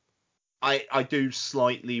I do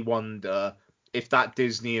slightly wonder if that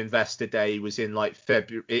Disney Investor Day was in like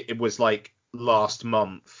February, it was like last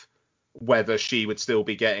month, whether she would still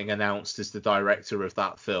be getting announced as the director of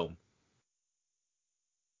that film.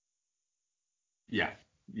 Yeah.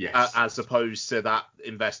 Yes. As opposed to that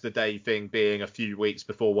Investor Day thing being a few weeks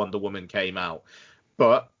before Wonder Woman came out.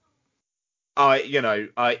 But who knows?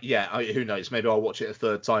 Maybe I'll watch it a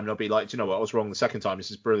third time and I'll be like, do you know what? I was wrong the second time.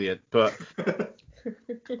 This is brilliant. But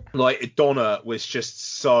like Donna was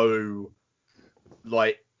just so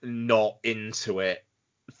like not into it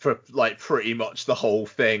for like pretty much the whole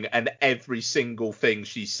thing, and every single thing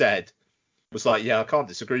she said was like, yeah, I can't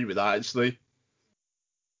disagree with that actually.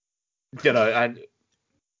 And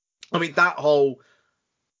I mean that whole,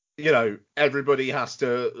 everybody has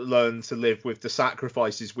to learn to live with the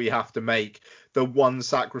sacrifices we have to make. The one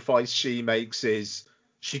sacrifice she makes is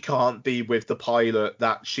she can't be with the pilot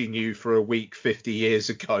that she knew for a week 50 years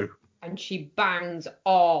ago. And she bangs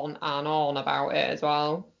on and on about it as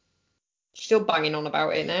well. She's still banging on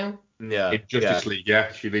about it now. Yeah. In Justice League,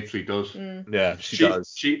 yeah, she literally does. Mm. Yeah, she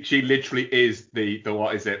does. She literally is the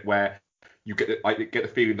what is it, where you get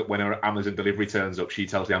the feeling that when her Amazon delivery turns up, she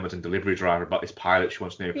tells the Amazon delivery driver about this pilot she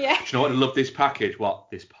wants new. Yeah. Do you know what? I love this package. What?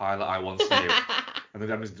 This pilot I once knew. And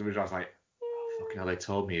the Amazon delivery driver's like, oh, fucking hell, they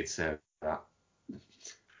told me he'd say that.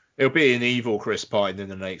 It'll be an evil Chris Pine in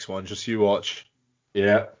the next one. Just you watch.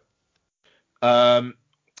 Yeah.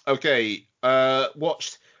 Okay.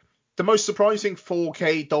 Watched the most surprising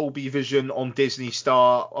 4K Dolby Vision on Disney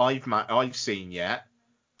Star I've seen yet.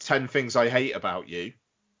 10 Things I Hate About You.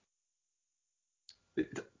 No,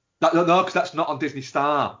 because that's not on Disney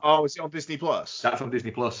Star. Oh, is it on Disney Plus? That's on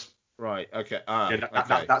Disney Plus. Right. Okay.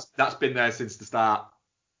 Okay. That's been there since the start.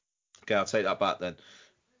 Okay, I'll take that back then.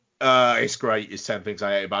 It's great. It's 10 Things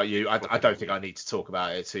I Hate About You. I don't think I need to talk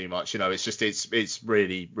about it too much. It's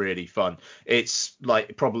really, really fun. It's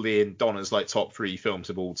like probably in Donna's like top 3 films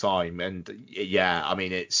of all time. And yeah, I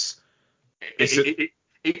mean, it's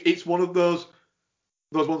one of those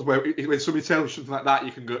ones where when somebody tells you something like that,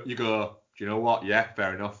 you go, do you know what? Yeah,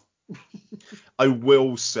 fair enough. I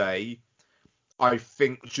will say, I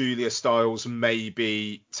think Julia Stiles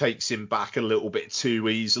maybe takes him back a little bit too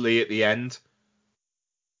easily at the end.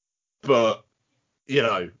 But,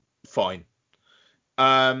 fine.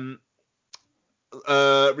 Rewatched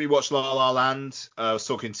La La Land. I was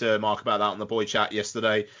talking to Mark about that on the boy chat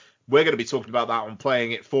yesterday. We're going to be talking about that on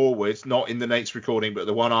Playing It Forward, not in the next recording, but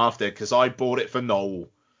the one after, because I bought it for Noel.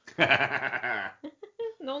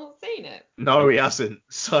 Noel's seen it? No, he hasn't.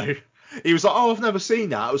 So he was like, oh, I've never seen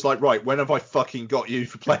that. I was like, right, when have I fucking got you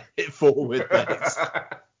for Playing It Forward, mate?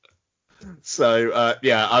 So, I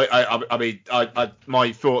mean,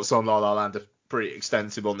 my thoughts on La La Land are pretty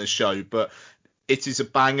extensive on this show, but it is a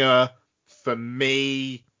banger for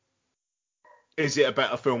me. Is it a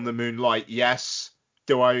better film than Moonlight? Yes.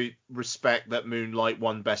 Do I respect that Moonlight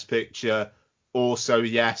won Best Picture? Also,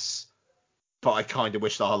 yes. But I kind of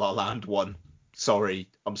wish La La Land won. Sorry.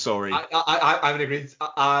 I'm sorry. I'm in agreement.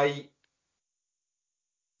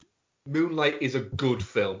 Moonlight is a good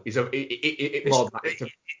film. It's a very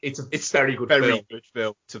good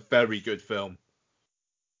film. It's a very good film.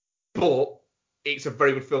 But it's a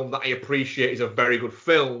very good film that I appreciate. It's a very good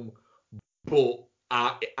film, but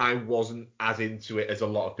I wasn't as into it as a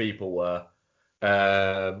lot of people were.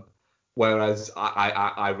 Whereas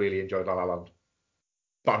I really enjoyed La La Land,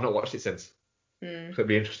 but I've not watched it since. So it'd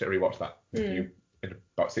be interesting to rewatch that in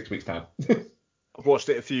about 6 weeks' time. I've watched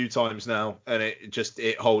it a few times now, and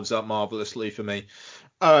it holds up marvelously for me.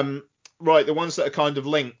 Right, the ones that are kind of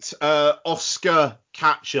linked. Oscar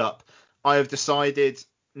catch up. I have decided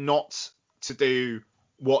not to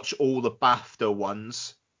watch all the BAFTA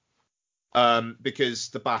ones, because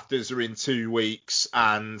the BAFTAs are in 2 weeks,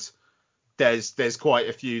 and there's quite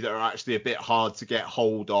a few that are actually a bit hard to get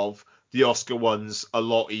hold of. The Oscar one's a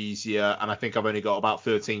lot easier, and I think I've only got about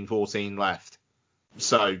 13, 14 left.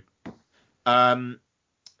 So,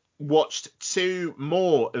 watched 2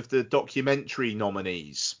 more of the documentary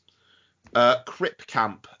nominees. Crip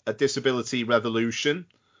Camp, A Disability Revolution,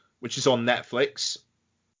 which is on Netflix.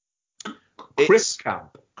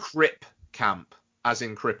 Crip Camp, as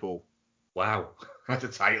in cripple. Wow, that's a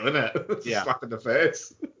title, isn't it? Yeah. Slap in the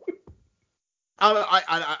face.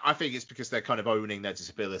 I think it's because they're kind of owning their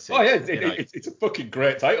disability. Oh yeah, it's a fucking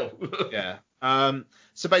great title. Yeah.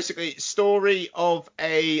 So basically, story of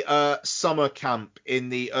a summer camp in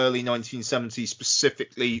the early 1970s,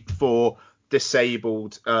 specifically for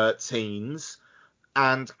disabled teens,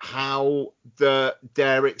 and how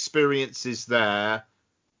their experiences there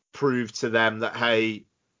prove to them that, hey,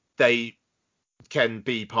 they can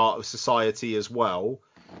be part of society as well,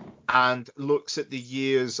 and looks at the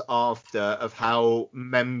years after of how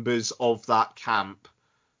members of that camp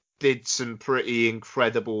did some pretty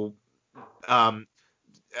incredible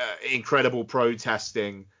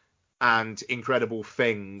protesting and incredible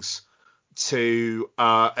things to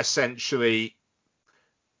essentially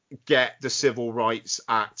get the Civil Rights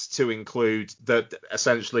Act to include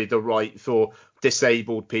essentially the right for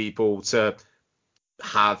disabled people to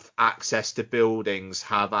have access to buildings,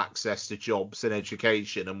 have access to jobs and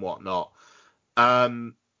education and whatnot.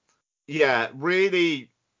 Yeah, really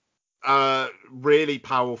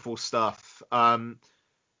powerful stuff. And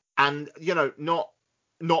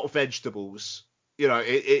not vegetables.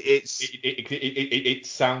 It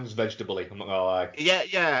sounds vegetable-y, I'm not gonna lie.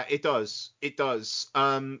 Yeah, it does.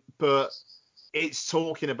 But it's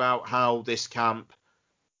talking about how this camp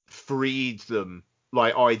freed them,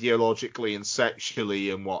 like, ideologically and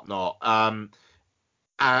sexually and whatnot, and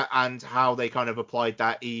how they kind of applied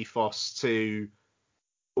that ethos to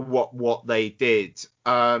what they did.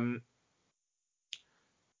 And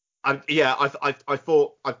yeah, I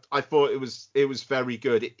thought it was very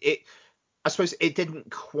good. I suppose it didn't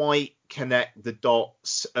quite connect the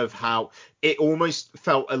dots of how it almost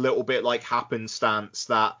felt a little bit like happenstance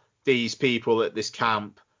that these people at this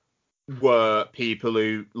camp were people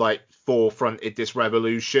who, like, forefronted this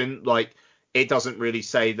revolution. Like, it doesn't really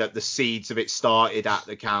say that the seeds of it started at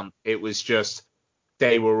the camp. It was just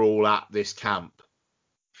they were all at this camp,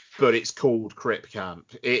 but it's called Crip Camp.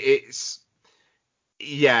 It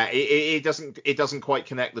doesn't quite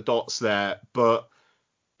connect the dots there, but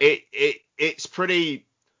it's pretty,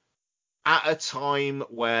 at a time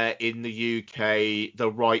where in the UK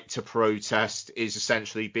the right to protest is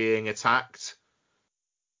essentially being attacked.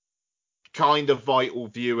 Kind of vital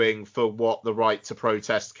viewing for what the right to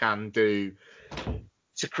protest can do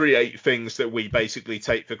to create things that we basically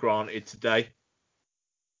take for granted today.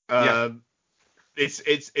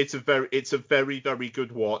 It's a very, very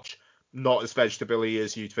good watch. Not as vegetable-y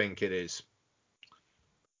as you'd think it is.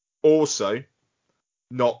 Also,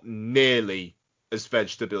 not nearly as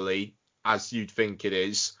vegetable-y as you'd think it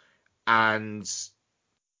is. And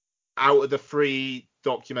out of the 3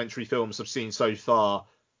 documentary films I've seen so far,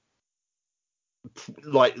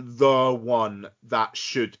 like, the one that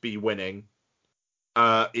should be winning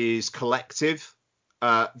is Collective.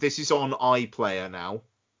 This is on iPlayer now.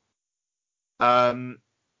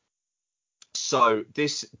 So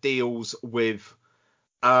this deals with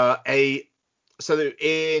so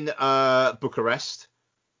in Bucharest,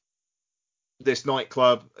 this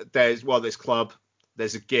nightclub, there's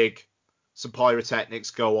a gig, some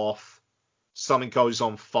pyrotechnics go off, something goes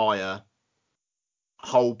on fire,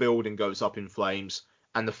 whole building goes up in flames,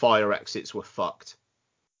 and the fire exits were fucked.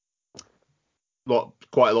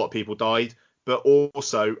 Quite a lot of people died, but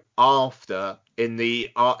also after in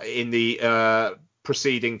the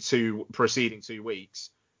preceding 2 weeks,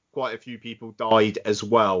 quite a few people died as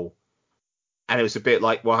well. And it was a bit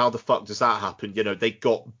like, well, how the fuck does that happen? They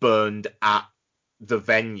got burned at the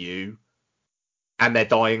venue and they're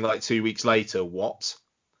dying like 2 weeks later. What?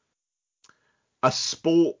 A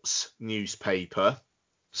sports newspaper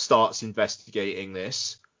starts investigating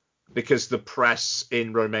this because the press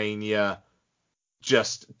in Romania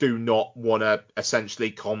just do not want to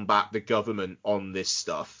essentially combat the government on this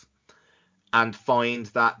stuff, and find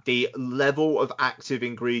that the level of active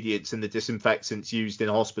ingredients in the disinfectants used in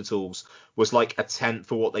hospitals was like a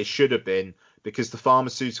tenth of what they should have been, because the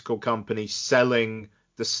pharmaceutical company selling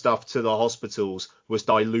the stuff to the hospitals was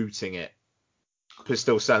diluting it, but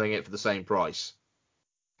still selling it for the same price.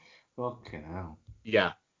 Fucking hell.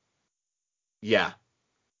 Yeah.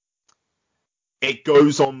 It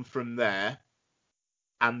goes on from there,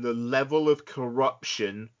 and the level of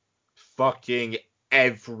corruption fucking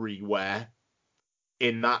everywhere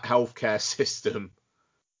in that healthcare system.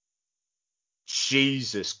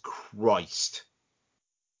 Jesus Christ.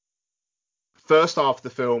 First half of the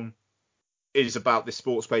film is about the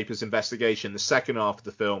sports papers investigation. The second half of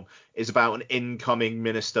the film is about an incoming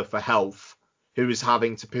Minister for Health who is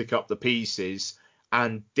having to pick up the pieces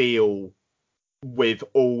and deal with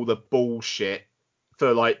all the bullshit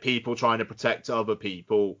for like people trying to protect other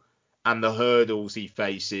people and the hurdles he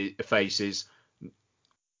faces.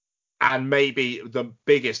 And maybe the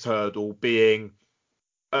biggest hurdle being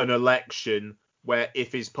an election where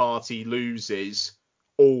if his party loses,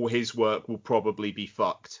 all his work will probably be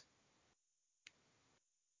fucked.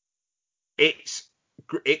 It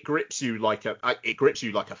grips you like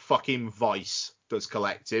a fucking vice, does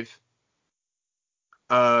Collective.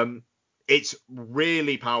 It's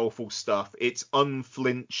really powerful stuff. It's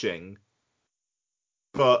unflinching,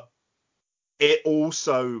 but it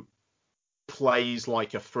also plays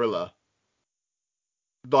like a thriller.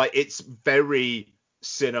 Like, it's very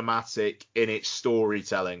cinematic in its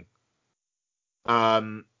storytelling.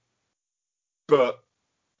 But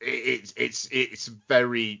it's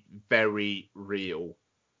very, very real.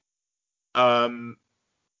 I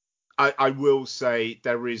will say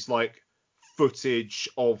there is like footage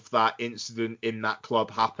of that incident in that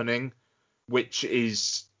club happening, which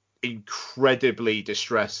is incredibly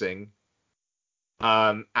distressing.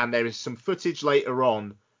 And there is some footage later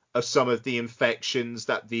on of some of the infections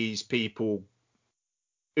that these people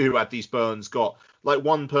who had these burns got. Like,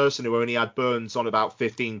 one person who only had burns on about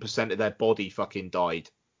 15% of their body fucking died.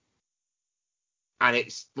 And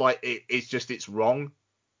it's like, it's wrong.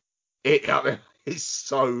 It's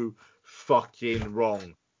so fucking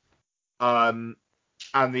wrong. And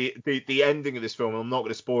the ending of this film, I'm not going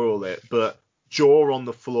to spoil it, but jaw on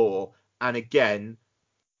the floor, and again,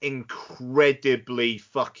 incredibly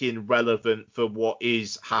fucking relevant for what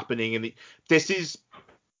is happening.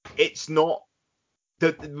 It's not,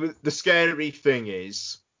 the scary thing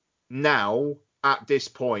is, now, at this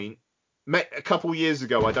point, a couple years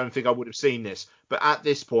ago, I don't think I would have seen this, but at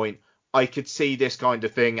this point, I could see this kind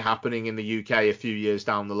of thing happening in the UK a few years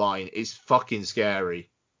down the line. It's fucking scary.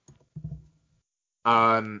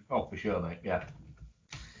 Oh, for sure, mate. Yeah.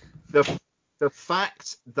 The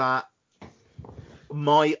fact that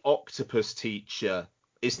My Octopus Teacher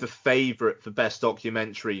is the favourite for best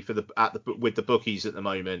documentary with the bookies at the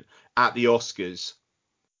moment at the Oscars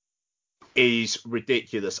is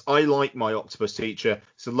ridiculous. I like My Octopus Teacher.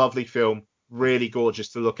 It's a lovely film, really gorgeous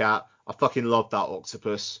to look at. I fucking love that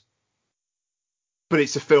octopus. But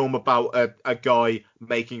it's a film about a guy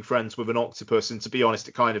making friends with an octopus, and to be honest,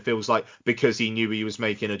 it kind of feels like because he knew he was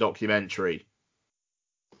making a documentary.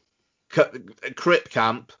 Crip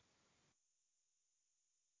Camp,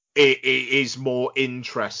 it is more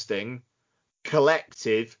interesting.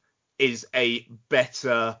 Collective is a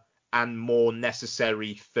better and more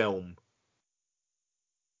necessary film.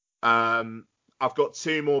 I've got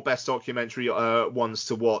two more best documentary ones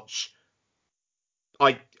to watch.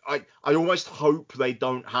 I almost hope they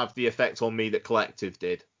don't have the effect on me that Collective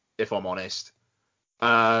did, if I'm honest.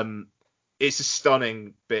 It's a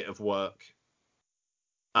stunning bit of work.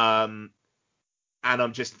 And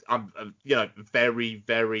I'm very,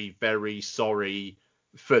 very, very sorry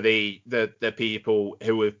for the people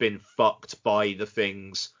who have been fucked by the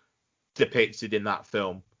things depicted in that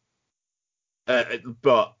film.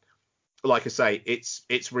 But like I say,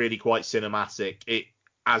 it's really quite cinematic.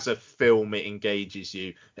 As a film, it engages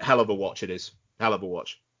you. Hell of a watch it is. Hell of a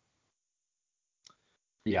watch.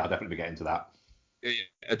 Yeah, I'll definitely be getting to that.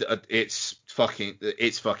 It's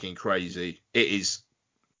fucking crazy. It is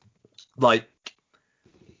like,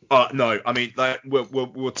 no, I mean, like,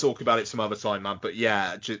 we'll talk about it some other time, man. But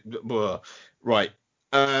yeah, right.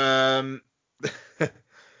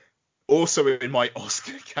 Also in my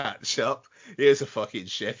Oscar catch up, here's a fucking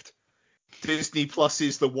shift. Disney Plus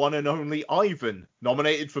is the one and only Ivan,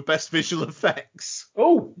 nominated for Best Visual Effects.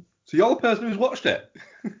 Oh, so you're the person who's watched it?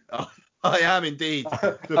 I am indeed.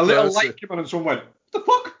 A little light came on and someone went, what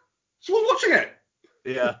the fuck? Someone's watching it?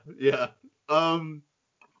 Yeah.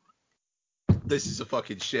 This is a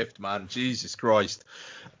fucking shift, man. Jesus Christ.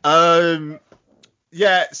 Yeah,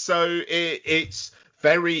 so it's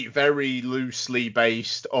very, very loosely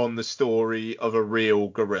based on the story of a real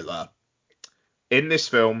gorilla. In this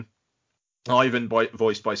film, Ivan,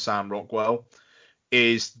 voiced by Sam Rockwell,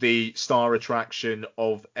 is the star attraction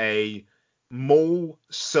of a mall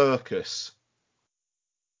circus.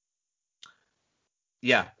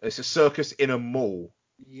 Yeah, it's a circus in a mall.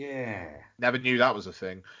 Yeah. Never knew that was a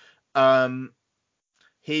thing.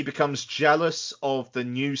 He becomes jealous of the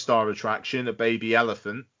new star attraction, a baby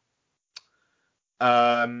elephant.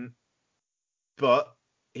 But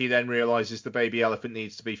he then realizes the baby elephant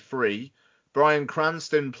needs to be free. Bryan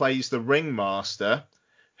Cranston plays the ringmaster,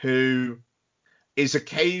 who is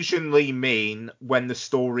occasionally mean when the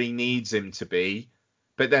story needs him to be,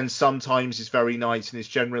 but then sometimes is very nice and is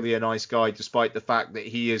generally a nice guy, despite the fact that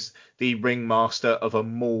he is the ringmaster of a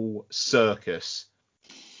mall circus.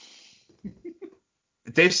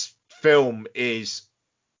 This film is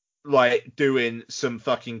like doing some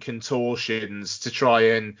fucking contortions to try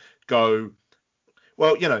and go,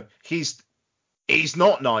 well, he's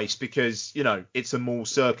not nice because, it's a mall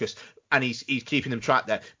circus and he's keeping them trapped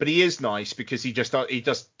there, but he is nice because he just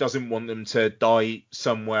doesn't want them to die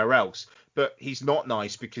somewhere else. But he's not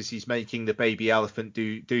nice because he's making the baby elephant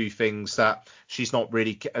do things that she's not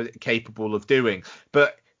really capable of doing.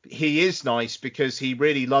 But he is nice because he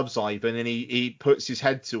really loves Ivan and he puts his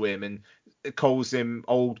head to him and calls him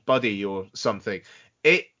old buddy or something.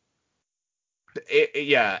 It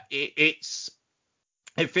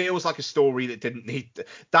feels like a story that didn't need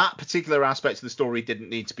that particular aspect of the story didn't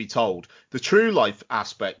need to be told. The true life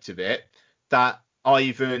aspect of it, that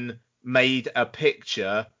Ivan made a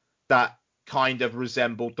picture that kind of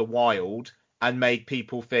resembled the wild and made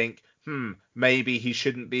people think, maybe he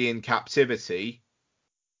shouldn't be in captivity.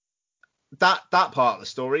 That part of the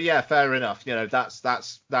story, yeah, fair enough.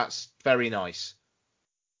 That's very nice.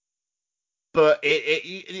 But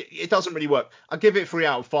it doesn't really work. I give it 3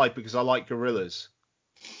 out of 5 because I like gorillas.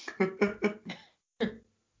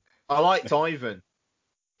 I liked Ivan.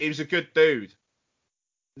 He was a good dude.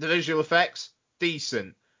 The visual effects,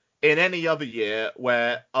 decent. In any other year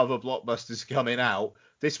where other blockbusters are coming out,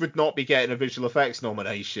 this would not be getting a visual effects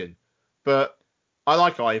nomination. But I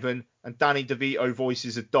like Ivan, and Danny DeVito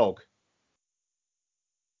voices a dog.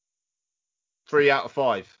 3 out of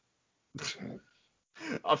 5.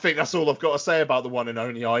 I think that's all I've got to say about the one and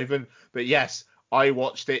only Ivan. But yes, I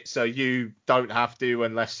watched it, so you don't have to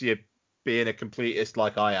unless you're being a completist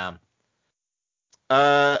like I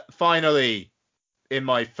am. Finally, in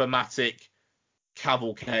my thematic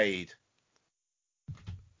cavalcade,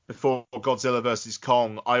 before Godzilla vs.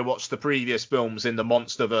 Kong, I watched the previous films in the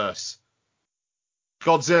Monsterverse.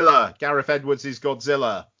 Godzilla, Gareth Edwards'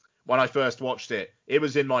 Godzilla. When I first watched it, it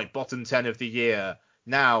was in my bottom 10 of the year.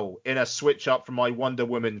 Now, in a switch up from my Wonder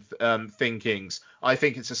Woman thinkings, I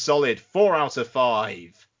think it's a solid 4 out of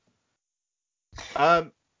 5.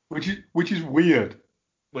 Which is weird.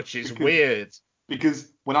 Weird.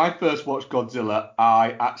 Because when I first watched Godzilla,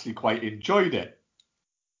 I actually quite enjoyed it.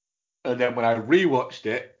 And then when I rewatched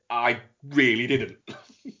it, I really didn't.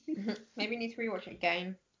 Maybe you need to rewatch it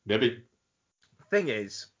again. Maybe. Thing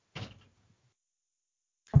is,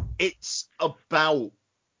 it's about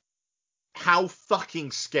how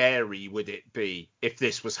fucking scary would it be if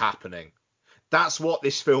this was happening. That's what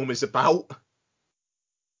this film is about.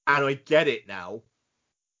 And I get it now.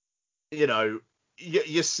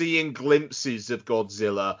 You're seeing glimpses of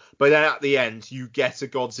Godzilla, but then at the end, you get a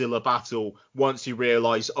Godzilla battle once you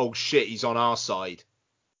realise, oh shit, he's on our side.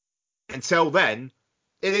 Until then,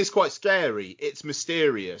 it is quite scary. It's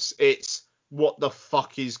mysterious. It's what the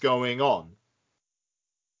fuck is going on.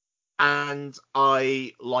 And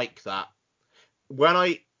I like that. When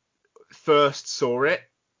I first saw it,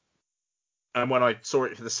 and when I saw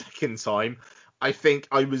it for the second time, I think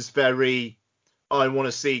I was I want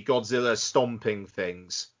to see Godzilla stomping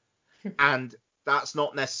things. And that's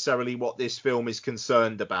not necessarily what this film is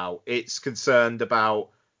concerned about. It's concerned about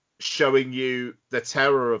showing you the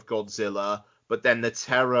terror of Godzilla, but then the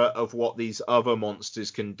terror of what these other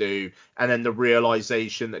monsters can do, and then the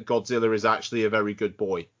realization that Godzilla is actually a very good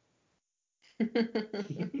boy.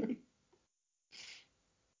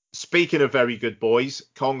 Speaking of very good boys,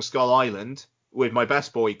 Kong Skull Island, with my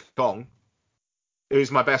best boy Kong,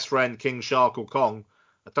 who's my best friend King Shark or Kong.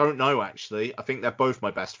 I don't know, actually. I think they're both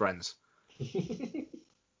my best friends.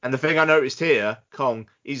 And the thing I noticed here, Kong,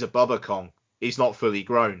 he's a Bubba Kong. He's not fully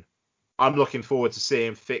grown. I'm looking forward to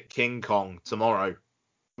seeing Fit King Kong tomorrow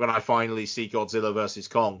when I finally see Godzilla vs.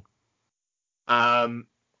 Kong. I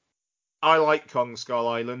like Kong Skull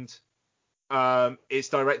Island. It's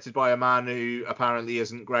directed by a man who apparently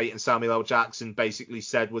isn't great, and Samuel L. Jackson basically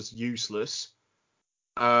said was useless.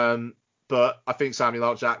 But I think Samuel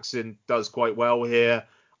L. Jackson does quite well here.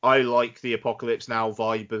 I like the Apocalypse Now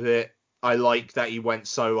vibe of it. I like that he went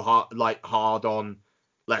so hard on,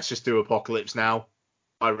 let's just do Apocalypse Now.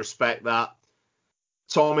 I respect that.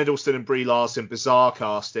 Tom Hiddleston and Brie Larson, bizarre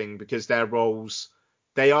casting because their roles,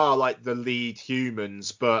 they are like the lead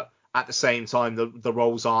humans, but at the same time, the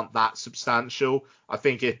roles aren't that substantial. I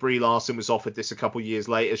think if Brie Larson was offered this a couple years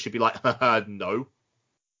later, she'd be like, no.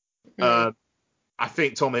 I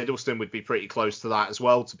think Tom Hiddleston would be pretty close to that as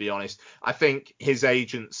well, to be honest. I think his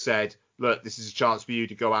agent said, look, this is a chance for you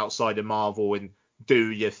to go outside of Marvel and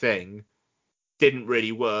do your thing. Didn't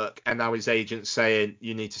really work. And now his agent's saying,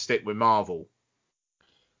 you need to stick with Marvel.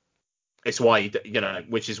 It's why,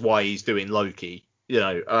 which is why he's doing Loki,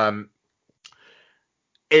 but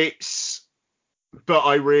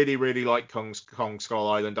I really, really like Kong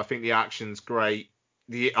Skull Island. I think the action's great.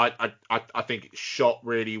 I think it's shot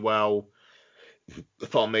really well.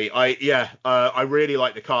 Pardon me. I really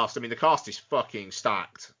like the cast. I mean, the cast is fucking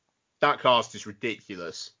stacked. That cast is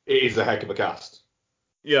ridiculous. It is a heck of a cast.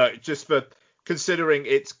 Yeah, just for considering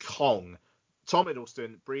it's Kong. Tom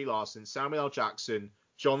Hiddleston, Brie Larson, Samuel L. Jackson,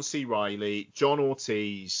 John C. Reilly, John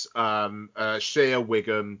Ortiz, Shea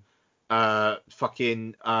Wiggum,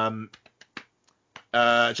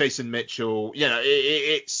 Jason Mitchell.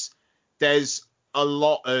 There's a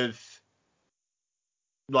lot of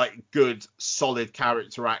like good, solid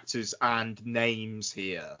character actors and names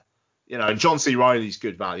here. And John C. Reilly's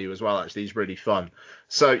good value as well. Actually, he's really fun.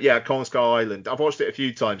 So yeah, Kong Skull Island. I've watched it a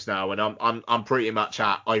few times now, and I'm pretty much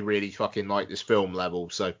at I really fucking like this film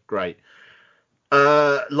level. So great.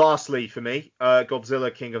 Lastly for me,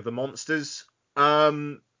 Godzilla King of the Monsters.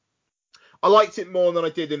 I liked it more than I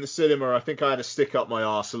did in the cinema. I think I had to stick up my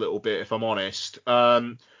arse a little bit, if I'm honest.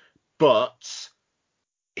 But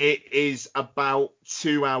it is about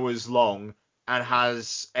 2 hours long and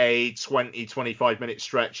has a 20-25 minute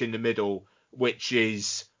stretch in the middle, which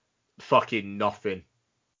is fucking nothing.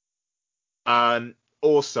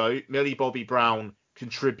 Also, Millie Bobby Brown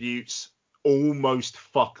contributes almost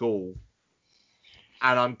fuck all.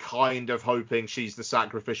 And I'm kind of hoping she's the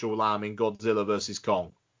sacrificial lamb in Godzilla vs.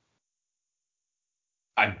 Kong.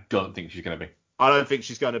 I don't think she's going to be. I don't think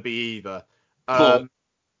she's going to be either. But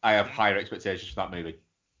I have higher expectations for that movie.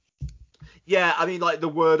 Yeah, I mean, like, the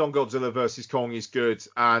word on Godzilla vs. Kong is good.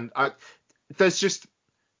 And there's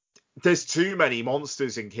too many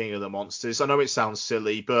monsters in King of the Monsters. I know it sounds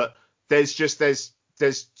silly, but there's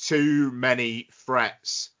too many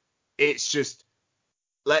threats. It's just,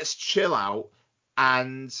 let's chill out.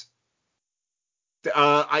 And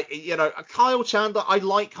Kyle Chandler, I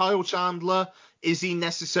like Kyle Chandler. Is he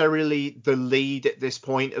necessarily the lead at this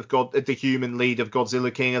point of the human lead of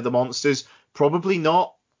Godzilla King of the Monsters? Probably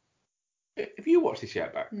not. Have you watched this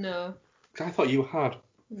yet, Beck? No. Because I thought you had.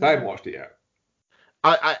 No. I haven't watched it yet.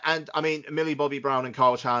 I mean, Millie Bobby Brown and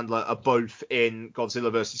Kyle Chandler are both in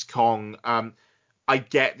Godzilla vs. Kong. I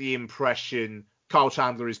get the impression Kyle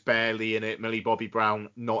Chandler is barely in it, Millie Bobby Brown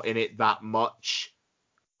not in it that much.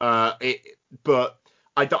 But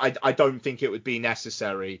I don't think it would be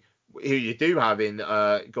necessary. Who you do have in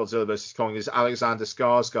Godzilla vs. Kong is Alexander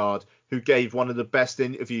Skarsgård, who gave one of the best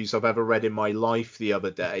interviews I've ever read in my life the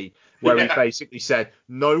other day, where he basically said,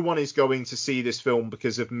 no one is going to see this film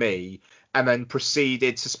because of me, and then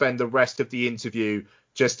proceeded to spend the rest of the interview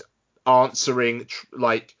just answering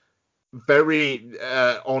very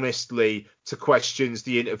honestly to questions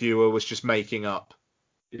the interviewer was just making up.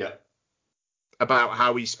 Yeah. About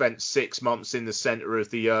how he spent 6 months in the center of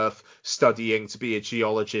the earth studying to be a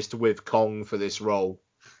geologist with Kong for this role.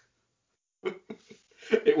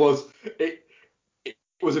 It was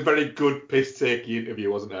a very good piss-taking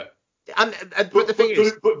interview, wasn't it? But the thing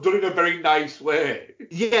is, done in a very nice way.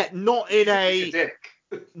 Yeah, not in a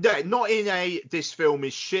this film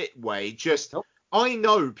is shit way. Just nope. I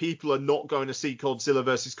know people are not going to see Godzilla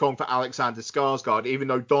vs. Kong for Alexander Skarsgård, even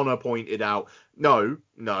though Donna pointed out, no.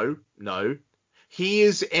 He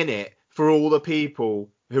is in it for all the people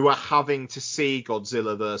who are having to see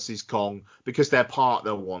Godzilla vs. Kong because their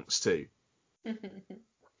partner wants to.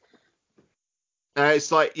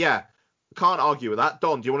 It's like, yeah, can't argue with that.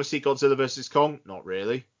 Don, do you want to see Godzilla vs. Kong? Not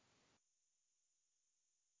really.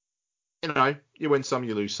 You win some,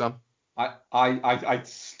 you lose some. I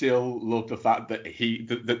still love the fact that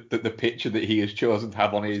the picture that he has chosen to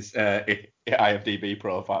have on his IMDb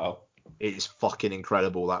profile. It is fucking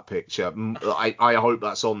incredible, that picture. I hope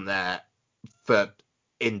that's on there for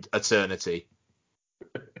in eternity.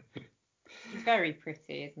 He's very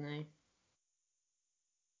pretty, isn't he?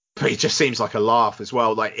 But he just seems like a laugh as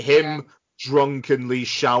well. Like him drunkenly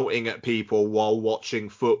shouting at people while watching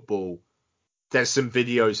football. There's some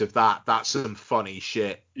videos of that. That's some funny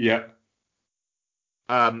shit. Yeah.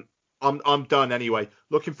 I'm done anyway.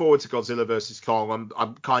 Looking forward to Godzilla vs Kong.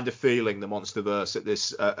 I'm kind of feeling the MonsterVerse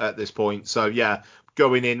at this point. So yeah,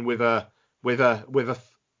 going in with a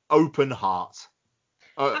open heart.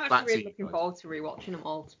 I'm actually really looking forward to rewatching them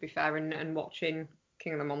all, to be fair, and watching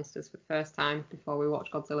King of the Monsters for the first time before we watch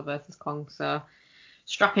Godzilla vs Kong. So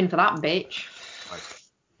strap in for that, bitch.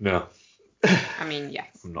 No. I mean,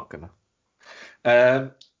 yes. I'm not gonna.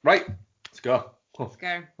 Right, let's go. Let's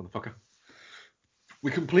go. Motherfucker. We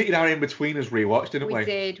completed our In-Betweeners rewatch, didn't we? We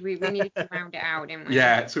did. We needed to round it out, didn't we?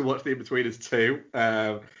 Yeah, so we watched the In-Betweeners 2.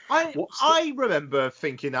 I remember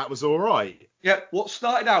thinking that was all right. Yeah, what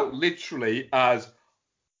started out literally as,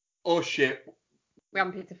 oh shit. We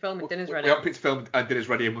haven't picked a film and dinner's ready. We haven't picked a film and dinner's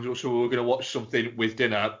ready, and so we were going to watch something with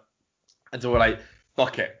dinner. And so we're like,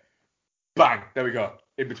 fuck it. Bang, there we go.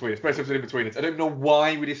 In-Betweeners. First episode In-Betweeners. I don't know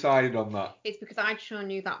why we decided on that. It's because I'd shown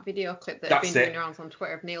you that video clip that had been doing around on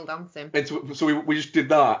Twitter of Neil dancing. And so we just did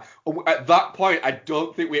that. At that point, I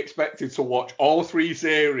don't think we expected to watch all 3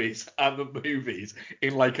 series and the movies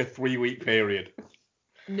in like a 3-week period.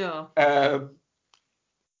 No.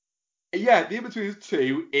 Yeah, The In-Betweeners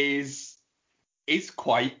 2 is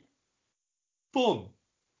quite fun.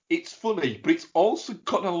 It's funny, but it's also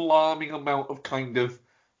got an alarming amount of kind of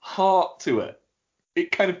heart to it.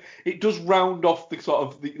 It does round off the sort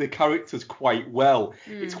of the characters quite well.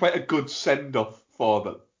 It's quite a good send-off for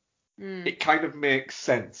them. It kind of makes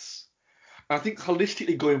sense. And I think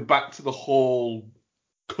holistically going back to the whole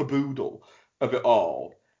caboodle of it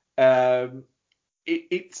all,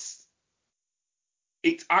 it's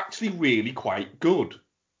actually really quite good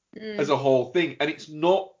as a whole thing. And it's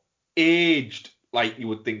not aged like you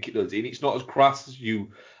would think it does. And it's not as crass as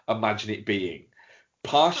you imagine it being.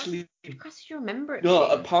 Partially, because you remember it.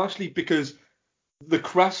 No, partially because the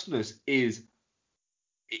crassness is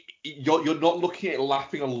you're not looking at it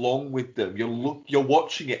laughing along with them. You're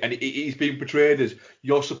watching it, and it is being portrayed as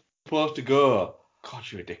you're supposed to go, God,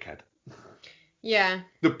 you're a dickhead. Yeah.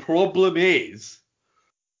 The problem is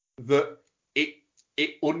that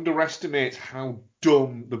it underestimates how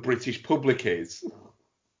dumb the British public is.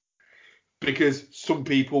 Because some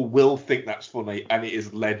people will think that's funny, and it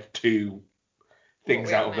has led to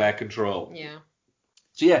things out of their control. Yeah.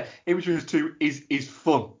 So yeah, In-Betweeners 2 is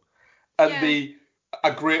fun. And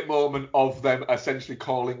a great moment of them essentially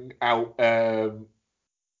calling out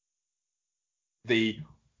the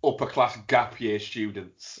upper class gap year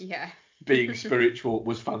students being spiritual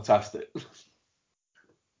was fantastic.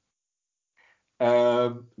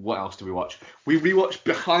 What else do we watch? We rewatched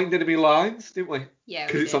Behind Enemy Lines, didn't we? Yeah.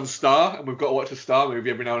 Because it's on Star, and we've got to watch a Star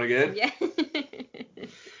movie every now and again.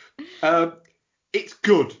 Yeah. It's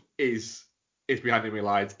good, is Behind Enemy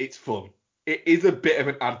Lines. It's fun. It is a bit of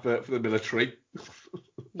an advert for the military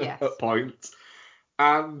at points.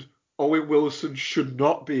 And Owen Wilson should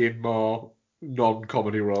not be in more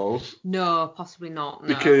non-comedy roles. No, possibly not. No.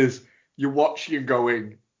 Because you're watching and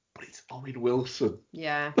going, but it's Owen Wilson.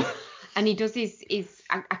 Yeah. And he does his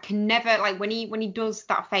I can never, like, when he does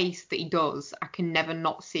that face that he does, I can never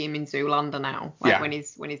not see him in Zoolander now. Like when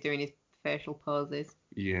he's doing his facial poses.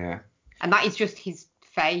 Yeah. And that is just his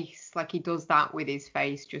face. Like, he does that with his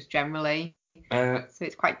face just generally. So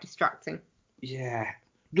it's quite distracting. Yeah.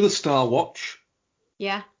 Another Star watch.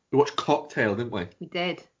 Yeah. We watched Cocktail, didn't we? We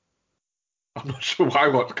did. I'm not sure why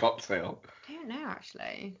we watched Cocktail. I don't know,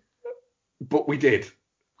 actually. But we did.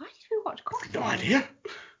 Why did we watch Cocktail? No idea.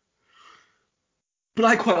 But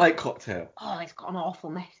I quite like Cocktail. Oh, it's got an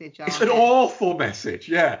awful message. It's an awful message,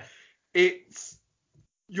 yeah.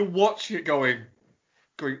 You're watching it going,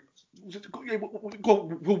 well,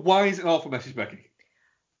 why is it an awful message, Becky?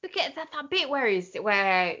 Look at that bit where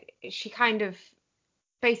she kind of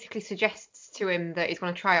basically suggests to him that he's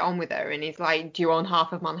going to try it on with her, and he's like, do you own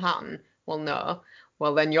half of Manhattan? Well, no.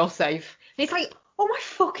 Well, then you're safe. And it's like, oh my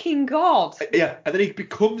fucking God. Yeah, and then he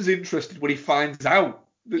becomes interested when he finds out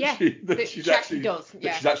that she's actually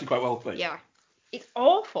quite wealthy. Yeah. It's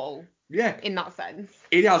awful. Yeah. In that sense.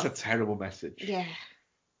 It has a terrible message. Yeah.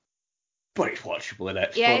 But it's watchable, isn't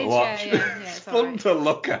it? It's fun to watch. It's fun to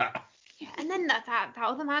look at. Yeah, and then that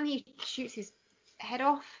other man, he shoots his head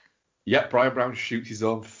off. Yeah, Brian Brown shoots his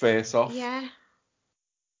own face off. Yeah.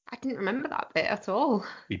 I didn't remember that bit at all.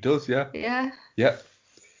 He does, yeah. Yeah. Yeah.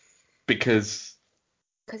 Because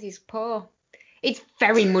he's poor. It's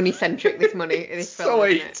very money-centric, this film. So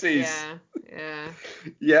 80s. Yeah.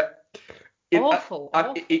 Yeah. Awful.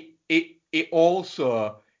 It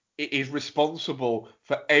also it is responsible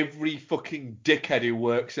for every fucking dickhead who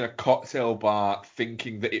works in a cocktail bar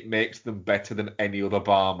thinking that it makes them better than any other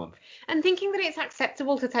barman. And thinking that it's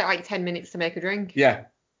acceptable to take like 10 minutes to make a drink. Yeah.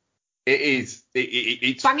 It is.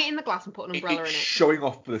 It's bang it in the glass and put an umbrella in it. Showing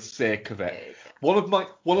off for the sake of it. One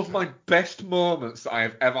of my best moments that I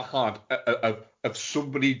have ever had of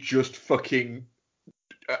somebody just fucking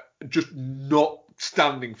just not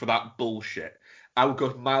standing for that bullshit. I will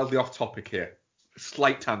go mildly off topic here.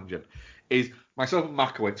 Slight tangent. Is myself and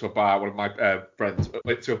Macca went to a bar. One of my friends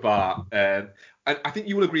went to a bar, and I think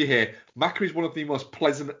you will agree here. Macca is one of the most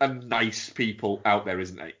pleasant and nice people out there,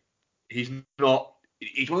 isn't he? He's not.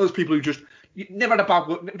 He's one of those people who just never had a bad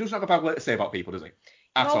word, doesn't have a bad word to say about people, does he?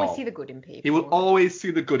 He'll always see the good in people. He will always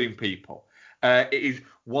see the good in people. It is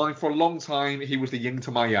why for a long time he was the yin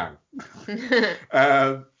to my yang.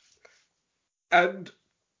 And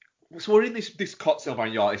so we're in this cocktail bar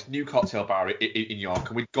in York, this new cocktail bar in York,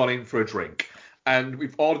 and we'd gone in for a drink, and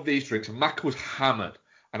we've ordered these drinks, and Mac was hammered,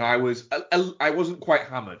 and I wasn't quite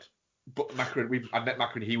hammered. But I met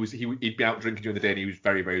Macca, and he'd been out drinking during the day, and he was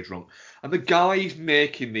very, very drunk. And the guy's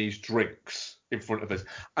making these drinks in front of us,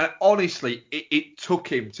 and honestly, it took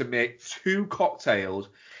him to make 2 cocktails.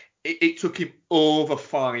 It took him over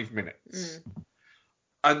 5 minutes.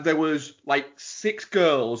 And there was like 6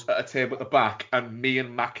 girls at a table at the back, and me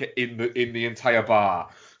and Macca in the entire bar.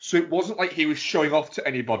 So it wasn't like he was showing off to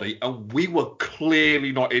anybody, and we were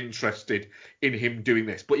clearly not interested in him doing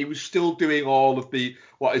this. But he was still doing all of the,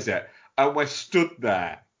 what is it? And we're stood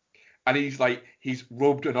there, and he's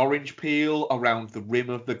rubbed an orange peel around the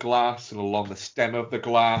rim of the glass and along the stem of the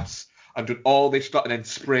glass, and done all this stuff, and then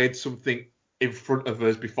sprayed something in front of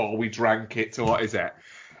us before we drank it. So what is it?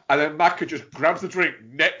 And then Macca just grabs the drink,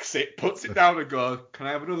 necks it, puts it down, and goes, "Can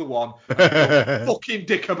I have another one?" And fucking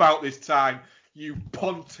dick about this time. You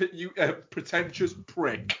pretentious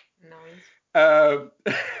prick. Nice.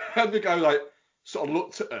 And the guy sort of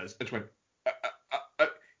looked at us and just went,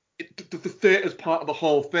 the theatre's part of the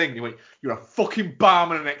whole thing. He went, "You're a fucking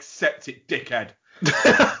barman and accept it, dickhead."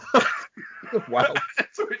 Wow.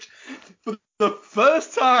 Which, for the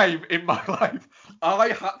first time in my life, I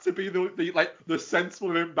had to be the sensible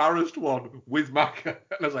and embarrassed one with Macca.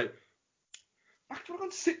 And I was like, I'm going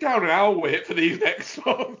to sit down and I'll wait for these next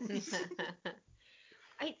ones.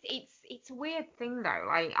 It's a weird thing though.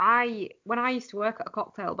 Like when I used to work at a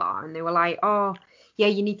cocktail bar, and they were like, "Oh, yeah,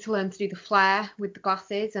 you need to learn to do the flair with the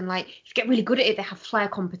glasses, and like if you get really good at it, they have flair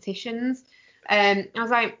competitions." I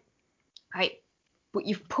was like, but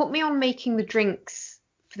you've put me on making the drinks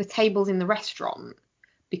for the tables in the restaurant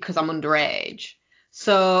because I'm underage,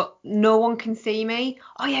 so no one can see me.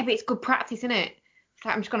 Oh yeah, but it's good practice, isn't it? It's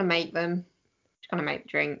like I'm just gonna make them. Just gonna make the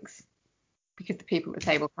drinks because the people at the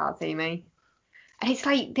table can't see me. And it's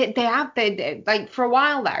like they like for a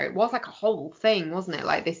while there, it was like a whole thing, wasn't it?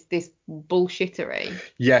 Like this bullshittery.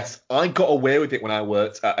 Yes, I got away with it when I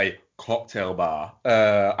worked at a cocktail bar.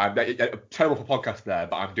 I'm terrible for podcast there,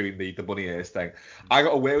 but I'm doing the bunny ears thing. I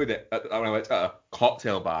got away with it when I worked at a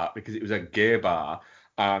cocktail bar because it was a gay bar,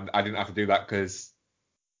 and I didn't have to do that because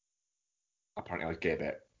apparently I was gay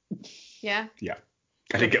bit. Yeah. Yeah.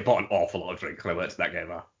 I did get bought an awful lot of drinks when I worked at that gay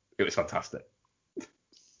bar. It was fantastic.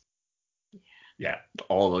 Yeah,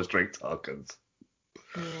 all those drink tokens.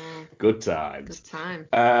 Yeah. Good times. Good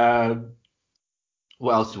time.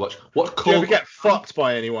 What else did you watch? What Do you ever get fucked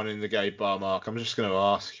by anyone in the gay bar, Mark? I'm just going to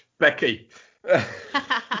ask. Becky.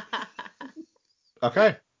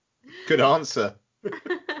 Okay. Good answer.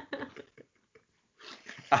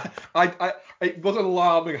 It wasn't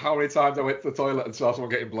alarming how many times I went to the toilet and saw someone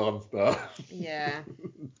getting blown, though. Yeah.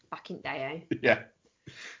 Back in day, eh? Yeah.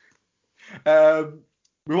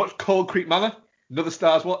 We watched Cold Creek Manor. Another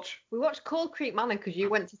Stars watch. We watched Cold Creek Manor because you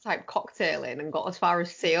went to type cocktail in and got as far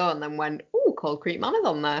as CO and then went, "Ooh, Cold Creek Manor's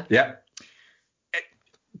on there." Yeah.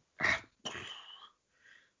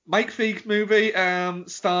 Mike Feig's movie,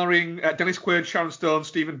 starring Dennis Quaid, Sharon Stone,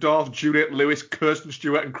 Stephen Dorff, Juliette Lewis, Kirsten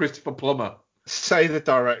Stewart, and Christopher Plummer. Say the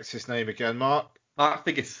director's name again, Mark. Mark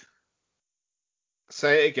Figgis.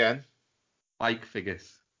 Say it again. Mike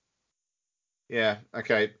Figgis. Yeah,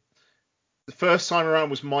 okay. The first time around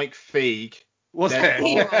was Mike Feig. Was it?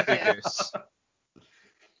 Mark Figgis.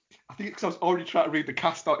 I think it's because I was already trying to read the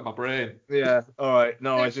cast out in my brain. Yeah, all right.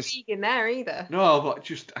 No, No I just... Feig in there either. No, but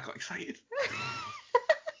I got excited.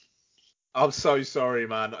 I'm so sorry,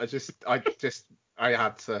 man. I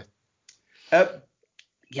had to.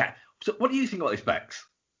 Yeah. So what do you think about this, Bex?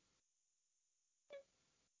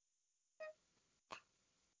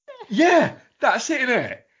 Yeah, that's it,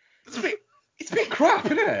 innit? It's a bit crap,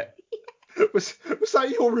 isn't it? Was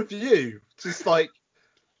that your review? Just like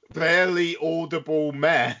barely audible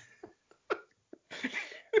meh.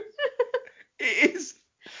 It is.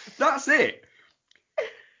 That's it.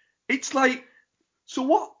 It's like, so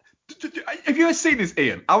what? Have you ever seen this,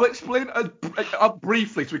 Ian? I'll explain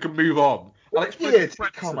briefly so we can move on. I'll explain. What year did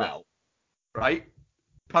it come out? Right?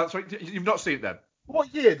 Sorry, you've not seen it then?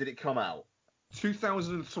 What year did it come out?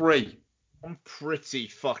 2003. I'm pretty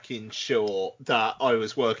fucking sure that I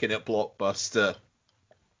was working at Blockbuster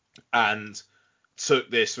and took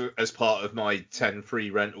this as part of my 10 free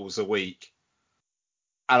rentals a week.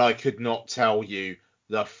 And I could not tell you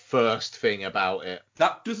the first thing about it.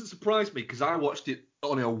 That doesn't surprise me because I watched it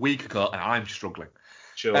only a week ago and I'm struggling.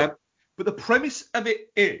 Sure. But the premise of it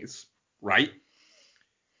is, right,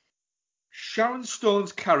 Sharon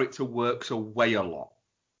Stone's character works away a lot,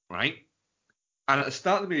 right? And at the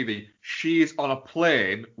start of the movie, she is on a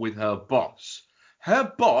plane with her boss.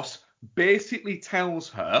 Her boss basically tells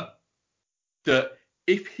her that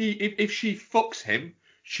if she fucks him,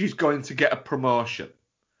 she's going to get a promotion.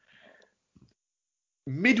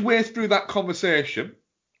 Midway through that conversation,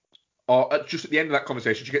 or just at the end of that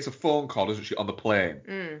conversation, she gets a phone call, doesn't she, on the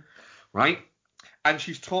plane, right? And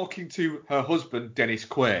she's talking to her husband, Dennis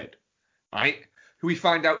Quaid, right? Who we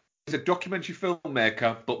find out is a documentary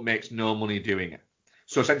filmmaker, but makes no money doing it.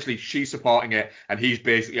 So essentially, she's supporting it, and he's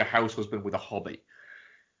basically a house husband with a hobby.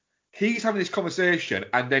 He's having this conversation,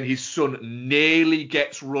 and then his son nearly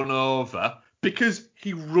gets run over because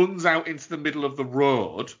he runs out into the middle of the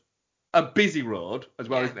road, a busy road as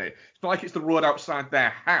well, isn't it? It's not like it's the road outside their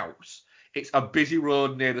house. It's a busy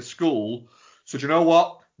road near the school. So do you know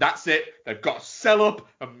what? That's it. They've got to sell up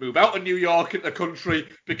and move out of New York into the country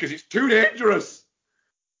because it's too dangerous.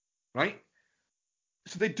 Right?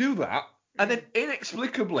 So they do that, and then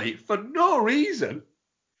inexplicably, for no reason,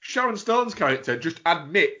 Sharon Stone's character just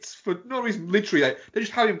admits, for no reason, literally, like, they're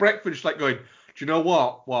just having breakfast, like going, do you know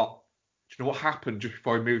what? What? Do you know what happened just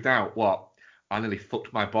before we moved out? What? I nearly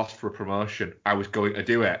fucked my boss for a promotion. I was going to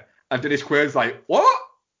do it. And Dennis Quaid's like, what?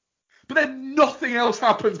 But then nothing else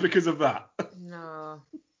happens because of that. No.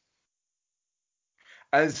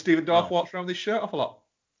 And Stephen Dorff walks around with his shirt off a lot.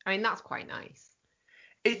 I mean, that's quite nice.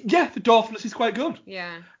 Yeah, the Dorffness is quite good.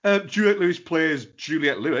 Yeah. Juliette Lewis plays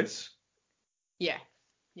Juliette Lewis. Yeah.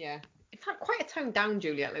 Yeah. It's quite a toned down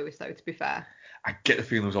Juliette Lewis, though, to be fair. I get the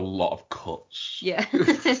feeling there was a lot of cuts. Yeah.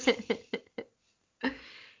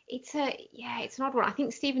 It's an odd one. I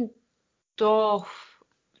think Stephen Dorff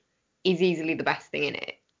is easily the best thing in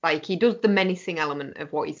it. Like, he does the menacing element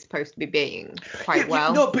of what he's supposed to be being quite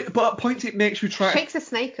well. No, but at points it makes you try. Shakes a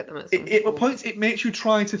snake at them at some At points it makes you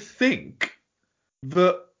try to think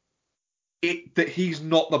that he's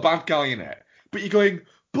not the bad guy in it. But you're going,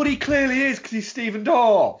 but he clearly is because he's Stephen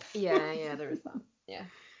Dorff. Yeah, there is that. Yeah.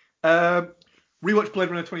 Rewatch Blade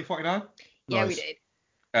Runner 2049. Yeah, Nice. we did.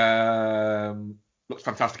 Looks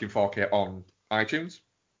fantastic in 4K on iTunes.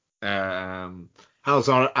 How's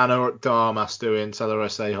Anna Darmas doing? Tell her I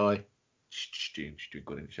say hi. She's doing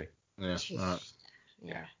good, isn't she? Yeah.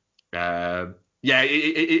 Right. Yeah.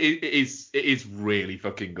 It is really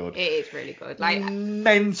fucking good. It is really good. Like,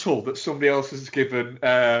 mental that somebody else has given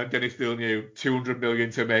Denis Villeneuve $200 million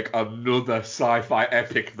to make another sci-fi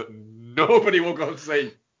epic that nobody will go and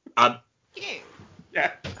see. Yeah.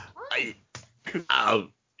 Yeah.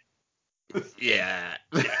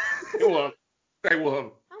 They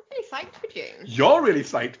won't. I'm really psyched for Dune. You're really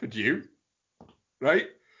psyched for Dune, right?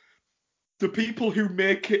 The people who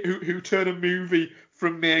make it, who turn a movie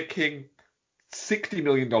from making $60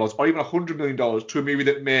 million or even $100 million to a movie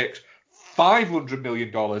that makes $500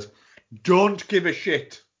 million don't give a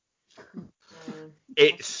shit.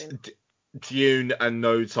 It's Dune and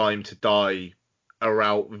No Time to Die are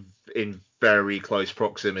out in very close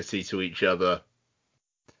proximity to each other.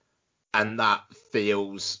 And that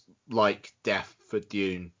feels like death for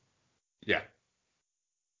Dune. Yeah.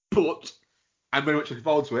 But I'm very much looking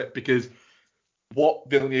forward to it because what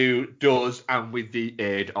Villeneuve does, and with the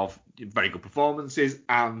aid of very good performances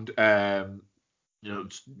and Roger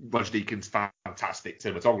Deakins' fantastic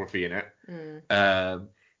cinematography in it,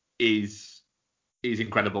 is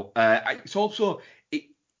incredible. It's also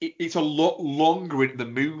it's a lot longer in the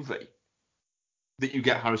movie that you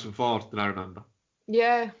get Harrison Ford than I remember.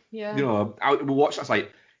 Yeah. We watched that's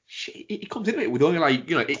like shit, it comes into it with only like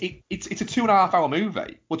it's a 2.5 hour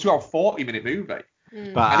movie, or 2 hour 40-minute movie.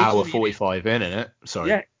 About an hour 45 in it. Sorry.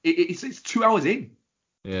 Yeah, it's 2 hours in.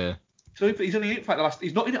 Yeah. So he's only in it for like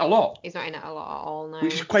he's not in it a lot. He's not in it a lot at all, no.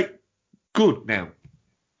 Which is quite good now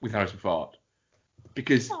with Harrison Ford.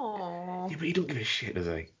 Because Aww. Yeah, but he don't give a shit, does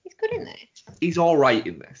he? He's good in this. He's alright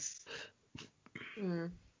in this.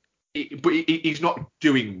 Mm. But he's not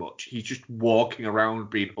doing much. He's just walking around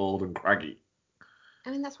being old and craggy.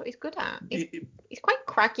 I mean, that's what he's good at. He's quite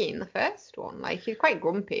craggy in the first one. Like, he's quite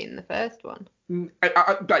grumpy in the first one.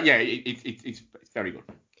 It's very good.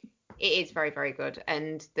 It is very, very good.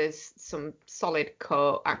 And there's some solid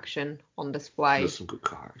coat action on display. There's some good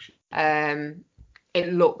coat action.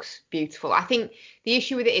 It looks beautiful. I think the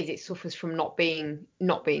issue with it is it suffers from not being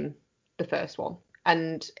the first one.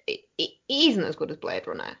 And it isn't as good as Blade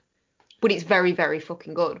Runner. But it's very, very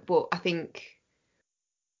fucking good. But I think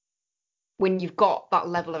when you've got that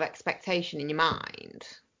level of expectation in your mind,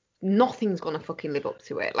 nothing's going to fucking live up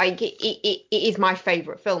to it. Like, it is my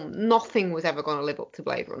favourite film. Nothing was ever going to live up to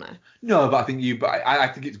Blade Runner. No, but I think I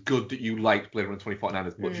think it's good that you liked Blade Runner 2049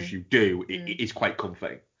 as much as you do. It is quite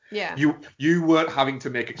comforting. Yeah. You weren't having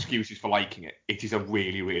to make excuses for liking it. It is a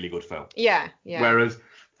really, really good film. Yeah. Whereas,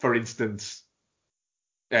 for instance,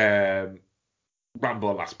 Rambo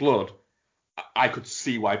Last Blood, I could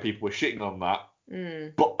see why people were shitting on that,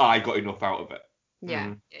 but I got enough out of it.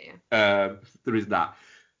 Yeah. There is that.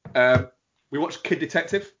 We watched Kid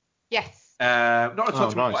Detective. Yes. Not a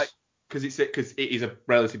touch nice. because it is a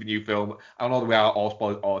relatively new film. I know that we are all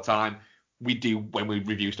spoilers all the time. We do, when we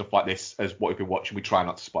review stuff like this as what we've been watching, we try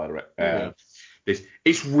not to spoiler it.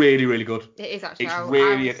 It's really, really good. It is actually. It's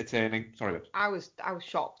really entertaining. Sorry, babe. I was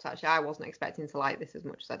shocked actually. I wasn't expecting to like this as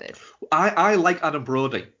much as I did. I like Adam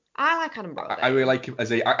Brody. I like Adam Brody. I really like him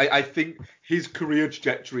as I think his career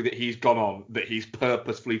trajectory that he's gone on, that he's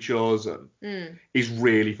purposefully chosen, is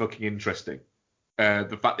really fucking interesting.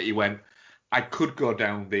 The fact that he went, I could go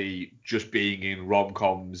down the just being in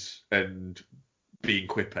rom-coms and being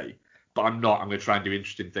quippy, but I'm not. I'm going to try and do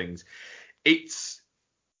interesting things. It's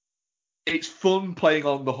fun playing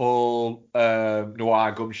on the whole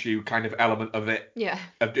noir gumshoe kind of element of it. Yeah.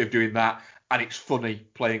 Of doing that, and it's funny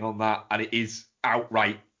playing on that, and it is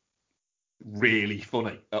outright really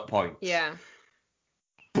funny at points. Yeah.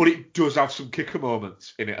 But it does have some kicker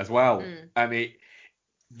moments in it as well, and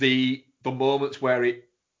the moments where it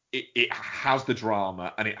has the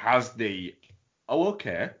drama and it has the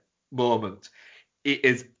moment. It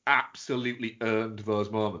has absolutely earned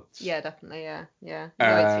those moments. Yeah, definitely. Yeah.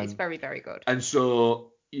 No, it's very, very good. And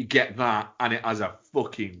so you get that, and it has a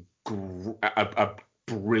fucking a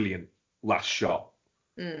brilliant last shot.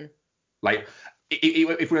 Like,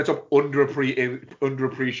 if we're going to talk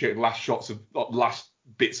underappreciated last shots of last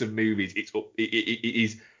bits of movies, it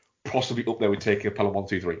is possibly up there with Taking a Pelham 1,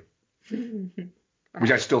 2, 3,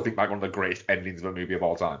 which I still think like one of the greatest endings of a movie of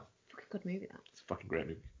all time. Fucking good movie, that. It's a fucking great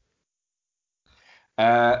movie.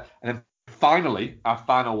 And then finally, our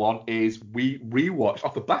final one is we rewatched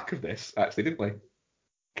off the back of this, actually, didn't we?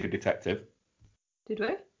 Kid Detective. Did we?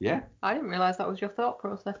 Yeah. I didn't realise that was your thought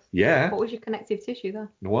process. Yeah. What was your connective tissue there?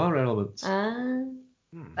 Noir elements. Fair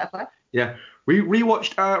play. Yeah. We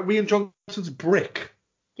rewatched Rian Johnson's Brick.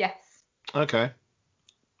 Yes. Okay.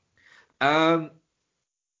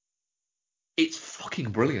 It's fucking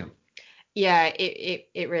brilliant. Yeah,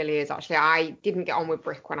 it really is, actually. I didn't get on with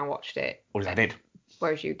Brick when I watched it. Whereas I did.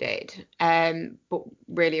 Whereas you did. But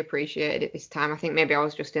really appreciated it this time. I think maybe I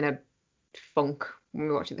was just in a funk when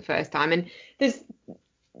we watched it the first time. And do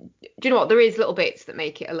you know what? There is little bits that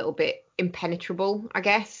make it a little bit impenetrable, I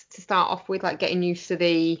guess, to start off with, like getting used to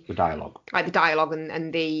the dialogue. Like the dialogue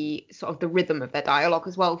and the sort of the rhythm of their dialogue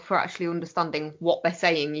as well, for actually understanding what they're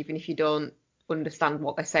saying, even if you don't understand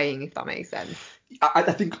what they're saying, if that makes sense. I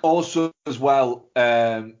think also as well,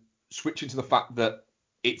 switching to the fact that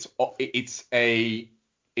it's a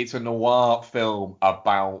noir film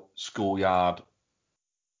about schoolyard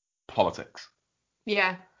politics.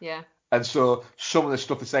 Yeah. And so some of the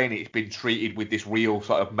stuff they're saying, it's been treated with this real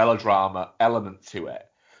sort of melodrama element to it.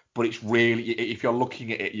 But it's really, if you're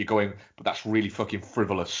looking at it, you're going, but that's really fucking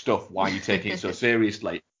frivolous stuff. Why are you taking it so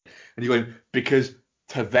seriously? And you're going, because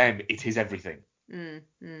to them, it is everything. And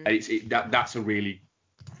that's a really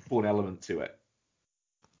fun element to it.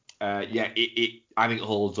 I think it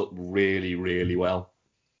holds up really, really well.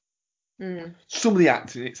 Some of the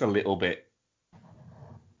acting, it's a little bit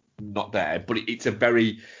not there, but it's a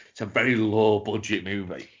very low budget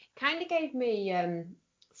movie. Kind of gave me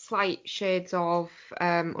slight shades of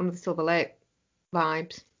Under the Silver Lake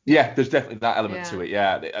vibes. Yeah, there's definitely that element to it.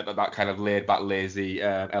 Yeah, that kind of laid back, lazy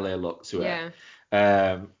LA look to it.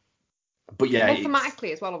 But yeah, well,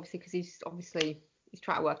 thematically as well, obviously, because he's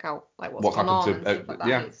trying to work out like what's going on and stuff like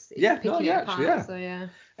that. It's picking it apart. So yeah.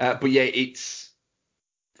 But yeah, it's.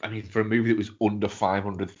 I mean, for a movie that was under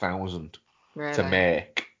 500,000 to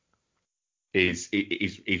make, is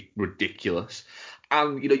ridiculous.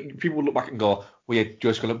 And people look back and go, well, yeah,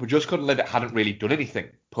 Just Gonna Live It hadn't really done anything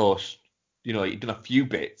post. He'd done a few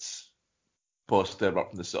bits post Third Rock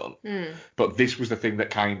from the Sun, but this was the thing that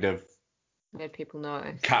kind of Made people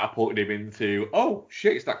notice. Catapulted him into, oh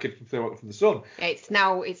shit, it's that kid from the Sun. It's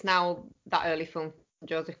now that early film from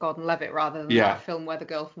Joseph Gordon-Levitt rather than that film where the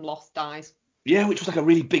girl from Lost dies. Yeah, which was like a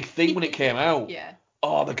really big thing when it came out. Yeah.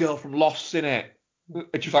 Oh, the girl from Lost's in it.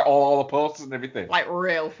 It's just like all the posters and everything. Like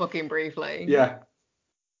real fucking briefly. Yeah.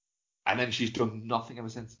 And then she's done nothing ever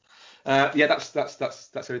since. Yeah, that's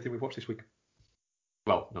everything we've watched this week.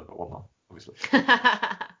 Well, no, not one more, obviously.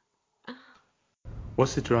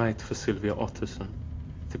 Was it right for Sylvia Otterson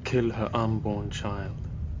to kill her unborn child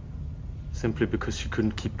simply because she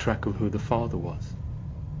couldn't keep track of who the father was?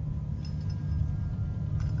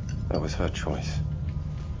 That was her choice.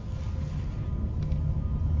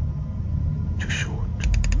 Too short.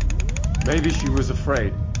 Maybe she was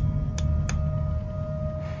afraid.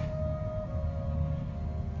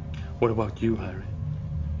 What about you, Harry?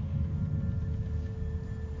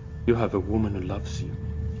 You have a woman who loves you.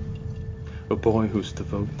 A boy who's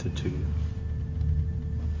devoted to you.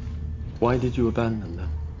 Why did you abandon them?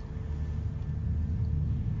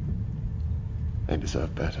 They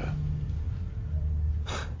deserve better.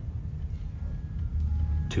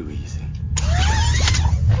 Too easy.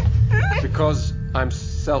 Because I'm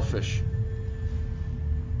selfish.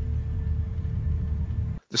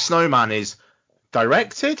 The Snowman is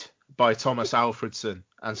directed by Thomas Alfredson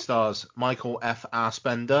and stars Michael F.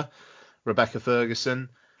 Fassbender, Rebecca Ferguson,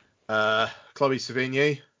 Chloe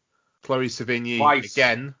Sevigny Twice.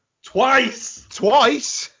 again.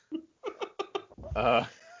 Twice!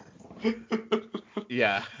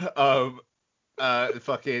 Yeah.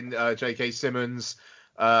 Fucking J.K. Simmons,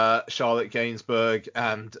 Charlotte Gainsbourg,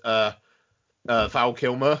 and Val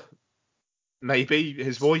Kilmer. Maybe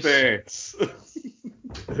his voice. Spitz.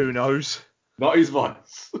 Who knows? Not his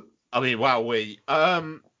voice. I mean, wow,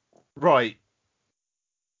 right.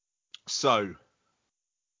 So,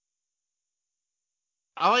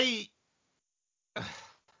 my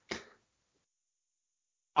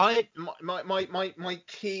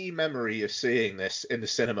key memory of seeing this in the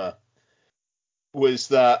cinema was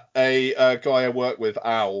that a guy I work with,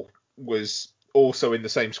 Al, was also in the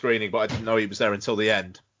same screening, but I didn't know he was there until the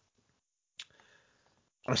end.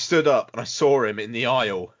 I stood up and I saw him in the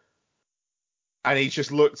aisle, and he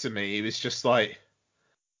just looked at me. He was just like,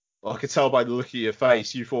 well, I could tell by the look of your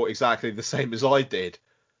face, you thought exactly the same as I did.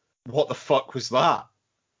 What the fuck was that?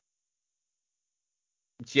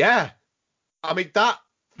 Yeah. I mean, that,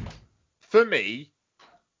 for me,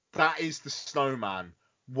 that is the Snowman.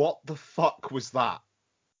 What the fuck was that?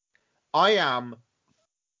 I am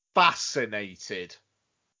fascinated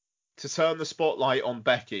to turn the spotlight on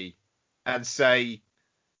Becky and say,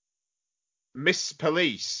 Miss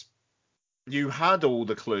Police, you had all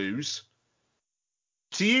the clues.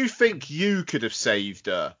 Do you think you could have saved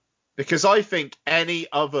her? Because I think any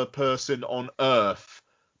other person on Earth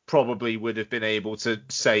probably would have been able to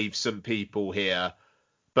save some people here.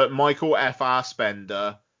 But Michael F.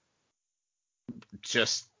 Fassbender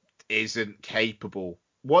just isn't capable.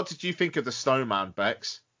 What did you think of the Snowman,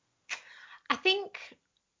 Bex? I think,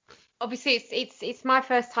 obviously, it's my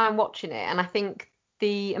first time watching it, and I think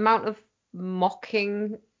the amount of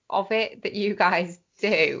mocking of it that you guys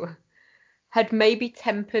do had maybe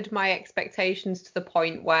tempered my expectations to the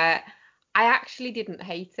point where I actually didn't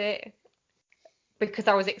hate it because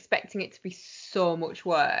I was expecting it to be so much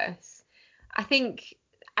worse. I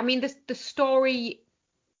mean, the story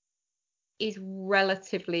is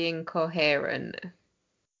relatively incoherent,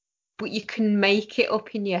 but you can make it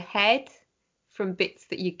up in your head from bits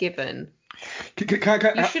that you're given. You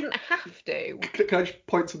shouldn't have to. Can I just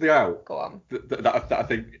point something out? Go on. That I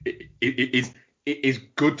think it is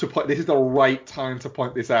good to point. This is the right time to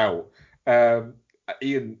point this out.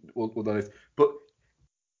 Ian will know this, but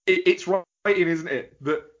it's right, isn't it,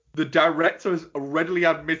 that the director has readily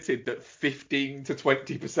admitted that 15 to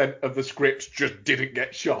 20% of the scripts just didn't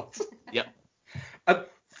get shot. Yep. And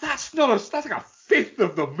that's like a fifth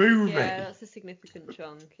of the movie. Yeah, that's a significant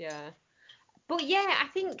chunk. Yeah. But yeah, I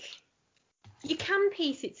think you can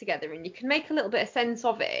piece it together and you can make a little bit of sense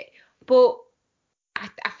of it. But I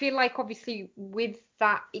feel like obviously with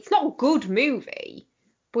that, it's not a good movie,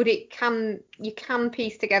 but you can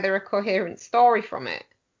piece together a coherent story from it.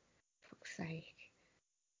 For fuck's sake.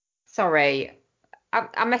 Sorry. I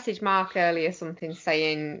messaged Mark earlier something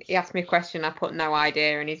saying, he asked me a question, I put no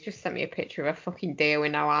idea, and he's just sent me a picture of a fucking deer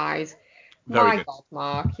with no eyes. Very good. God,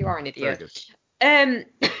 Mark, you are an idiot. Very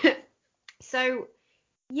good. So,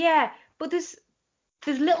 yeah, but there's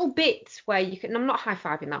little bits where you can, I'm not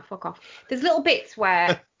high-fiving that, fuck off. There's little bits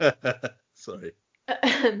where Sorry.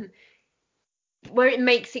 where it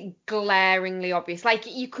makes it glaringly obvious. Like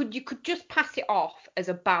you could just pass it off as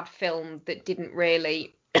a bad film that didn't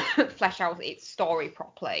really flesh out its story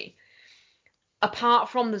properly. Apart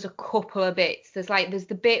from there's a couple of bits. There's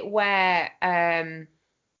the bit where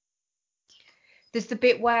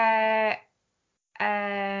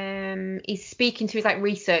he's speaking to his like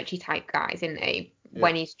researchy type guys, isn't he? Yeah.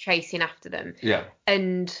 When he's chasing after them. Yeah.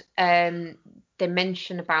 And they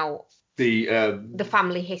mention about the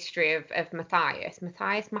family history of Matthias,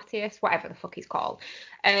 whatever the fuck he's called.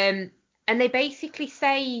 And they basically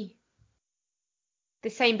say the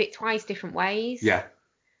same bit twice different ways. Yeah.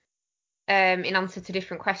 In answer to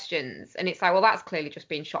different questions, and it's like, well, that's clearly just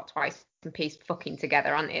being shot twice and pieced fucking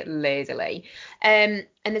together, aren't it, lazily? And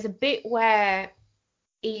there's a bit where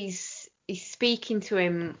he's speaking to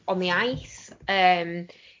him on the ice.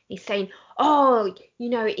 He's saying, oh, you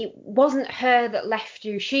know, it wasn't her that left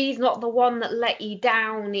you. She's not the one that let you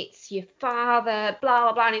down. It's your father, blah,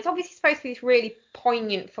 blah, blah. And it's obviously supposed to be this really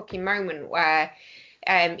poignant fucking moment where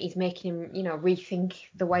he's making him, you know, rethink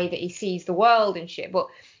the way that he sees the world and shit. But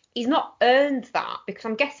he's not earned that, because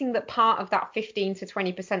I'm guessing that part of that 15 to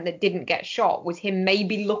 20% that didn't get shot was him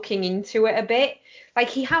maybe looking into it a bit. Like,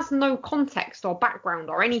 he has no context or background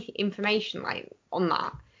or any information like on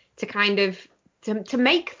that to kind of to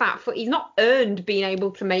make that. He's not earned being able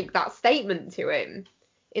to make that statement to him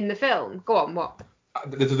in the film. Go on, what?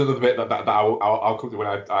 There's another bit that I'll come to when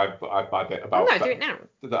I bad it about. Oh, no, do it now.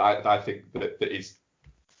 That I think that is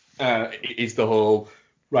the whole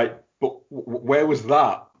right. But where was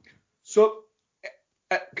that? So,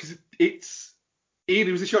 because it's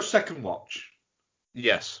Ian, was this your second watch?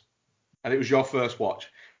 Yes. And it was your first watch.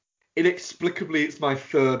 Inexplicably, it's my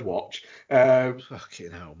third watch.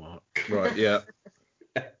 Fucking hell, Mark. Right, yeah.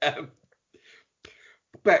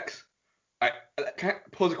 Bex, can I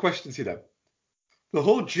pose a question to you then? The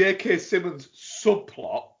whole J.K. Simmons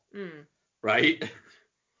subplot, right?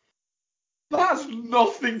 That's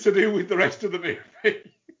nothing to do with the rest of the movie.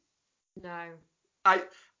 No. At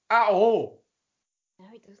all. No,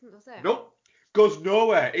 it doesn't, does it? Nope. Goes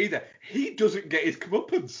nowhere either. He doesn't get his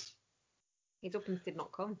comeuppance. His uppance did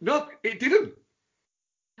not come. No, it didn't.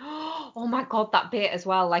 Oh my god, that bit as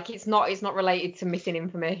well. Like, it's not related to missing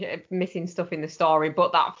information, missing stuff in the story,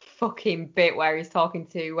 but that fucking bit where he's talking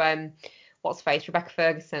to what's face, Rebecca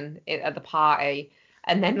Ferguson at the party,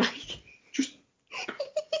 and then like just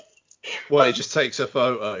well, he just takes a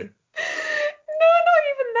photo. No, not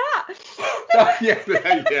even that. Yeah.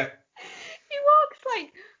 He walks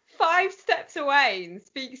like 5 steps away and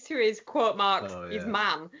speaks to his quote marks, his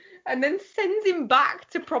man, and then sends him back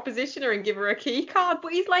to proposition her and give her a key card.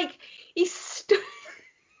 But he's still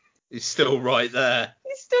right there.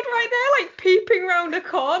 He stood right there, like peeping round a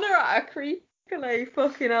corner at her creepily.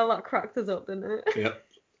 Fucking hell, that cracked us up, didn't it? Yeah.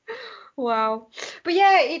 Wow. But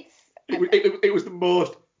yeah, it was the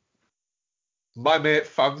most. My mate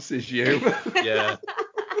fancies you. Yeah.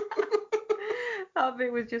 That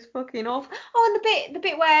bit was just fucking off. Oh, and the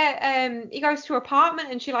bit where he goes to her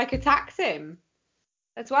apartment and she like attacks him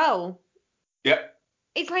as well. Yep.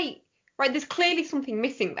 It's like, right, there's clearly something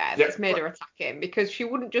missing there that's made her attack him, because she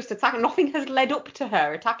wouldn't just attack him. Nothing has led up to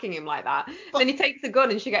her attacking him like that. Then he takes the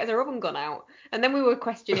gun and she gets her oven gun out. And then we were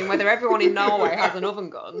questioning whether everyone in Norway has an oven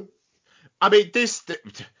gun. I mean, this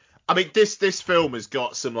film has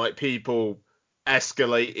got some like people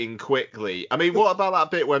escalating quickly. I mean, what about that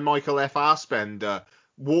bit when Michael F. Fassbender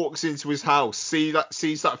walks into his house, sees that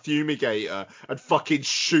fumigator, and fucking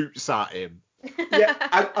shoots at him? Yeah,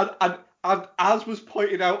 and as was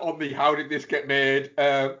pointed out on the How Did This Get Made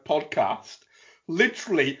podcast,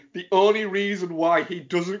 literally the only reason why he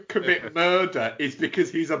doesn't commit murder is because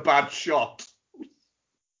he's a bad shot.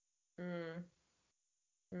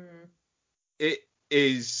 It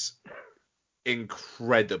is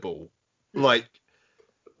incredible. Like,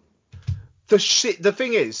 the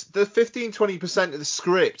thing is, the 15-20% of the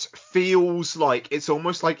script feels like it's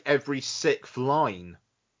almost like every 6th line.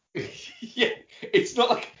 Yeah, it's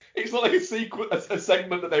not like a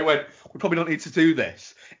segment that they went, we probably don't need to do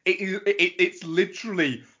this. It's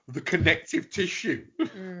literally the connective tissue.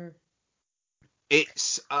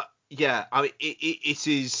 It's I mean, it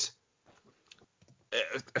is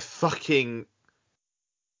a fucking.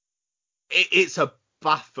 It's a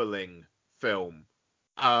baffling film.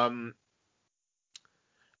 I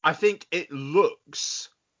think it looks.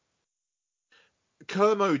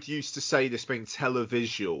 Kermode used to say this being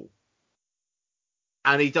televisual,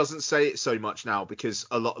 and he doesn't say it so much now because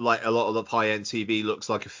a lot of high-end TV looks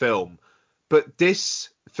like a film. But this,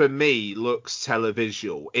 for me, looks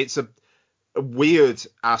televisual. It's a weird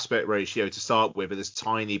aspect ratio to start with, and there's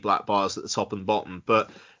tiny black bars at the top and bottom, but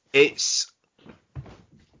it's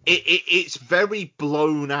very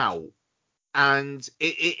blown out. and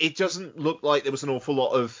it doesn't look like there was an awful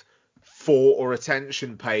lot of thought or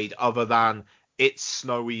attention paid other than it's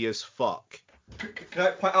snowy as fuck. Can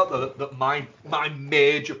I point out though that my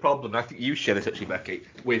major problem, I think you share this actually, Becky,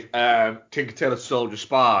 with Tinker Tailor Soldier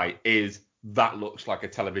Spy is that looks like a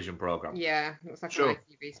television program. Yeah, looks like Sure. an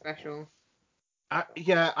ITV special. I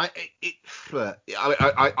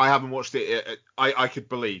haven't watched it. I could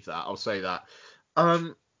believe that. I'll say that.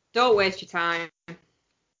 Don't waste your time.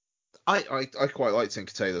 I quite like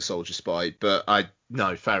Tinker Tailor Soldier Spy, but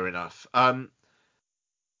no, fair enough.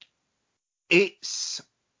 It's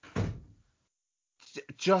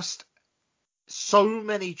just so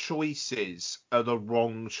many choices are the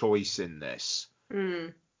wrong choice in this.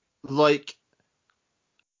 Like,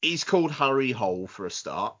 he's called Harry Hole for a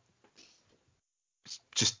start. It's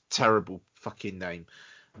just terrible fucking name.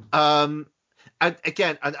 And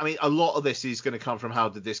again, I mean, a lot of this is going to come from How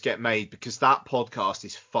Did This Get Made, because that podcast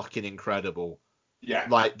is fucking incredible. Yeah.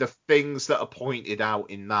 Like, the things that are pointed out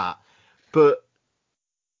in that. But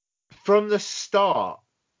from the start,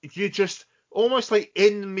 you're just almost like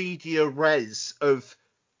in media res of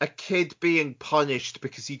a kid being punished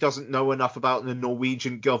because he doesn't know enough about the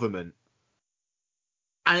Norwegian government.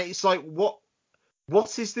 And it's like, what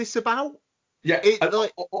is this about? Yeah,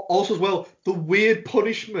 also as well, the weird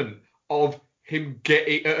punishment of him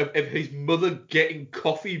getting, of his mother getting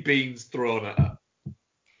coffee beans thrown at her.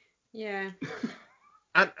 Yeah.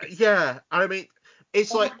 And yeah, I mean,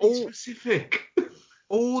 it's like specific.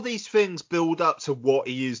 All these things build up to what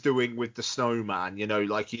he is doing with the snowman,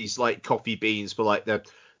 like he's like coffee beans for like the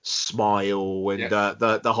smile and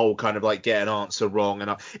the whole kind of like get an answer wrong,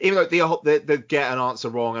 and even though the get an answer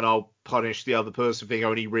wrong and I'll punish the other person thing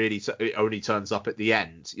it only turns up at the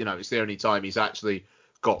end. It's the only time he's actually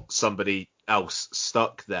got somebody else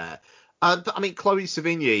stuck there. But I mean, Chloe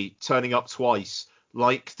Sevigny turning up twice,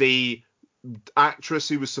 like the actress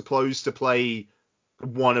who was supposed to play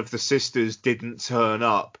one of the sisters didn't turn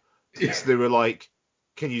up. Yeah. So they were like,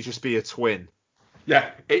 can you just be a twin? Yeah,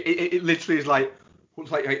 it literally is like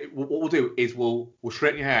what we'll do is we'll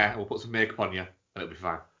straighten your hair and we'll put some makeup on you and it'll be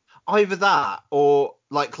fine. Either that, or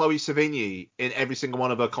like Chloe Sevigny in every single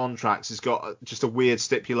one of her contracts has got just a weird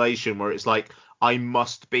stipulation where it's like, I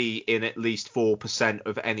must be in at least 4%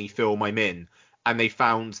 of any film I'm in. And they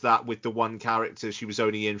found that with the one character, she was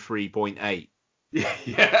only in 3.8.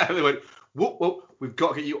 Yeah, they went, well, we've got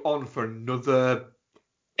to get you on for another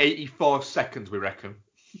 85 seconds, we reckon.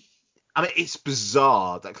 I mean, it's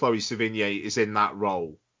bizarre that Chloe Sevigny is in that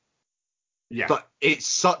role. Yeah. But it's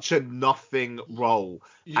such a nothing role,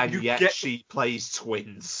 and yet she plays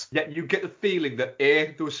twins. Yeah, you get the feeling that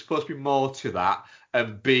A, there was supposed to be more to that,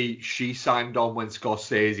 and B, she signed on when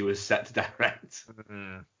Scorsese was set to direct.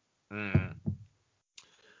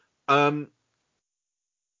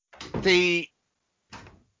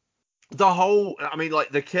 The whole, I mean,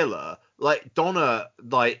 like, the killer, like, Donna,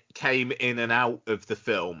 like, came in and out of the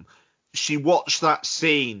film. She watched that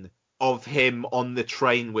scene of him on the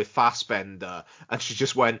train with Fassbender, and she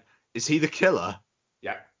just went, is he the killer?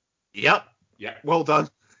 Yeah. Yep. Yeah. Well done.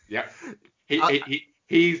 Yeah.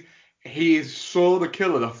 He is so the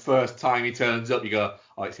killer the first time he turns up. You go,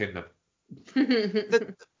 oh, it's him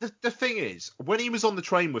then. The thing is, when he was on the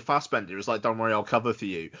train with Fassbender, it was like, don't worry, I'll cover for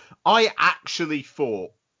you. I actually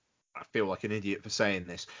thought, I feel like an idiot for saying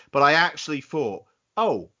this, but I actually thought,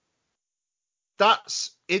 oh,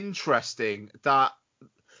 that's interesting that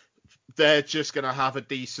they're just going to have a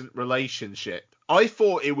decent relationship. I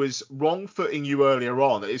thought it was wrong-footing you earlier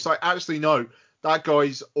on. It's like, actually, no, that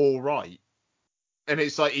guy's all right. And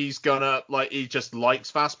it's like, he's gonna, like, he just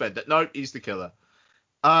likes Fassbender. No, he's the killer.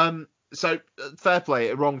 So, fair play,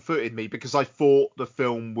 it wrong-footed me because I thought the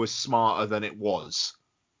film was smarter than it was.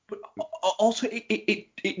 But also,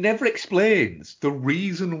 it never explains the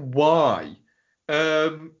reason why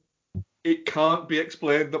it can't be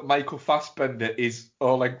explained that Michael Fassbender is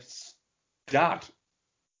Oleg's dad.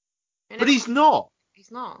 But he's not.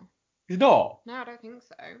 He's not. He's not? No, I don't think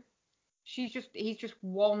so. He's just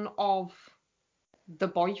one of the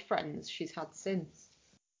boyfriends she's had since.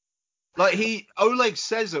 Like, Oleg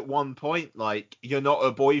says at one point, like, you're not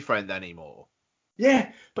a boyfriend anymore.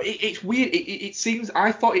 Yeah, but it's weird. It seems,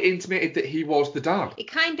 I thought it intimated that he was the dad.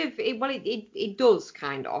 It kind of, it does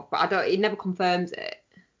kind of, but it never confirms it.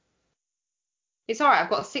 It's alright, I've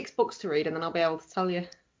got 6 books to read and then I'll be able to tell you.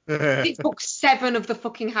 It's book 7 of the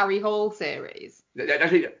fucking Harry Hole series.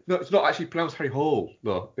 Actually, no, it's not actually pronounced Harry Hole,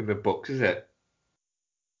 though, in the books, is it?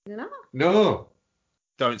 Is it not? No.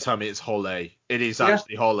 Don't tell me it's Hole. It is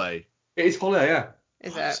actually Hole. It is Hole, yeah.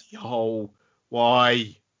 Is it? Hole.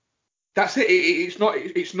 Why? That's it. It's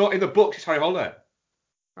not in the books, it's Harry Hole.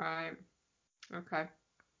 Right. Okay.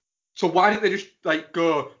 So why didn't they just like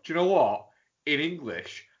go? Do you know what? In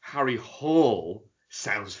English, Harry Hole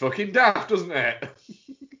sounds fucking daft, doesn't it?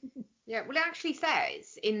 Yeah, well, it actually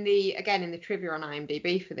says in the trivia on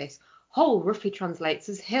IMDb for this, Hole roughly translates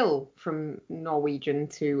as hill from Norwegian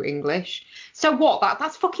to English. So what?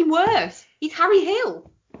 That's fucking worse. He's Harry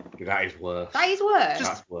Hill. That is worse. That is worse.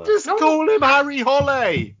 That's worse. Just call him Harry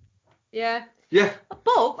Holly. Yeah. Yeah.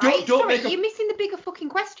 But, right, Don't you're missing the bigger fucking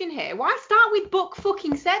question here. Why start with book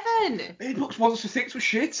fucking 7? Hey, books 1 to 6 were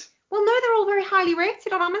shit. Well, no, they're all very highly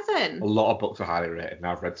rated on Amazon. A lot of books are highly rated, and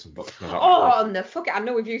I've read some books. And the fuck it. I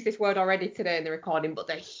know we've used this word already today in the recording, but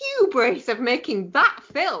the hubris of making that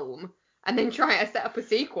film and then trying to set up a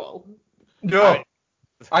sequel. No.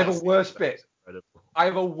 I have a worse bit.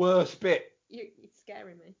 It's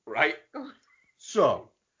scaring me. Right? Go on.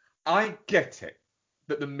 So, I get it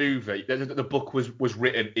that the book was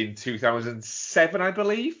written in 2007, I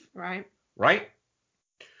believe. Right. Right?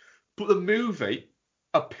 But the movie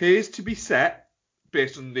appears to be set,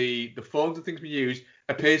 based on the phones and things we use,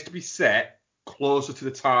 appears to be set closer to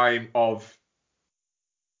the time of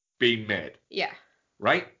being made. Yeah.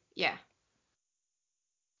 Right? Yeah.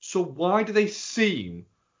 So why do they seem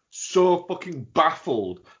so fucking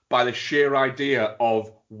baffled by the sheer idea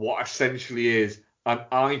of what essentially is an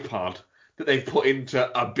iPad that they've put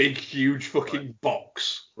into a big, huge fucking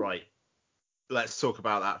box? Right. Let's talk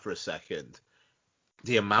about that for a second.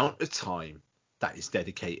 The amount of time that is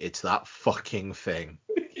dedicated to that fucking thing.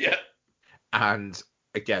 Yeah. And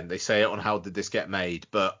again, they say it on How Did This Get Made,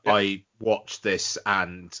 but Yeah. I watched this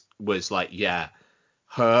and was like, yeah,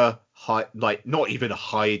 her, not even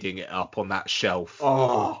hiding it up on that shelf.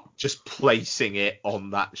 Oh. Just placing it on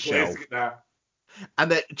that shelf.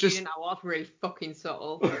 And then just... You know what's really fucking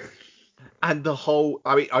subtle. And the whole,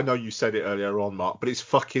 I mean, I know you said it earlier on, Mark, but it's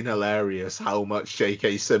fucking hilarious how much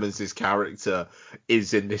J.K. Simmons' character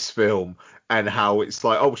is in this film and how it's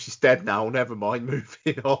like, oh, she's dead now, never mind,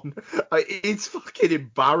 moving on. It's fucking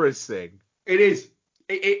embarrassing. It is.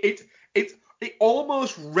 It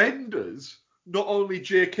almost renders not only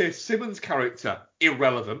J.K. Simmons' character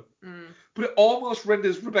irrelevant, but it almost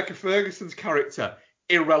renders Rebecca Ferguson's character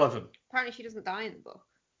irrelevant. Apparently she doesn't die in the book.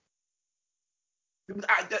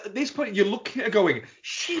 At this point, you're looking at her going,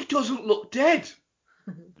 she doesn't look dead.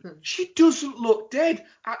 She doesn't look dead.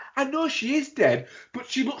 I know she is dead, but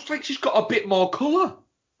she looks like she's got a bit more colour.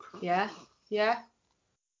 Yeah.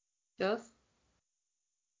 Does.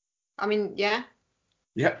 I mean, yeah.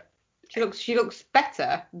 Yeah. She looks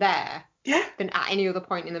better there. Yeah. Than at any other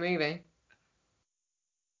point in the movie.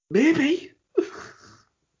 Maybe.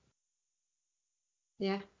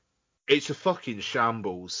 Yeah. It's a fucking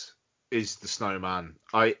shambles. Is the Snowman.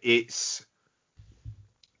 I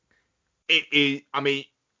mean,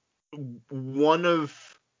 one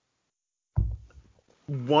of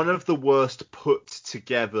the worst put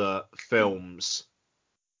together films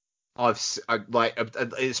I like,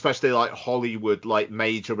 especially like Hollywood, like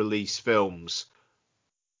major release films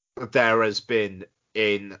there has been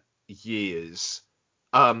in years.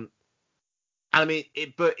 I mean,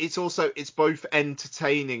 but it's both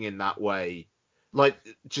entertaining in that way, like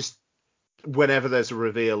just whenever there's a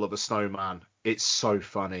reveal of a snowman, it's so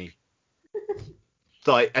funny.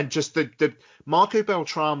 Like, and just the Marco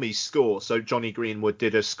Beltrami's score. So Johnny Greenwood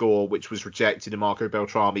did a score which was rejected, and Marco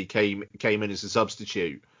Beltrami came in as a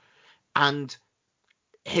substitute. And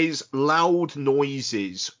his loud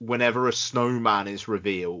noises whenever a snowman is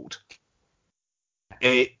revealed,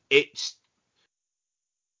 it's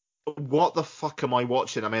what the fuck am I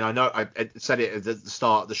watching? I mean, I know I said it at the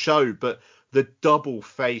start of the show, but the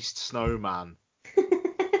double-faced snowman.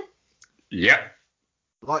 Yeah.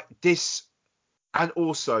 Like this, and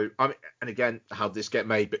also, I mean, and again, how did this get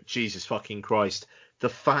made? But Jesus fucking Christ, the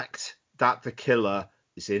fact that the killer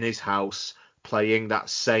is in his house playing that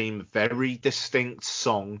same very distinct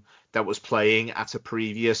song that was playing at a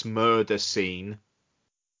previous murder scene,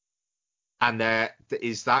 and there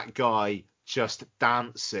is that guy just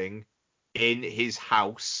dancing in his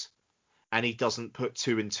house, and he doesn't put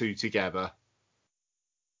two and two together.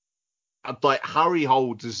 Like, Harry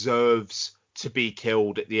Hole deserves to be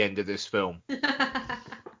killed at the end of this film.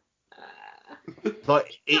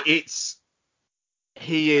 Like,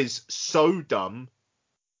 he is so dumb.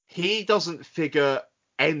 He doesn't figure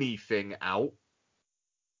anything out.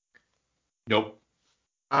 Nope.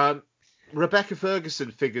 Rebecca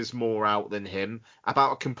Ferguson figures more out than him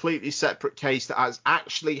about a completely separate case that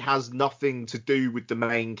actually has nothing to do with the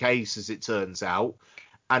main case, as it turns out,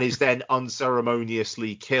 and is then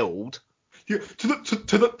unceremoniously killed. To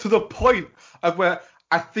the point of where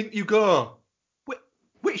I think you go,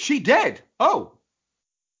 wait, is she dead? Oh.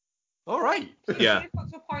 All right. Yeah. She got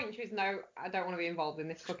to a point she was, no, I don't want to be involved in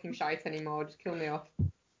this fucking shite anymore. Just kill me off.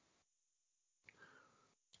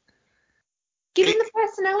 Given the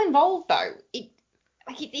personnel involved, though,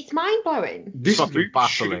 it's mind blowing. This Fucking movie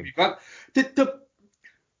baffling. shouldn't be bad.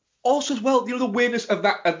 Also, as well, the weirdness of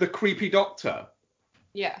the creepy doctor,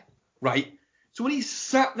 Yeah. right? So when he's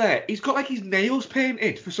sat there, he's got like his nails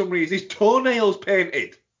painted for some reason. His toenails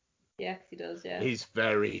painted. Yes, he does, yeah. He's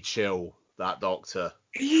very chill, that doctor.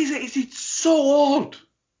 It's so odd.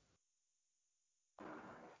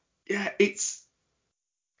 Yeah,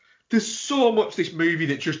 there's so much this movie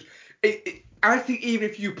that just I think even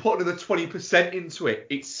if you put another 20% into it,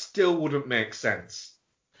 it still wouldn't make sense.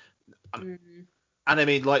 Mm. And I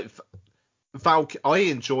mean, like, I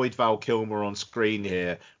enjoyed Val Kilmer on screen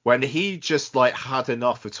here when he just like had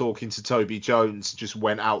enough of talking to Toby Jones, just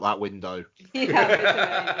went out that window.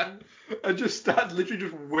 Yeah, And just started literally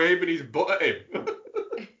just waving his butt at him.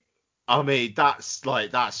 I mean, that's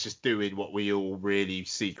just doing what we all really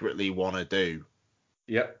secretly want to do.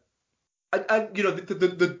 Yep. And you know,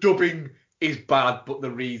 the dubbing is bad, but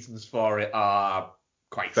the reasons for it are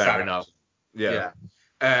quite Fair sad. enough. Yeah.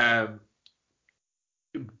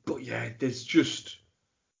 But yeah, there's just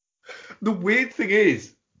the weird thing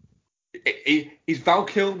is Val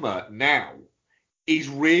Kilmer now is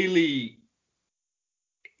really,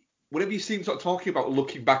 whenever you see him sort of talking about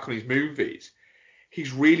looking back on his movies,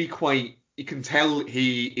 he's really quite, you can tell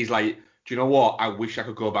he is like, do you know what? I wish I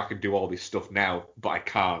could go back and do all this stuff now, but I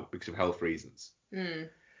can't because of health reasons. Mm.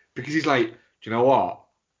 Because he's like, do you know what?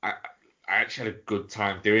 I actually had a good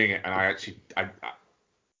time doing it, and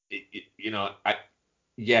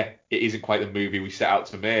yeah, it isn't quite the movie we set out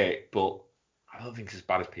to make, but I don't think it's as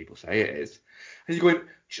bad as people say it is. And you're going,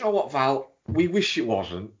 do you know what, Val? We wish it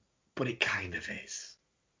wasn't, but it kind of is.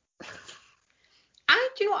 Do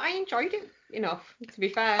you know what? I enjoyed it enough, to be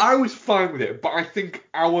fair. I was fine with it, but I think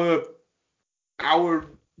our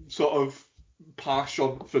sort of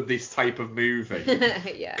passion for this type of movie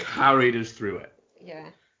Yeah. carried us through it. Yeah,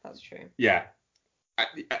 that's true. Yeah.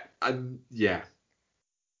 Yeah.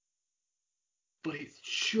 But it's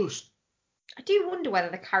just... I do wonder whether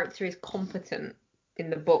the character is competent in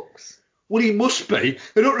the books. Well, he must be.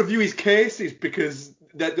 They don't review his cases because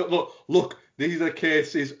look, these are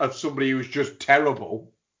cases of somebody who's just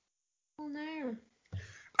terrible. Oh no.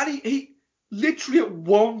 And he literally at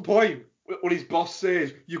one point when his boss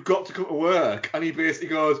says you've got to come to work, and he basically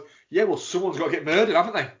goes, yeah, well, someone's got to get murdered,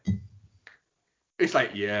 haven't they? It's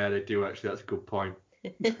like, yeah, they do actually. That's a good point.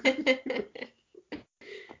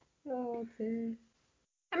 Oh dear.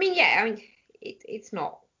 I mean, yeah. It's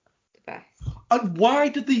not the best. And why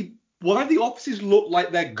do the offices look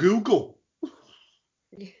like they're Google?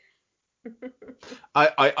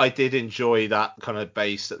 I did enjoy that kind of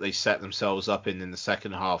base that they set themselves up in the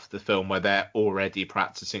second half of the film where they're already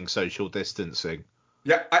practicing social distancing.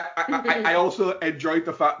 Yeah, I also enjoyed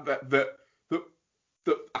the fact that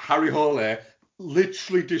Harry Hole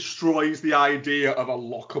literally destroys the idea of a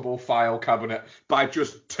lockable file cabinet by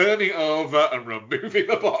just turning it over and removing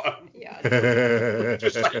the bottom. Yeah.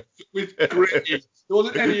 Just like with grit. There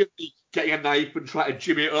wasn't any of the getting a knife and trying to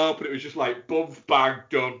jimmy it up, and it was just like, boom, bang,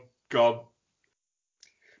 done, gone.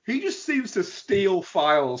 He just seems to steal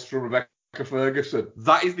files from Rebecca Ferguson.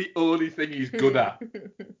 That is the only thing he's good at.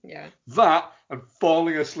 Yeah. That and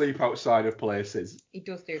falling asleep outside of places. He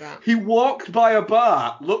does do that. He walked by a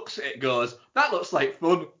bar, looks at it, goes, that looks like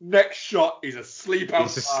fun. Next shot, he's asleep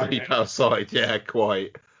outside. He's asleep outside, yeah,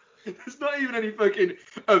 quite. There's not even any fucking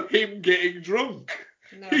of him getting drunk.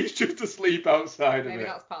 No. He's just asleep outside Maybe of it.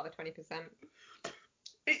 that's part of the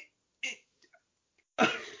 20%.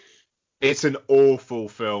 It's an awful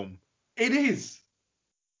film. It is.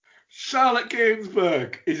 Charlotte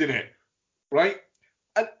Gainsbourg is in it, right?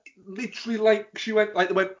 And literally, like, they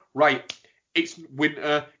went, right, it's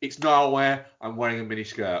winter, it's Norway, I'm wearing a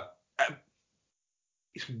miniskirt.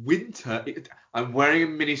 It's winter, I'm wearing a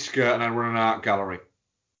miniskirt and I run an art gallery.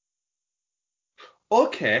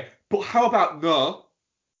 Okay, but how about no,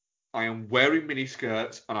 I am wearing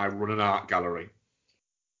miniskirts and I run an art gallery.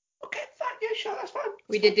 Okay, fine, yeah, sure, that's fine.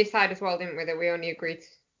 We did decide as well, didn't we, that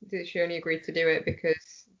she only agreed to do it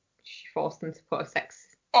because she forced them to put a sex.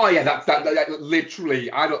 Oh yeah, that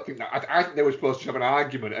literally. I don't think that. I think they were supposed to have an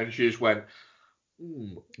argument, and she just went,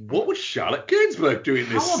 "What would Charlotte Gainsbourg do in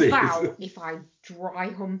this scene?" How about if I dry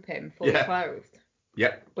hump him fully clothed?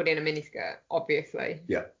 Yeah. But in a miniskirt, obviously.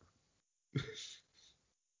 Yeah.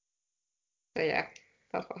 So yeah,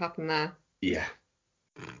 that's what happened there. Yeah.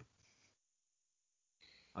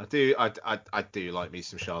 I do like me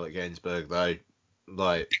some Charlotte Gainsbourg though.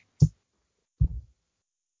 Like,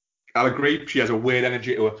 I'll agree. She has a weird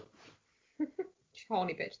energy to her.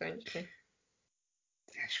 Horny bitch, though, isn't she?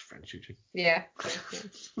 Yeah, she's French, isn't she? Yeah.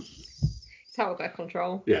 It's out of their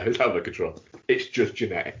control. Yeah, it's out of their control. It's just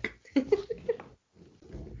genetic.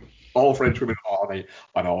 All French women are horny,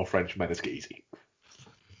 and all French men are skeezy.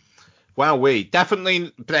 Wowee.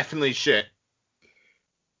 Definitely shit.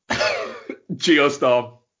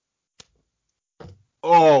 Geostorm.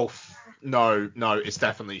 Oh, no, it's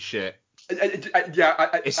definitely shit.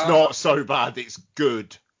 It's not so bad, it's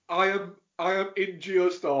good. I am in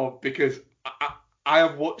Geostorm because I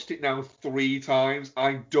have watched it now 3 times.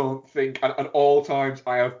 I don't think, and all times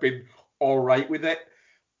I have been all right with it.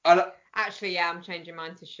 And actually, yeah, I'm changing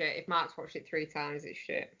mine to shit. If Mark's watched it 3 times, it's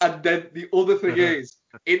shit. And then the other thing is,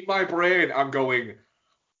 in my brain, I'm going,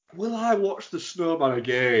 will I watch The Snowman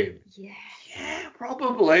again? Yeah. Yeah,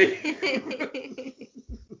 probably.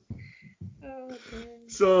 Oh,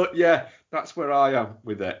 so, yeah, that's where I am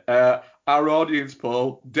with it. Our audience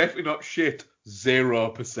poll, definitely not shit,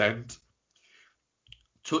 0%.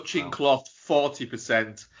 Touching cloth,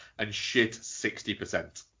 40%. And shit,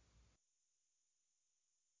 60%.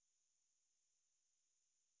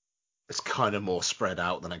 It's kind of more spread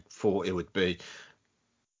out than I thought it would be.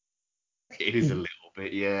 It is a little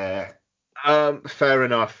bit, yeah. Fair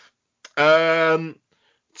enough.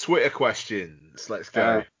 Twitter questions. Let's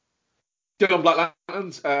go. Dylan Black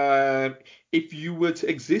Lanterns, if you were to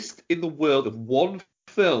exist in the world of one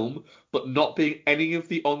film, but not being any of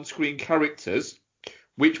the on-screen characters,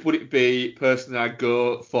 which would it be? Personally, I'd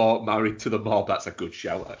go for Married to the Mob. That's a good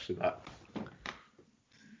shout, actually, that.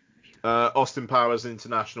 Austin Powers,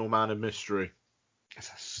 International Man of Mystery.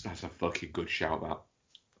 That's a fucking good shout, that.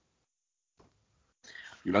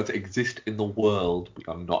 You're allowed to exist in the world, but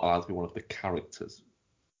I'm not allowed to be one of the characters.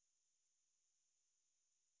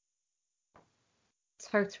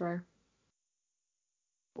 Totoro.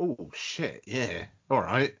 Oh, shit, yeah. All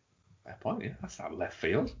right. Fair point, yeah. That's out of left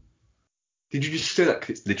field. Did you just say that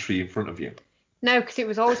because it's literally in front of you? No, because it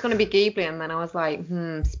was always going to be Ghibli, and then I was like,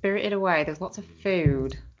 Spirited Away, there's lots of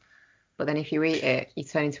food. But then if you eat it, you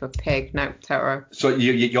turn into a pig. No, Totoro. So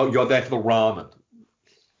you're there for the ramen?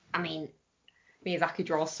 I mean, Miyazaki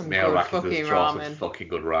draws some Miyazaki good fucking draws ramen. some fucking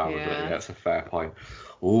good ramen, Yeah. doesn't he? That's a fair point.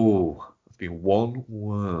 Ooh, it's been one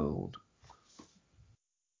world,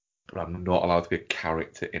 but I'm not allowed to be a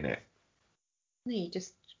character in it. No, you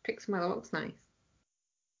just pick somewhere that looks nice.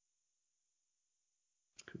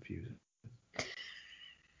 Confusing.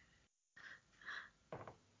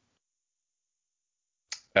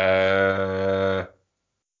 To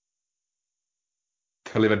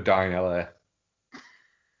live and die in LA.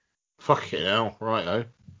 Fucking hell, righto.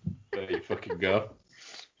 There you fucking go.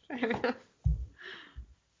 I'm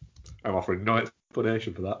offering no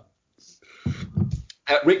explanation for that.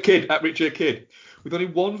 Richard Kidd. With only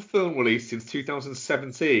one film released since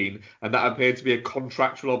 2017, and that appeared to be a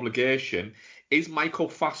contractual obligation, is Michael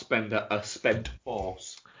Fassbender a spent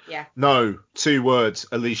force? Yeah. No, 2 words.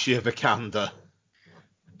 Alicia Vikander.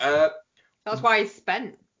 That's why he's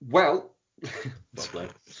spent. Well,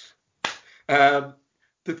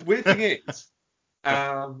 the weird thing is,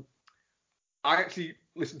 I actually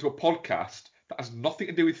listened to a podcast that has nothing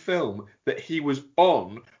to do with film that he was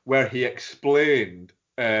on, where he explained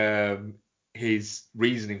his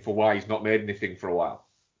reasoning for why he's not made anything for a while.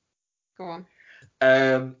 Go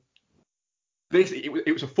on. Basically,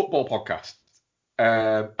 it was a football podcast,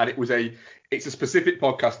 and it's a specific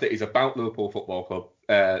podcast that is about Liverpool Football Club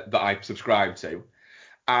that I subscribe to,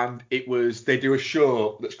 and they do a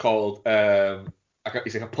show that's called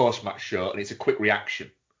it's like a post-match show, and it's a quick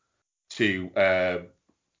reaction to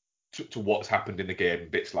what's happened in the game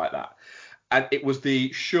and bits like that. And it was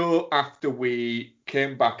the show after we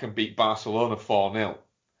came back and beat Barcelona 4-0.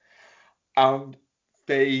 And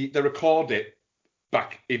they record it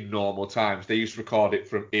back in normal times. They used to record it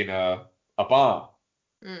from in a bar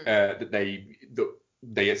that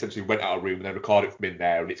they essentially went out of a room and they record it from in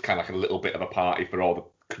there, and it's kind of like a little bit of a party for all the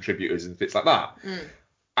contributors and bits like that.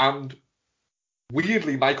 And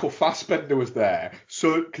weirdly, Michael Fassbender was there,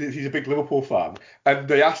 so because he's a big Liverpool fan, and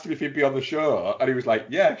they asked him if he'd be on the show, and he was like,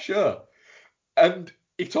 "Yeah, sure." And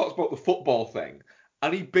he talks about the football thing,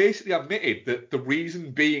 and he basically admitted that the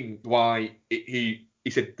reason being why he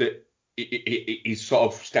said that he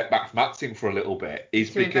sort of stepped back from acting for a little bit is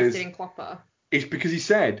because invested in Klopper. It's because he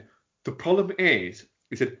said the problem is,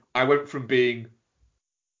 he said, I went from being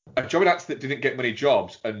a job actor that didn't get many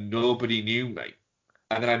jobs and nobody knew me,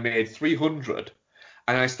 and then I made 300,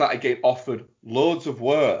 and I started getting offered loads of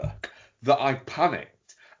work that I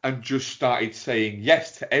panicked and just started saying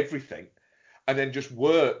yes to everything, and then just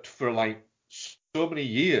worked for like so many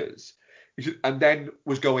years, and then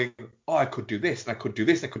was going, oh, I could do this, and I could do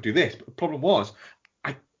this, and I could do this. But the problem was,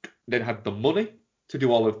 then had the money to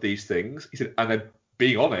do all of these things. He said, and then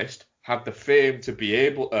being honest, had the fame to be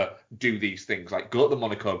able to do these things, like go to the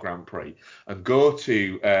Monaco Grand Prix and go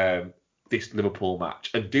to this Liverpool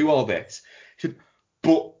match and do all this. He said,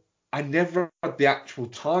 but I never had the actual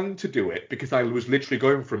time to do it because I was literally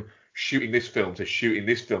going from shooting this film to shooting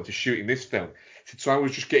this film to shooting this film. He said, so I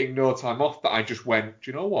was just getting no time off, that I just went, do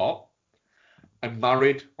you know what? I'm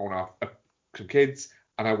married, I want to have some kids,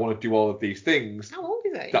 and I want to do all of these things How old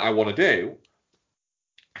is he? that I want to do.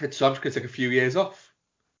 I said, so I'm just going to take a few years off.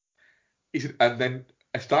 He said, and then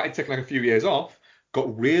I started taking like a few years off,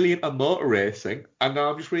 got really into motor racing, and now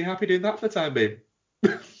I'm just really happy doing that for the time being.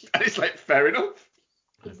 And it's like, fair enough.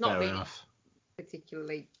 He's not Fair been enough.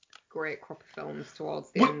 particularly great crop of films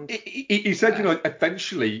towards the Well, end. he said,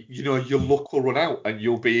 eventually, your luck will run out and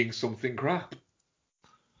you'll be in something crap.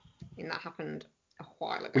 And that happened a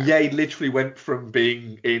while ago. Well, yeah, he literally went from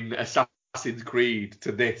being in Assassin's Creed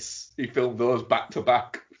to this. He filmed those back to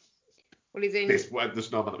back. Well, he's in. The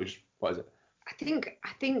Snowman that we just. What is it? I think.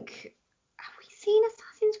 Have we seen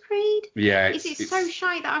Assassin's Creed? Yeah. Is it so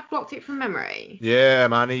shy that I've blocked it from memory? Yeah,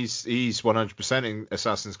 man, he's 100% in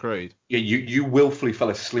Assassin's Creed. Yeah, you willfully fell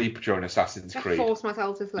asleep during Assassin's I Creed. forced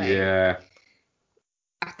myself to sleep. Yeah.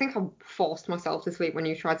 I think I forced myself to sleep when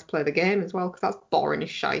you tried to play the game as well, because that's boring as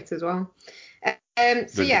shite as well. So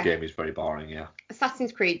The game is very boring, yeah.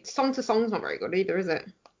 Assassin's Creed, Song to Song's not very good either, is it?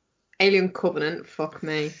 Alien Covenant, fuck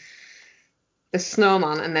me. The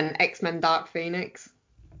Snowman, and then X-Men Dark Phoenix.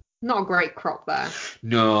 Not a great crop there.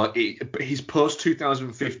 No, his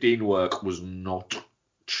post-2015 work was not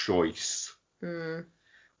choice. Mm.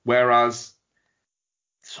 Whereas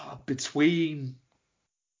between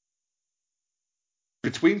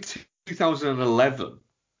 2011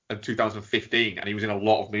 and 2015, and he was in a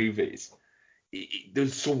lot of movies,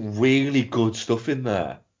 there's some really good stuff in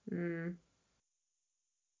there. Mm.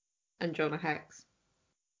 And Jonah Hex.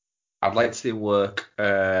 I'd like to see him work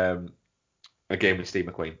again with Steve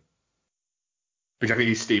McQueen. Because I think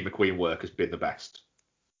his Steve McQueen work has been the best.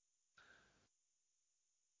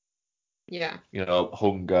 Yeah.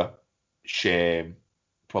 Hunger, Shame,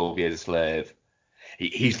 12 Years a Slave.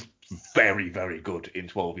 He's very, very good in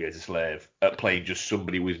 12 Years a Slave at playing just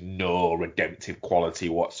somebody with no redemptive quality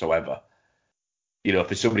whatsoever.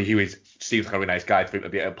 For somebody who seems like a really nice guy, for him to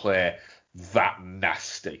be able to play that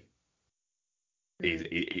nasty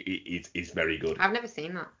is very good. I've never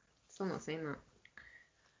seen that. Still not seen that.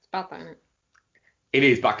 It's bad, though, isn't it? It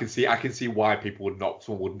is, but I can see why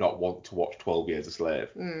someone would not want to watch 12 Years a Slave.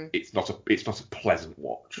 Mm. It's not a pleasant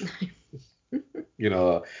watch.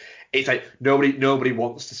 It's like nobody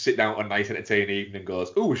wants to sit down on a nice entertaining evening and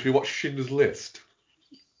goes, "Oh, should we watch Schindler's List?"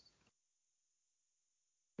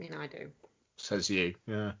 I mean, I do. Says you.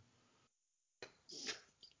 Yeah.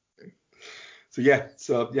 So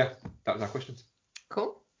that was our questions.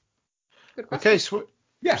 Cool. Good question. Okay,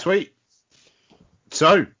 sweet.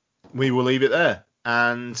 So we will leave it there.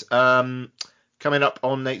 And coming up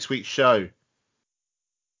on next week's show,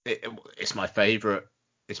 it's my favourite.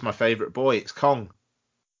 It's my favourite boy. It's Kong.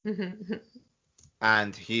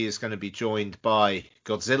 And he is going to be joined by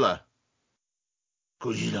Godzilla.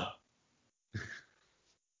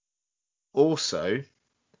 Also,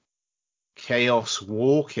 Chaos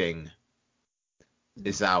Walking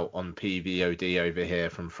is out on PVOD over here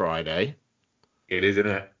from Friday. It is,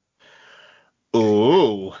 isn't it?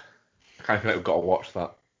 Oh. I kind of feel like we've got to watch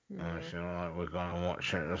that. I feel like we're going to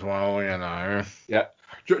watch it as well, Yeah.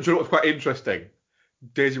 Do you know what's quite interesting?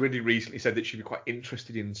 Daisy Ridley recently said that she'd be quite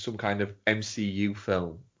interested in some kind of MCU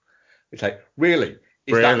film. It's like, really?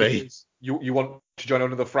 That because you want to join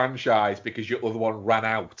another franchise because your other one ran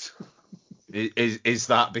out? Is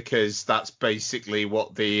that because that's basically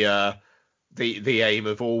what the aim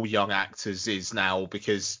of all young actors is now?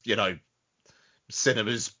 Because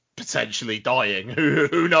cinema's potentially dying.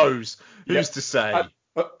 Who knows? Who's to say?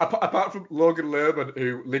 Apart from Logan Lerman,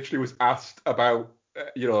 who literally was asked about,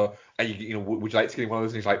 would you like to get in one of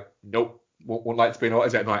those? And he's like, nope, wouldn't like to be an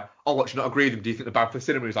author. And I'm like, oh, what, you not agree with him? Do you think they're bad for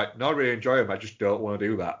cinema? He's like, no, I really enjoy them. I just don't want to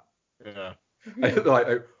do that. Yeah. And they're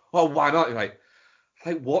like, oh, why not? You're like,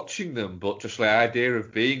 I like watching them, but just the idea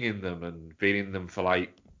of being in them and being in them for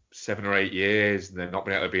like 7 or 8 years and then not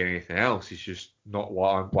being able to be in anything else is just not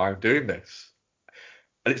why I'm doing this.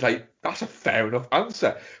 And it's like, that's a fair enough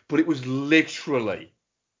answer. But it was literally,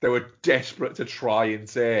 they were desperate to try and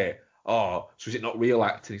say, oh, so is it not real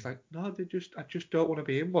acting? He's like, no, I just don't want to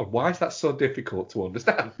be in one. Why is that so difficult to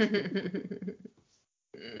understand?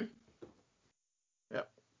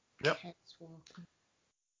 Yep.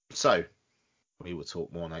 So, we will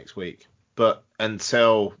talk more next week. But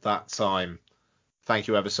until that time, thank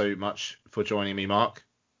you ever so much for joining me, Mark.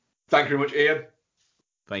 Thank you very much, Ian.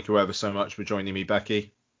 Thank you ever so much for joining me,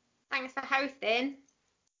 Becky. Thanks for hosting.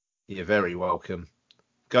 You're very welcome.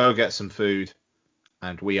 Go get some food,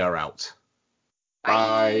 and we are out.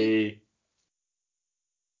 Bye.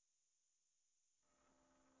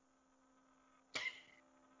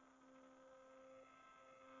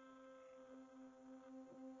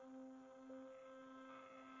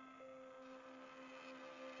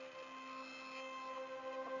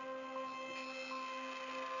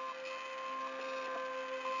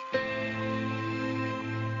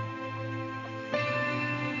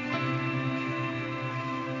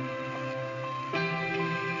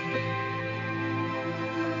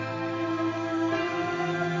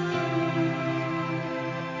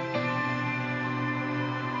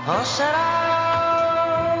 O sarà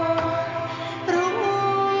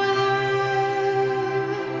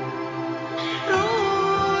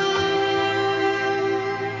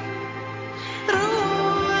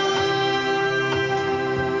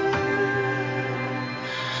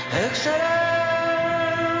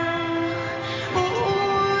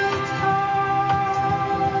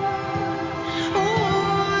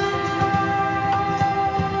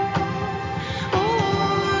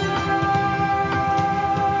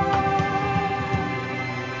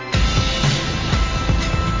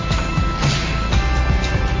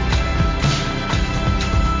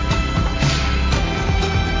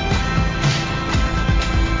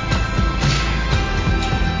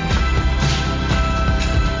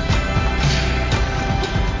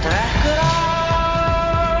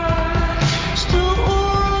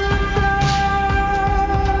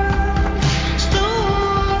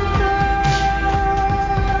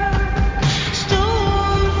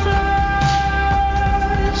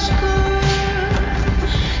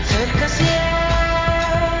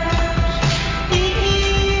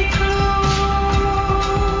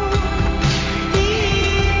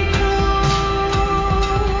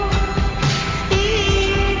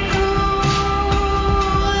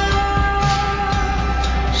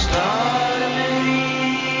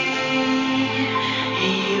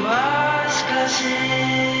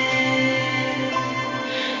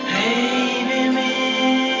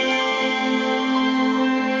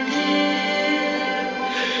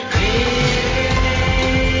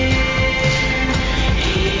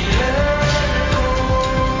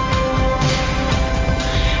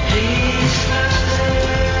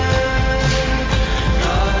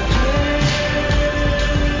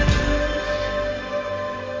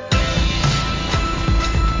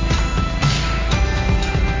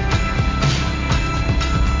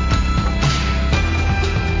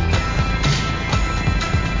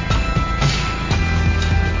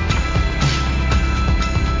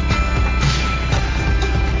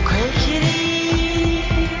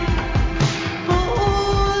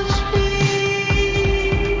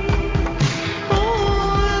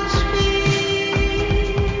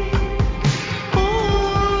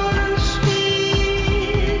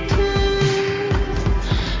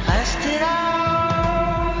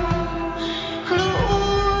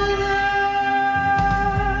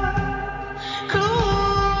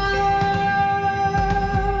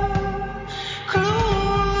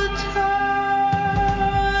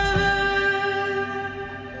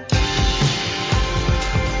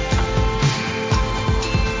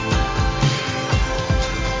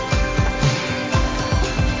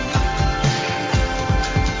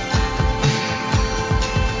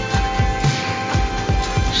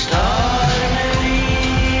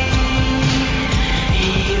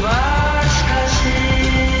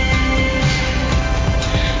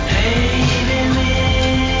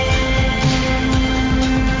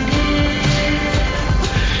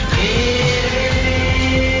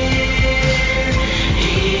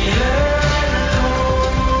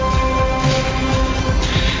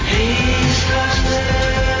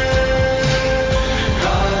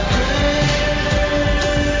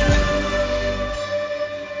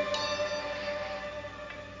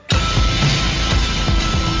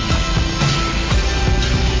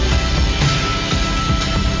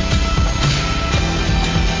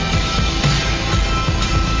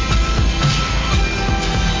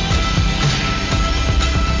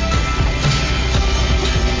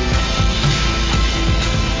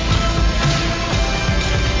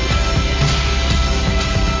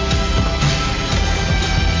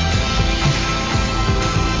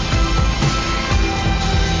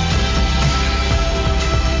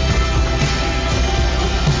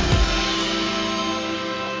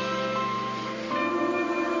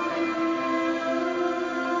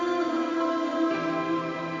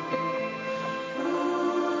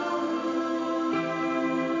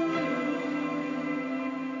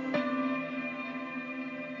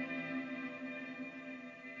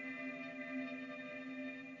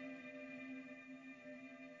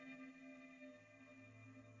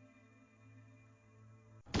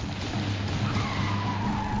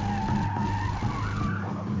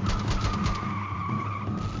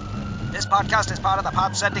podcast is part of the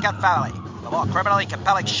Pod Syndicate family. For more criminally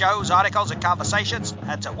compelling shows, articles, and conversations,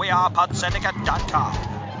 head to wearepodsyndicate.com.